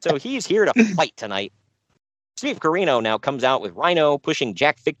 So he's here to fight tonight. Steve Corino now comes out with Rhino pushing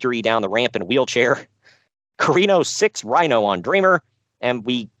Jack Victory down the ramp in a wheelchair. Corino 6 Rhino on Dreamer, and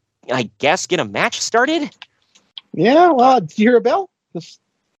we, I guess, get a match started? Yeah, well, did you hear a bell?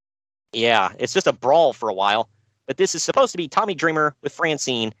 Yeah, it's just a brawl for a while. But this is supposed to be Tommy Dreamer with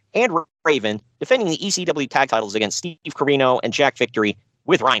Francine and Raven defending the ECW tag titles against Steve Corino and Jack Victory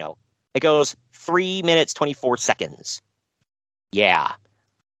with Rhino. It goes 3 minutes, 24 seconds. Yeah.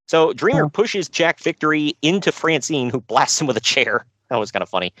 So Dreamer pushes Jack Victory into Francine, who blasts him with a chair. That was kind of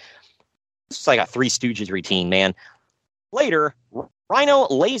funny. It's like a Three Stooges routine, man. Later, Rhino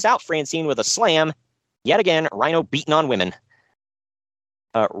lays out Francine with a slam. Yet again, Rhino beating on women.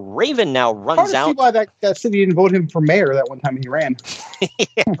 Raven now runs out. See why that city didn't vote him for mayor that one time he ran.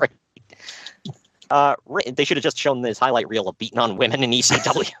 Yeah, right. They should have just shown this highlight reel of beating on women in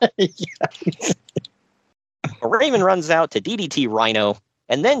ECW. Raven runs out to DDT Rhino,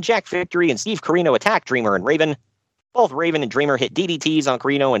 and then Jack Victory and Steve Corino attack Dreamer and Raven. Both Raven and Dreamer hit DDTs on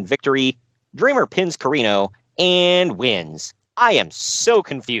Corino and Victory. Dreamer pins Corino and wins. I am so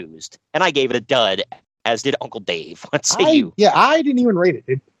confused, and I gave it a dud, as did Uncle Dave. What say you? Yeah, I didn't even rate it,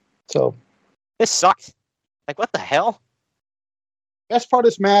 dude. So this sucked. Like, what the hell? Best part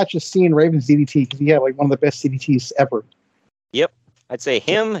of this match is seeing Raven's DDT, because he had like one of the best DDTs ever. Yep. I'd say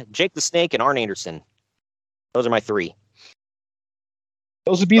him, Jake the Snake, and Arn Anderson. Those are my three.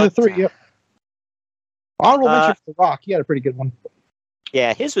 Those would be the three. Yep. Honorable mention for The Rock. He had a pretty good one.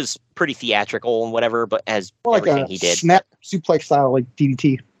 Yeah, his was pretty theatrical and whatever, but as More like everything a he did. snap suplex style, like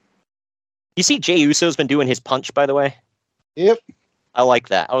DDT. You see, Jey Uso's been doing his punch, by the way. Yep. I like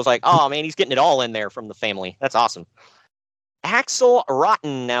that. I was like, oh man, he's getting it all in there from the family. That's awesome. Axel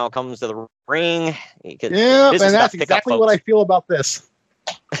Rotten now comes to the ring. Yeah, and that's exactly what I feel about this.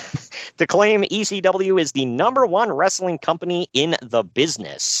 To claim ECW is the #1 wrestling company in the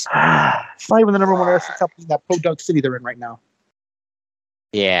business. It's not even the #1 wrestling company in that Podunk City they're in right now.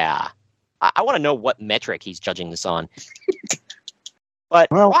 Yeah. I want to know what metric he's judging this on. But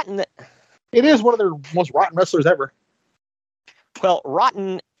well, Rotten... It is one of their most rotten wrestlers ever. Well,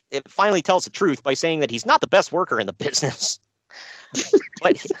 Rotten it finally tells the truth by saying that he's not the best worker in the business.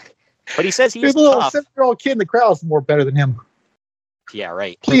 but he says he's a little tough. 7-year-old kid in the crowd is more better than him. Yeah,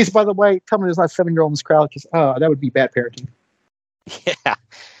 right. Please, by the way, tell me there's not a 7-year-old in this crowd, because that would be bad parenting. Yeah.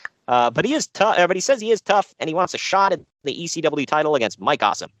 But he is tough. But he says he is tough, and he wants a shot at the ECW title against Mike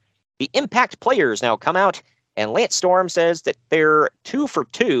Awesome. The Impact players now come out, and Lance Storm says that they're 2 for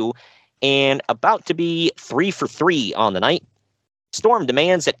 2 and about to be 3 for 3 on the night. Storm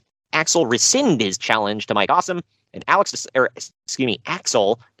demands that Axel rescind his challenge to Mike Awesome, and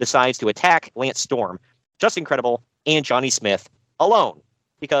Axel decides to attack Lance Storm, Justin Credible, and Johnny Smith alone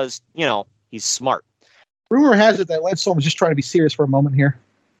because, he's smart. Rumor has it that Lance Storm was just trying to be serious for a moment here.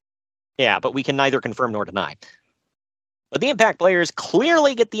 Yeah, but we can neither confirm nor deny. But the Impact players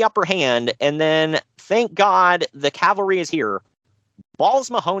clearly get the upper hand, and then, thank God, the cavalry is here.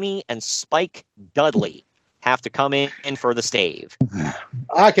 Balls Mahoney and Spike Dudley have to come in for the stave.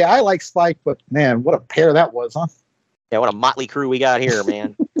 Okay, I like Spike, but man, what a pair that was, huh? Yeah, what a motley crew we got here,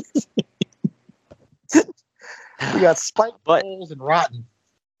 man. We got Spike, Balls, and Rotten.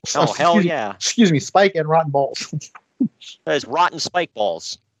 Oh, hell yeah. Excuse me, Spike and Rotten Balls. There's Rotten Spike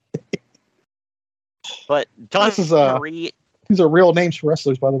Balls. But Don Marie... These are real names for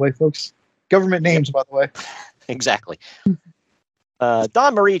wrestlers, by the way, folks. Government names, by the way. Exactly.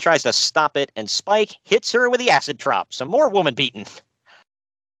 Don Marie tries to stop it, and Spike hits her with the acid drop. Some more woman beating.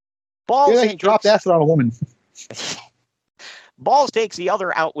 Balls he dropped acid on a woman. Balls takes the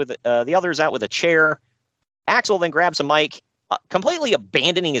others out with a chair. Axel then grabs a mic, completely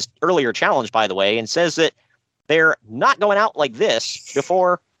abandoning his earlier challenge, by the way, and says that they're not going out like this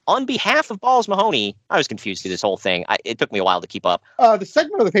before, on behalf of Balls Mahoney. I was confused through this whole thing. It took me a while to keep up. The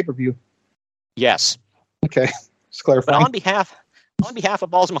segment of the pay-per-view. Yes. Okay. Just clarifying. But on behalf of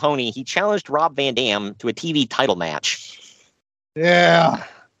Balls Mahoney, he challenged Rob Van Dam to a TV title match. Yeah.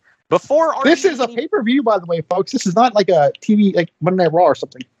 This is a pay-per-view, by the way, folks. This is not like a TV, like Monday Night Raw or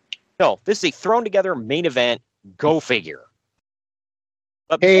something. No, this is a thrown-together main event. Go figure.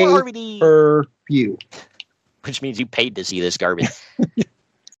 But before RVD... Pay-per-view. Which means you paid to see this garbage.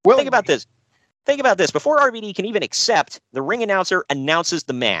 Well, think about this. Before RVD can even accept, the ring announcer announces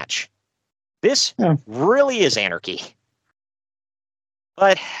the match. This really is anarchy.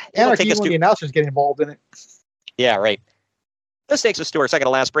 But anarchy when the announcers get involved in it. Yeah, right. This takes us to our second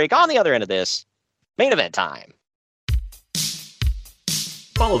to last break. On the other end of this, main event time.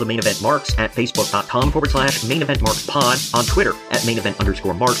 Follow the Main Event Marks at facebook.com/Main Event Marks Pod, on Twitter at Main Event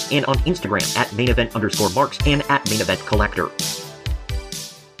 _Marks, and on Instagram at Main Event _Marks and at Main Event Collector.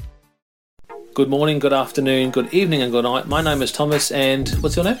 Good morning, good afternoon, good evening, and good night. My name is Thomas, and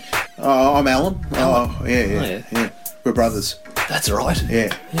what's your name? I'm Alan. Oh, yeah. We're brothers. That's right.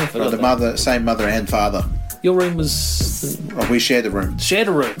 Yeah. Same mother and father. Your room was... we shared the room. Shared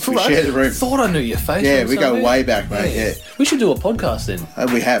a room? We shared the room. Thought I knew your face. Yeah, we go way back, mate. Yeah. We should do a podcast then.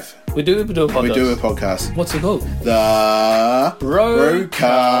 We have. We do a podcast? We do a podcast. What's it called? The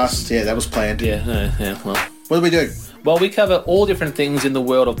Brocast. Yeah, that was planned. Yeah, well. What do we do? Well, we cover all different things in the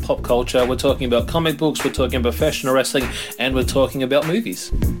world of pop culture. We're talking about comic books, we're talking about professional wrestling, and we're talking about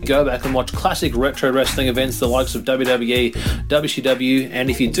movies. Go back and watch classic retro wrestling events, the likes of WWE, WCW, and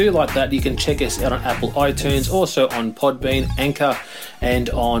if you do like that, you can check us out on Apple iTunes, also on Podbean, Anchor,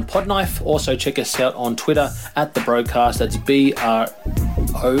 and on Podknife. Also check us out on Twitter at The Brocast. That's BROKAST.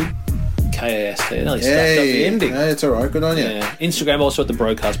 I nearly stuffed up the ending. No, it's alright, good on you. Yeah. Instagram also at The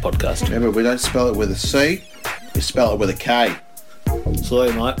Brocast Podcast. Remember, we don't spell it with a C. You spell it with a K.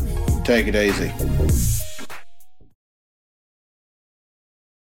 Sorry, mate. Take it easy.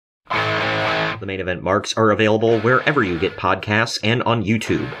 The Main Event Marks are available wherever you get podcasts and on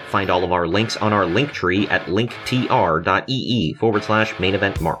YouTube. Find all of our links on our link tree at linktr.ee/Main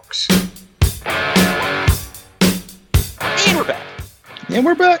Event Marks. And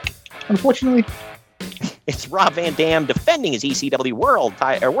we're back. Unfortunately. It's Rob Van Dam defending his ECW World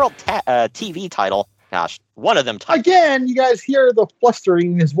TV title Gosh, one of them. Again, you guys hear the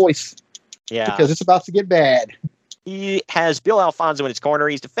flustering in his voice. Yeah. Because it's about to get bad. He has Bill Alfonso in his corner.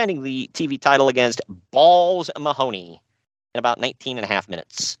 He's defending the TV title against Balls Mahoney in about 19 and a half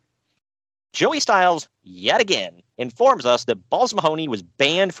minutes. Joey Styles, yet again, informs us that Balls Mahoney was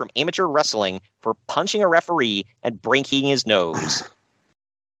banned from amateur wrestling for punching a referee and breaking his nose.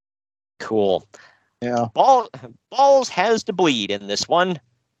 Cool. Yeah. Balls has to bleed in this one.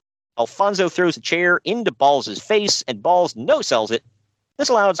 Alfonso throws a chair into Balls' face, and Balls no-sells it. This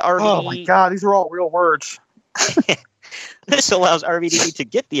allows RVD... Oh my god, these are all real words. This allows RVD to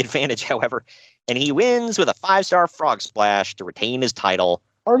get the advantage, however, and he wins with a 5-star frog splash to retain his title.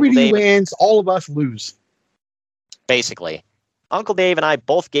 RVD wins, all of us lose. Basically. Uncle Dave and I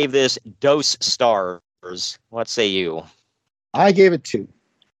both gave this dose stars. What say you? I gave it 2.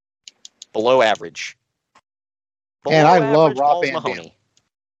 Below average. And I love Rob Van Dam.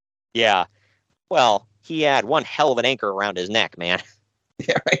 Yeah. Well, he had one hell of an anchor around his neck, man.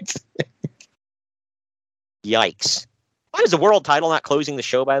 Yeah, right. Yikes. Why is the world title not closing the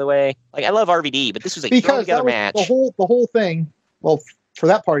show, by the way? Like, I love RVD, but this was a throw-together match. The whole thing, well, for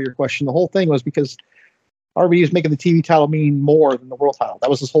that part of your question, the whole thing was because RVD was making the TV title mean more than the world title. That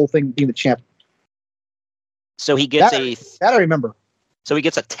was his whole thing, being the champ. So he gets that I remember. So he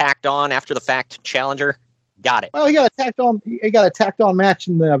gets a tacked on after the fact challenger. Got it. Well, he got a tacked on match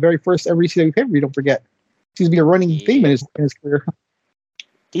in the very first ever ECW pay-per-view. Don't forget, seems to be a running theme in his career.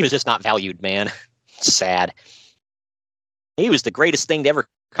 He was just not valued, man. Sad. He was the greatest thing to ever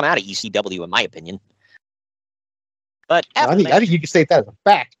come out of ECW, in my opinion. But I think you could state that as a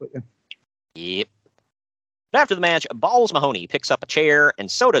fact. But yep. But after the match, Balls Mahoney picks up a chair, and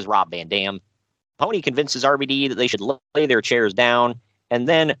so does Rob Van Dam. Mahoney convinces RVD that they should lay their chairs down, and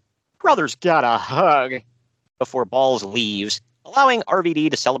then brothers got a hug before Balls leaves, allowing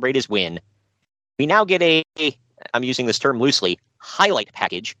RVD to celebrate his win. We now get I'm using this term loosely, highlight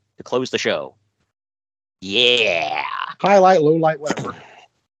package to close the show. Yeah. Highlight, low light, whatever.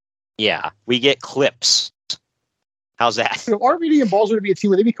 Yeah, we get clips. How's that? So if RVD and Balls were to be a team,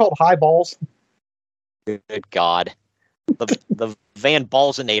 would they be called High Balls? Good God. The Van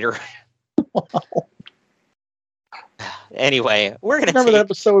Balsinator. Anyway, we're going to remember that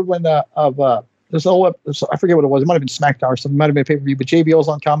episode when there's I forget what it was. It might have been SmackDown or something. It might have been a pay-per-view, but JBL was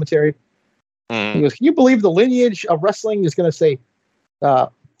on commentary. He goes, "Can you believe the lineage of wrestling is going to say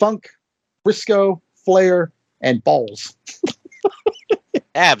Funk, Briscoe, Flair, and Balls?"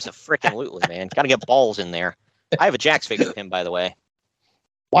 Abso-freaking-lutely, man. Got to get Balls in there. I have a Jax figure of him, by the way.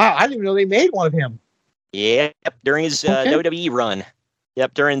 Wow, I didn't even know they made one of him. Yep, during his WWE run.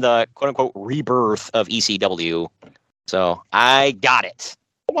 Yep, during the quote-unquote rebirth of ECW. So, I got it.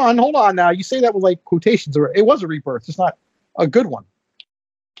 Hold on now. You say that with like quotations. It was a rebirth. It's not a good one.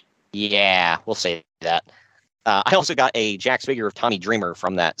 Yeah, we'll say that. I also got a Jax figure of Tommy Dreamer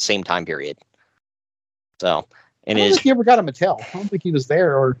from that same time period. So, I don't think he ever got a Mattel. I don't think he was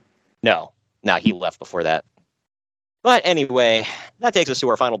there. Or No, he left before that. But anyway, that takes us to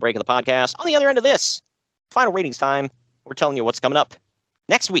our final break of the podcast. On the other end of this, final ratings time. We're telling you what's coming up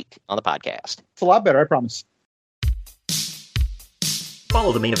next week on the podcast. It's a lot better, I promise.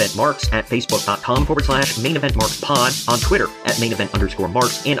 Follow the Main Event Marks at Facebook.com/Main Event Marks Pod, on Twitter at Main Event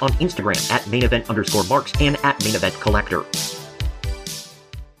 _Marks, and on Instagram at Main Event _Marks and at Main Event Collector.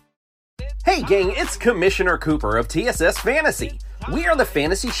 Hey gang, it's Commissioner Cooper of TSS Fantasy. We are the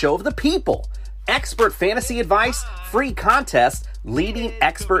fantasy show of the people. Expert fantasy advice, free contests, leading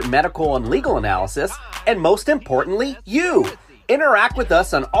expert medical and legal analysis, and most importantly, you. Interact with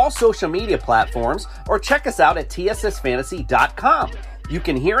us on all social media platforms or check us out at tssfantasy.com. You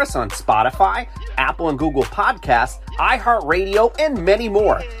can hear us on Spotify, Apple and Google Podcasts, iHeartRadio, and many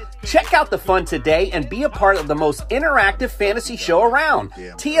more. Check out the fun today and be a part of the most interactive fantasy show around.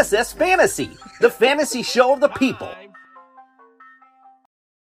 TSS Fantasy, the fantasy show of the people.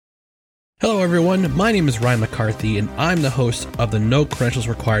 Hello everyone, my name is Ryan McCarthy and I'm the host of the No Credentials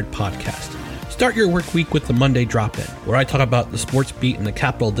Required podcast. Start your work week with the Monday Drop-In, where I talk about the sports beat in the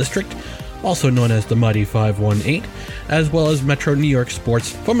Capital District, also known as the Mighty 518, as well as Metro New York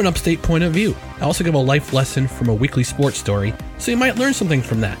sports from an upstate point of view. I also give a life lesson from a weekly sports story, so you might learn something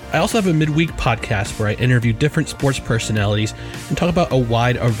from that. I also have a midweek podcast where I interview different sports personalities and talk about a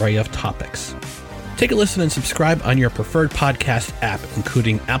wide array of topics. Take a listen and subscribe on your preferred podcast app,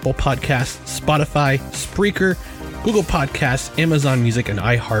 including Apple Podcasts, Spotify, Spreaker, Google Podcasts, Amazon Music, and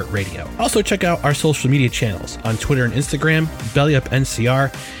iHeartRadio. Also check out our social media channels on Twitter and Instagram,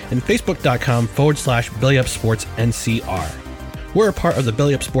 BellyUpNCR, and Facebook.com/BellyUpSportsNCR. We're a part of the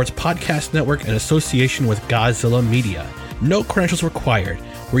Belly Up Sports Podcast Network in association with Godzilla Media. No credentials required.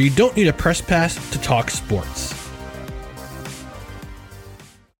 where you don't need a press pass to talk sports.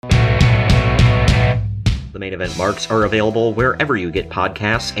 The Main Event Marks are available wherever you get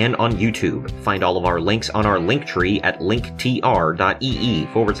podcasts and on YouTube. Find all of our links on our link tree at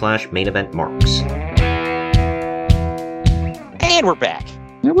linktr.ee/Main Event Marks. And we're back.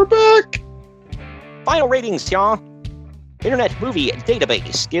 And we're back. Final ratings, y'all. Internet Movie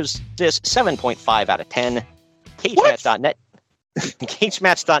Database gives this 7.5 out of 10. CageMatch.net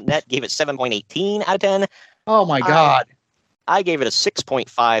CageMatch.net gave it 7.18 out of 10. Oh my god. I gave it a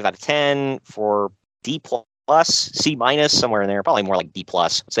 6.5 out of 10 for D+, C-, somewhere in there. Probably more like D+.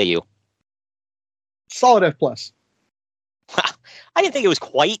 What say you? Solid F+. I didn't think it was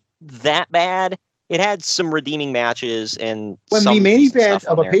quite that bad. It had some redeeming matches and when the main event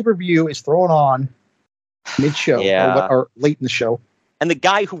of a pay-per-view is thrown on mid-show or late in the show. And the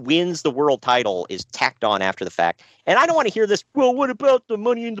guy who wins the world title is tacked on after the fact. And I don't want to hear this, well, what about the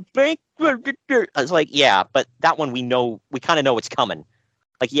Money in the Bank? I was like, yeah, but that one we kind of know it's coming.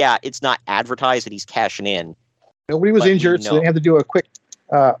 Like, yeah, it's not advertised that he's cashing in. Nobody was injured, so they had to do a quick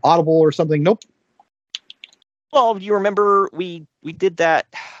audible or something. Nope. Well, do you remember we did that?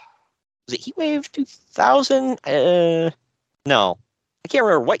 Was it Heatwave 2000? No. I can't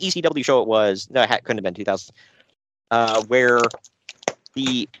remember what ECW show it was. No, it couldn't have been 2000. Where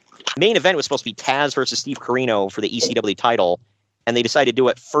the main event was supposed to be Taz versus Steve Corino for the ECW title, and they decided to do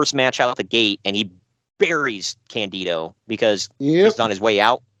it first match out the gate, and he buries Candido because he's on his way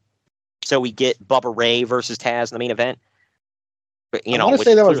out. So we get Bubba Ray versus Taz in the main event. But, I want to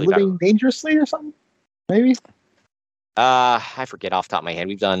say that was Living Dangerously or something, maybe. I forget off the top of my head.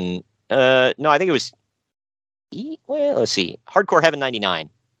 We've done no, I think it was. Well, let's see, Hardcore Heaven '99.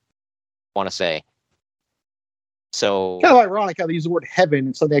 I want to say. So kind of ironic how they use the word heaven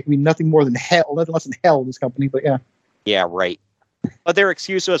and something that can be nothing more than hell, nothing less than hell in this company. But yeah. Yeah, right. But their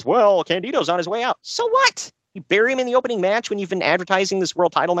excuse was, well, Candido's on his way out. So what? You bury him in the opening match when you've been advertising this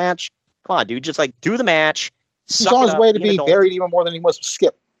world title match? Come on, dude. Just do the match. He's on his way to be buried even more than he was with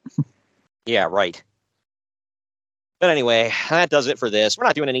Skip. Yeah, right. But anyway, that does it for this. We're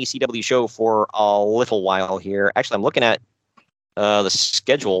not doing an ECW show for a little while here. Actually, I'm looking at the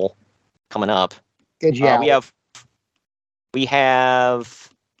schedule coming up. We have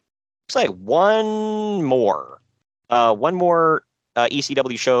looks like one more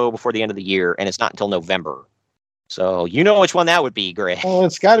ECW show before the end of the year, and it's not until November. So you know which one that would be, Gray. Well,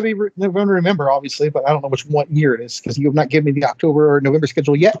 it's got to be November, obviously, but I don't know which year it is because you have not given me the October or November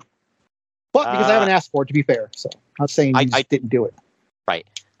schedule yet. But because I haven't asked for it, to be fair, so I'm not saying I didn't do it. Right.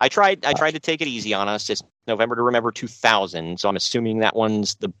 I tried to take it easy on us. It's November to Remember 2000, so I'm assuming that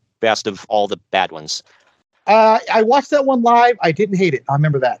one's the best of all the bad ones. I watched that one live. I didn't hate it. I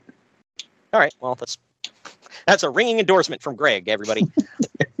remember that. All right. Well, that's a ringing endorsement from Greg, everybody.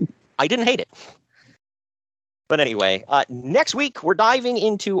 I didn't hate it. But anyway, next week we're diving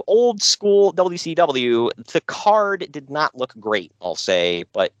into old school WCW. The card did not look great, I'll say,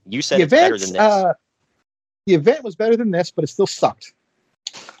 but you said it's better than this. The event was better than this, but it still sucked.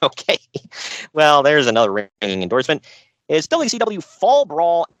 Okay. Well, there's another ringing endorsement. It's WCW Fall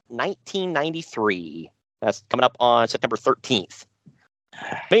Brawl 1993. That's coming up on September 13th.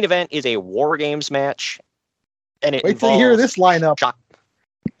 Main event is a War Games match. And it wait till you hear this lineup.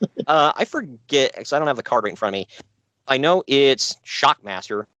 I forget, because I don't have the card right in front of me. I know it's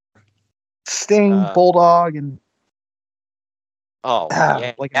Shockmaster. Sting, Bulldog, and... Oh,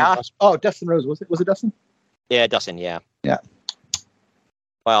 yeah. Dustin Rose. Was it Dustin? Yeah, Dustin, yeah. Yeah.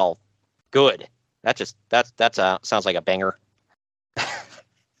 Well, good. That sounds like a banger.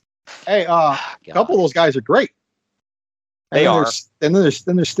 Hey, a couple of those guys are great. They are. And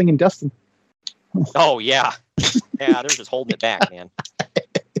then there's Sting and Dustin. Oh yeah, yeah. They're just holding it back, man.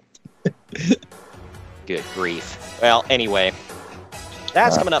 Good grief. Well, anyway,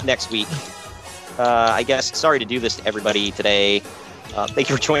 that's coming up next week. I guess. Sorry to do this to everybody today. Thank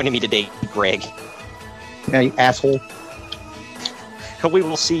you for joining me today, Greg. Yeah, you asshole. We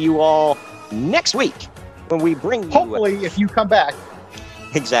will see you all next week when we bring you. Hopefully, if you come back.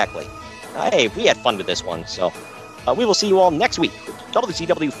 Exactly. Hey, we had fun with this one, so we will see you all next week with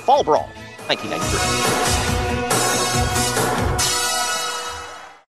WCW Fall Brawl 1993.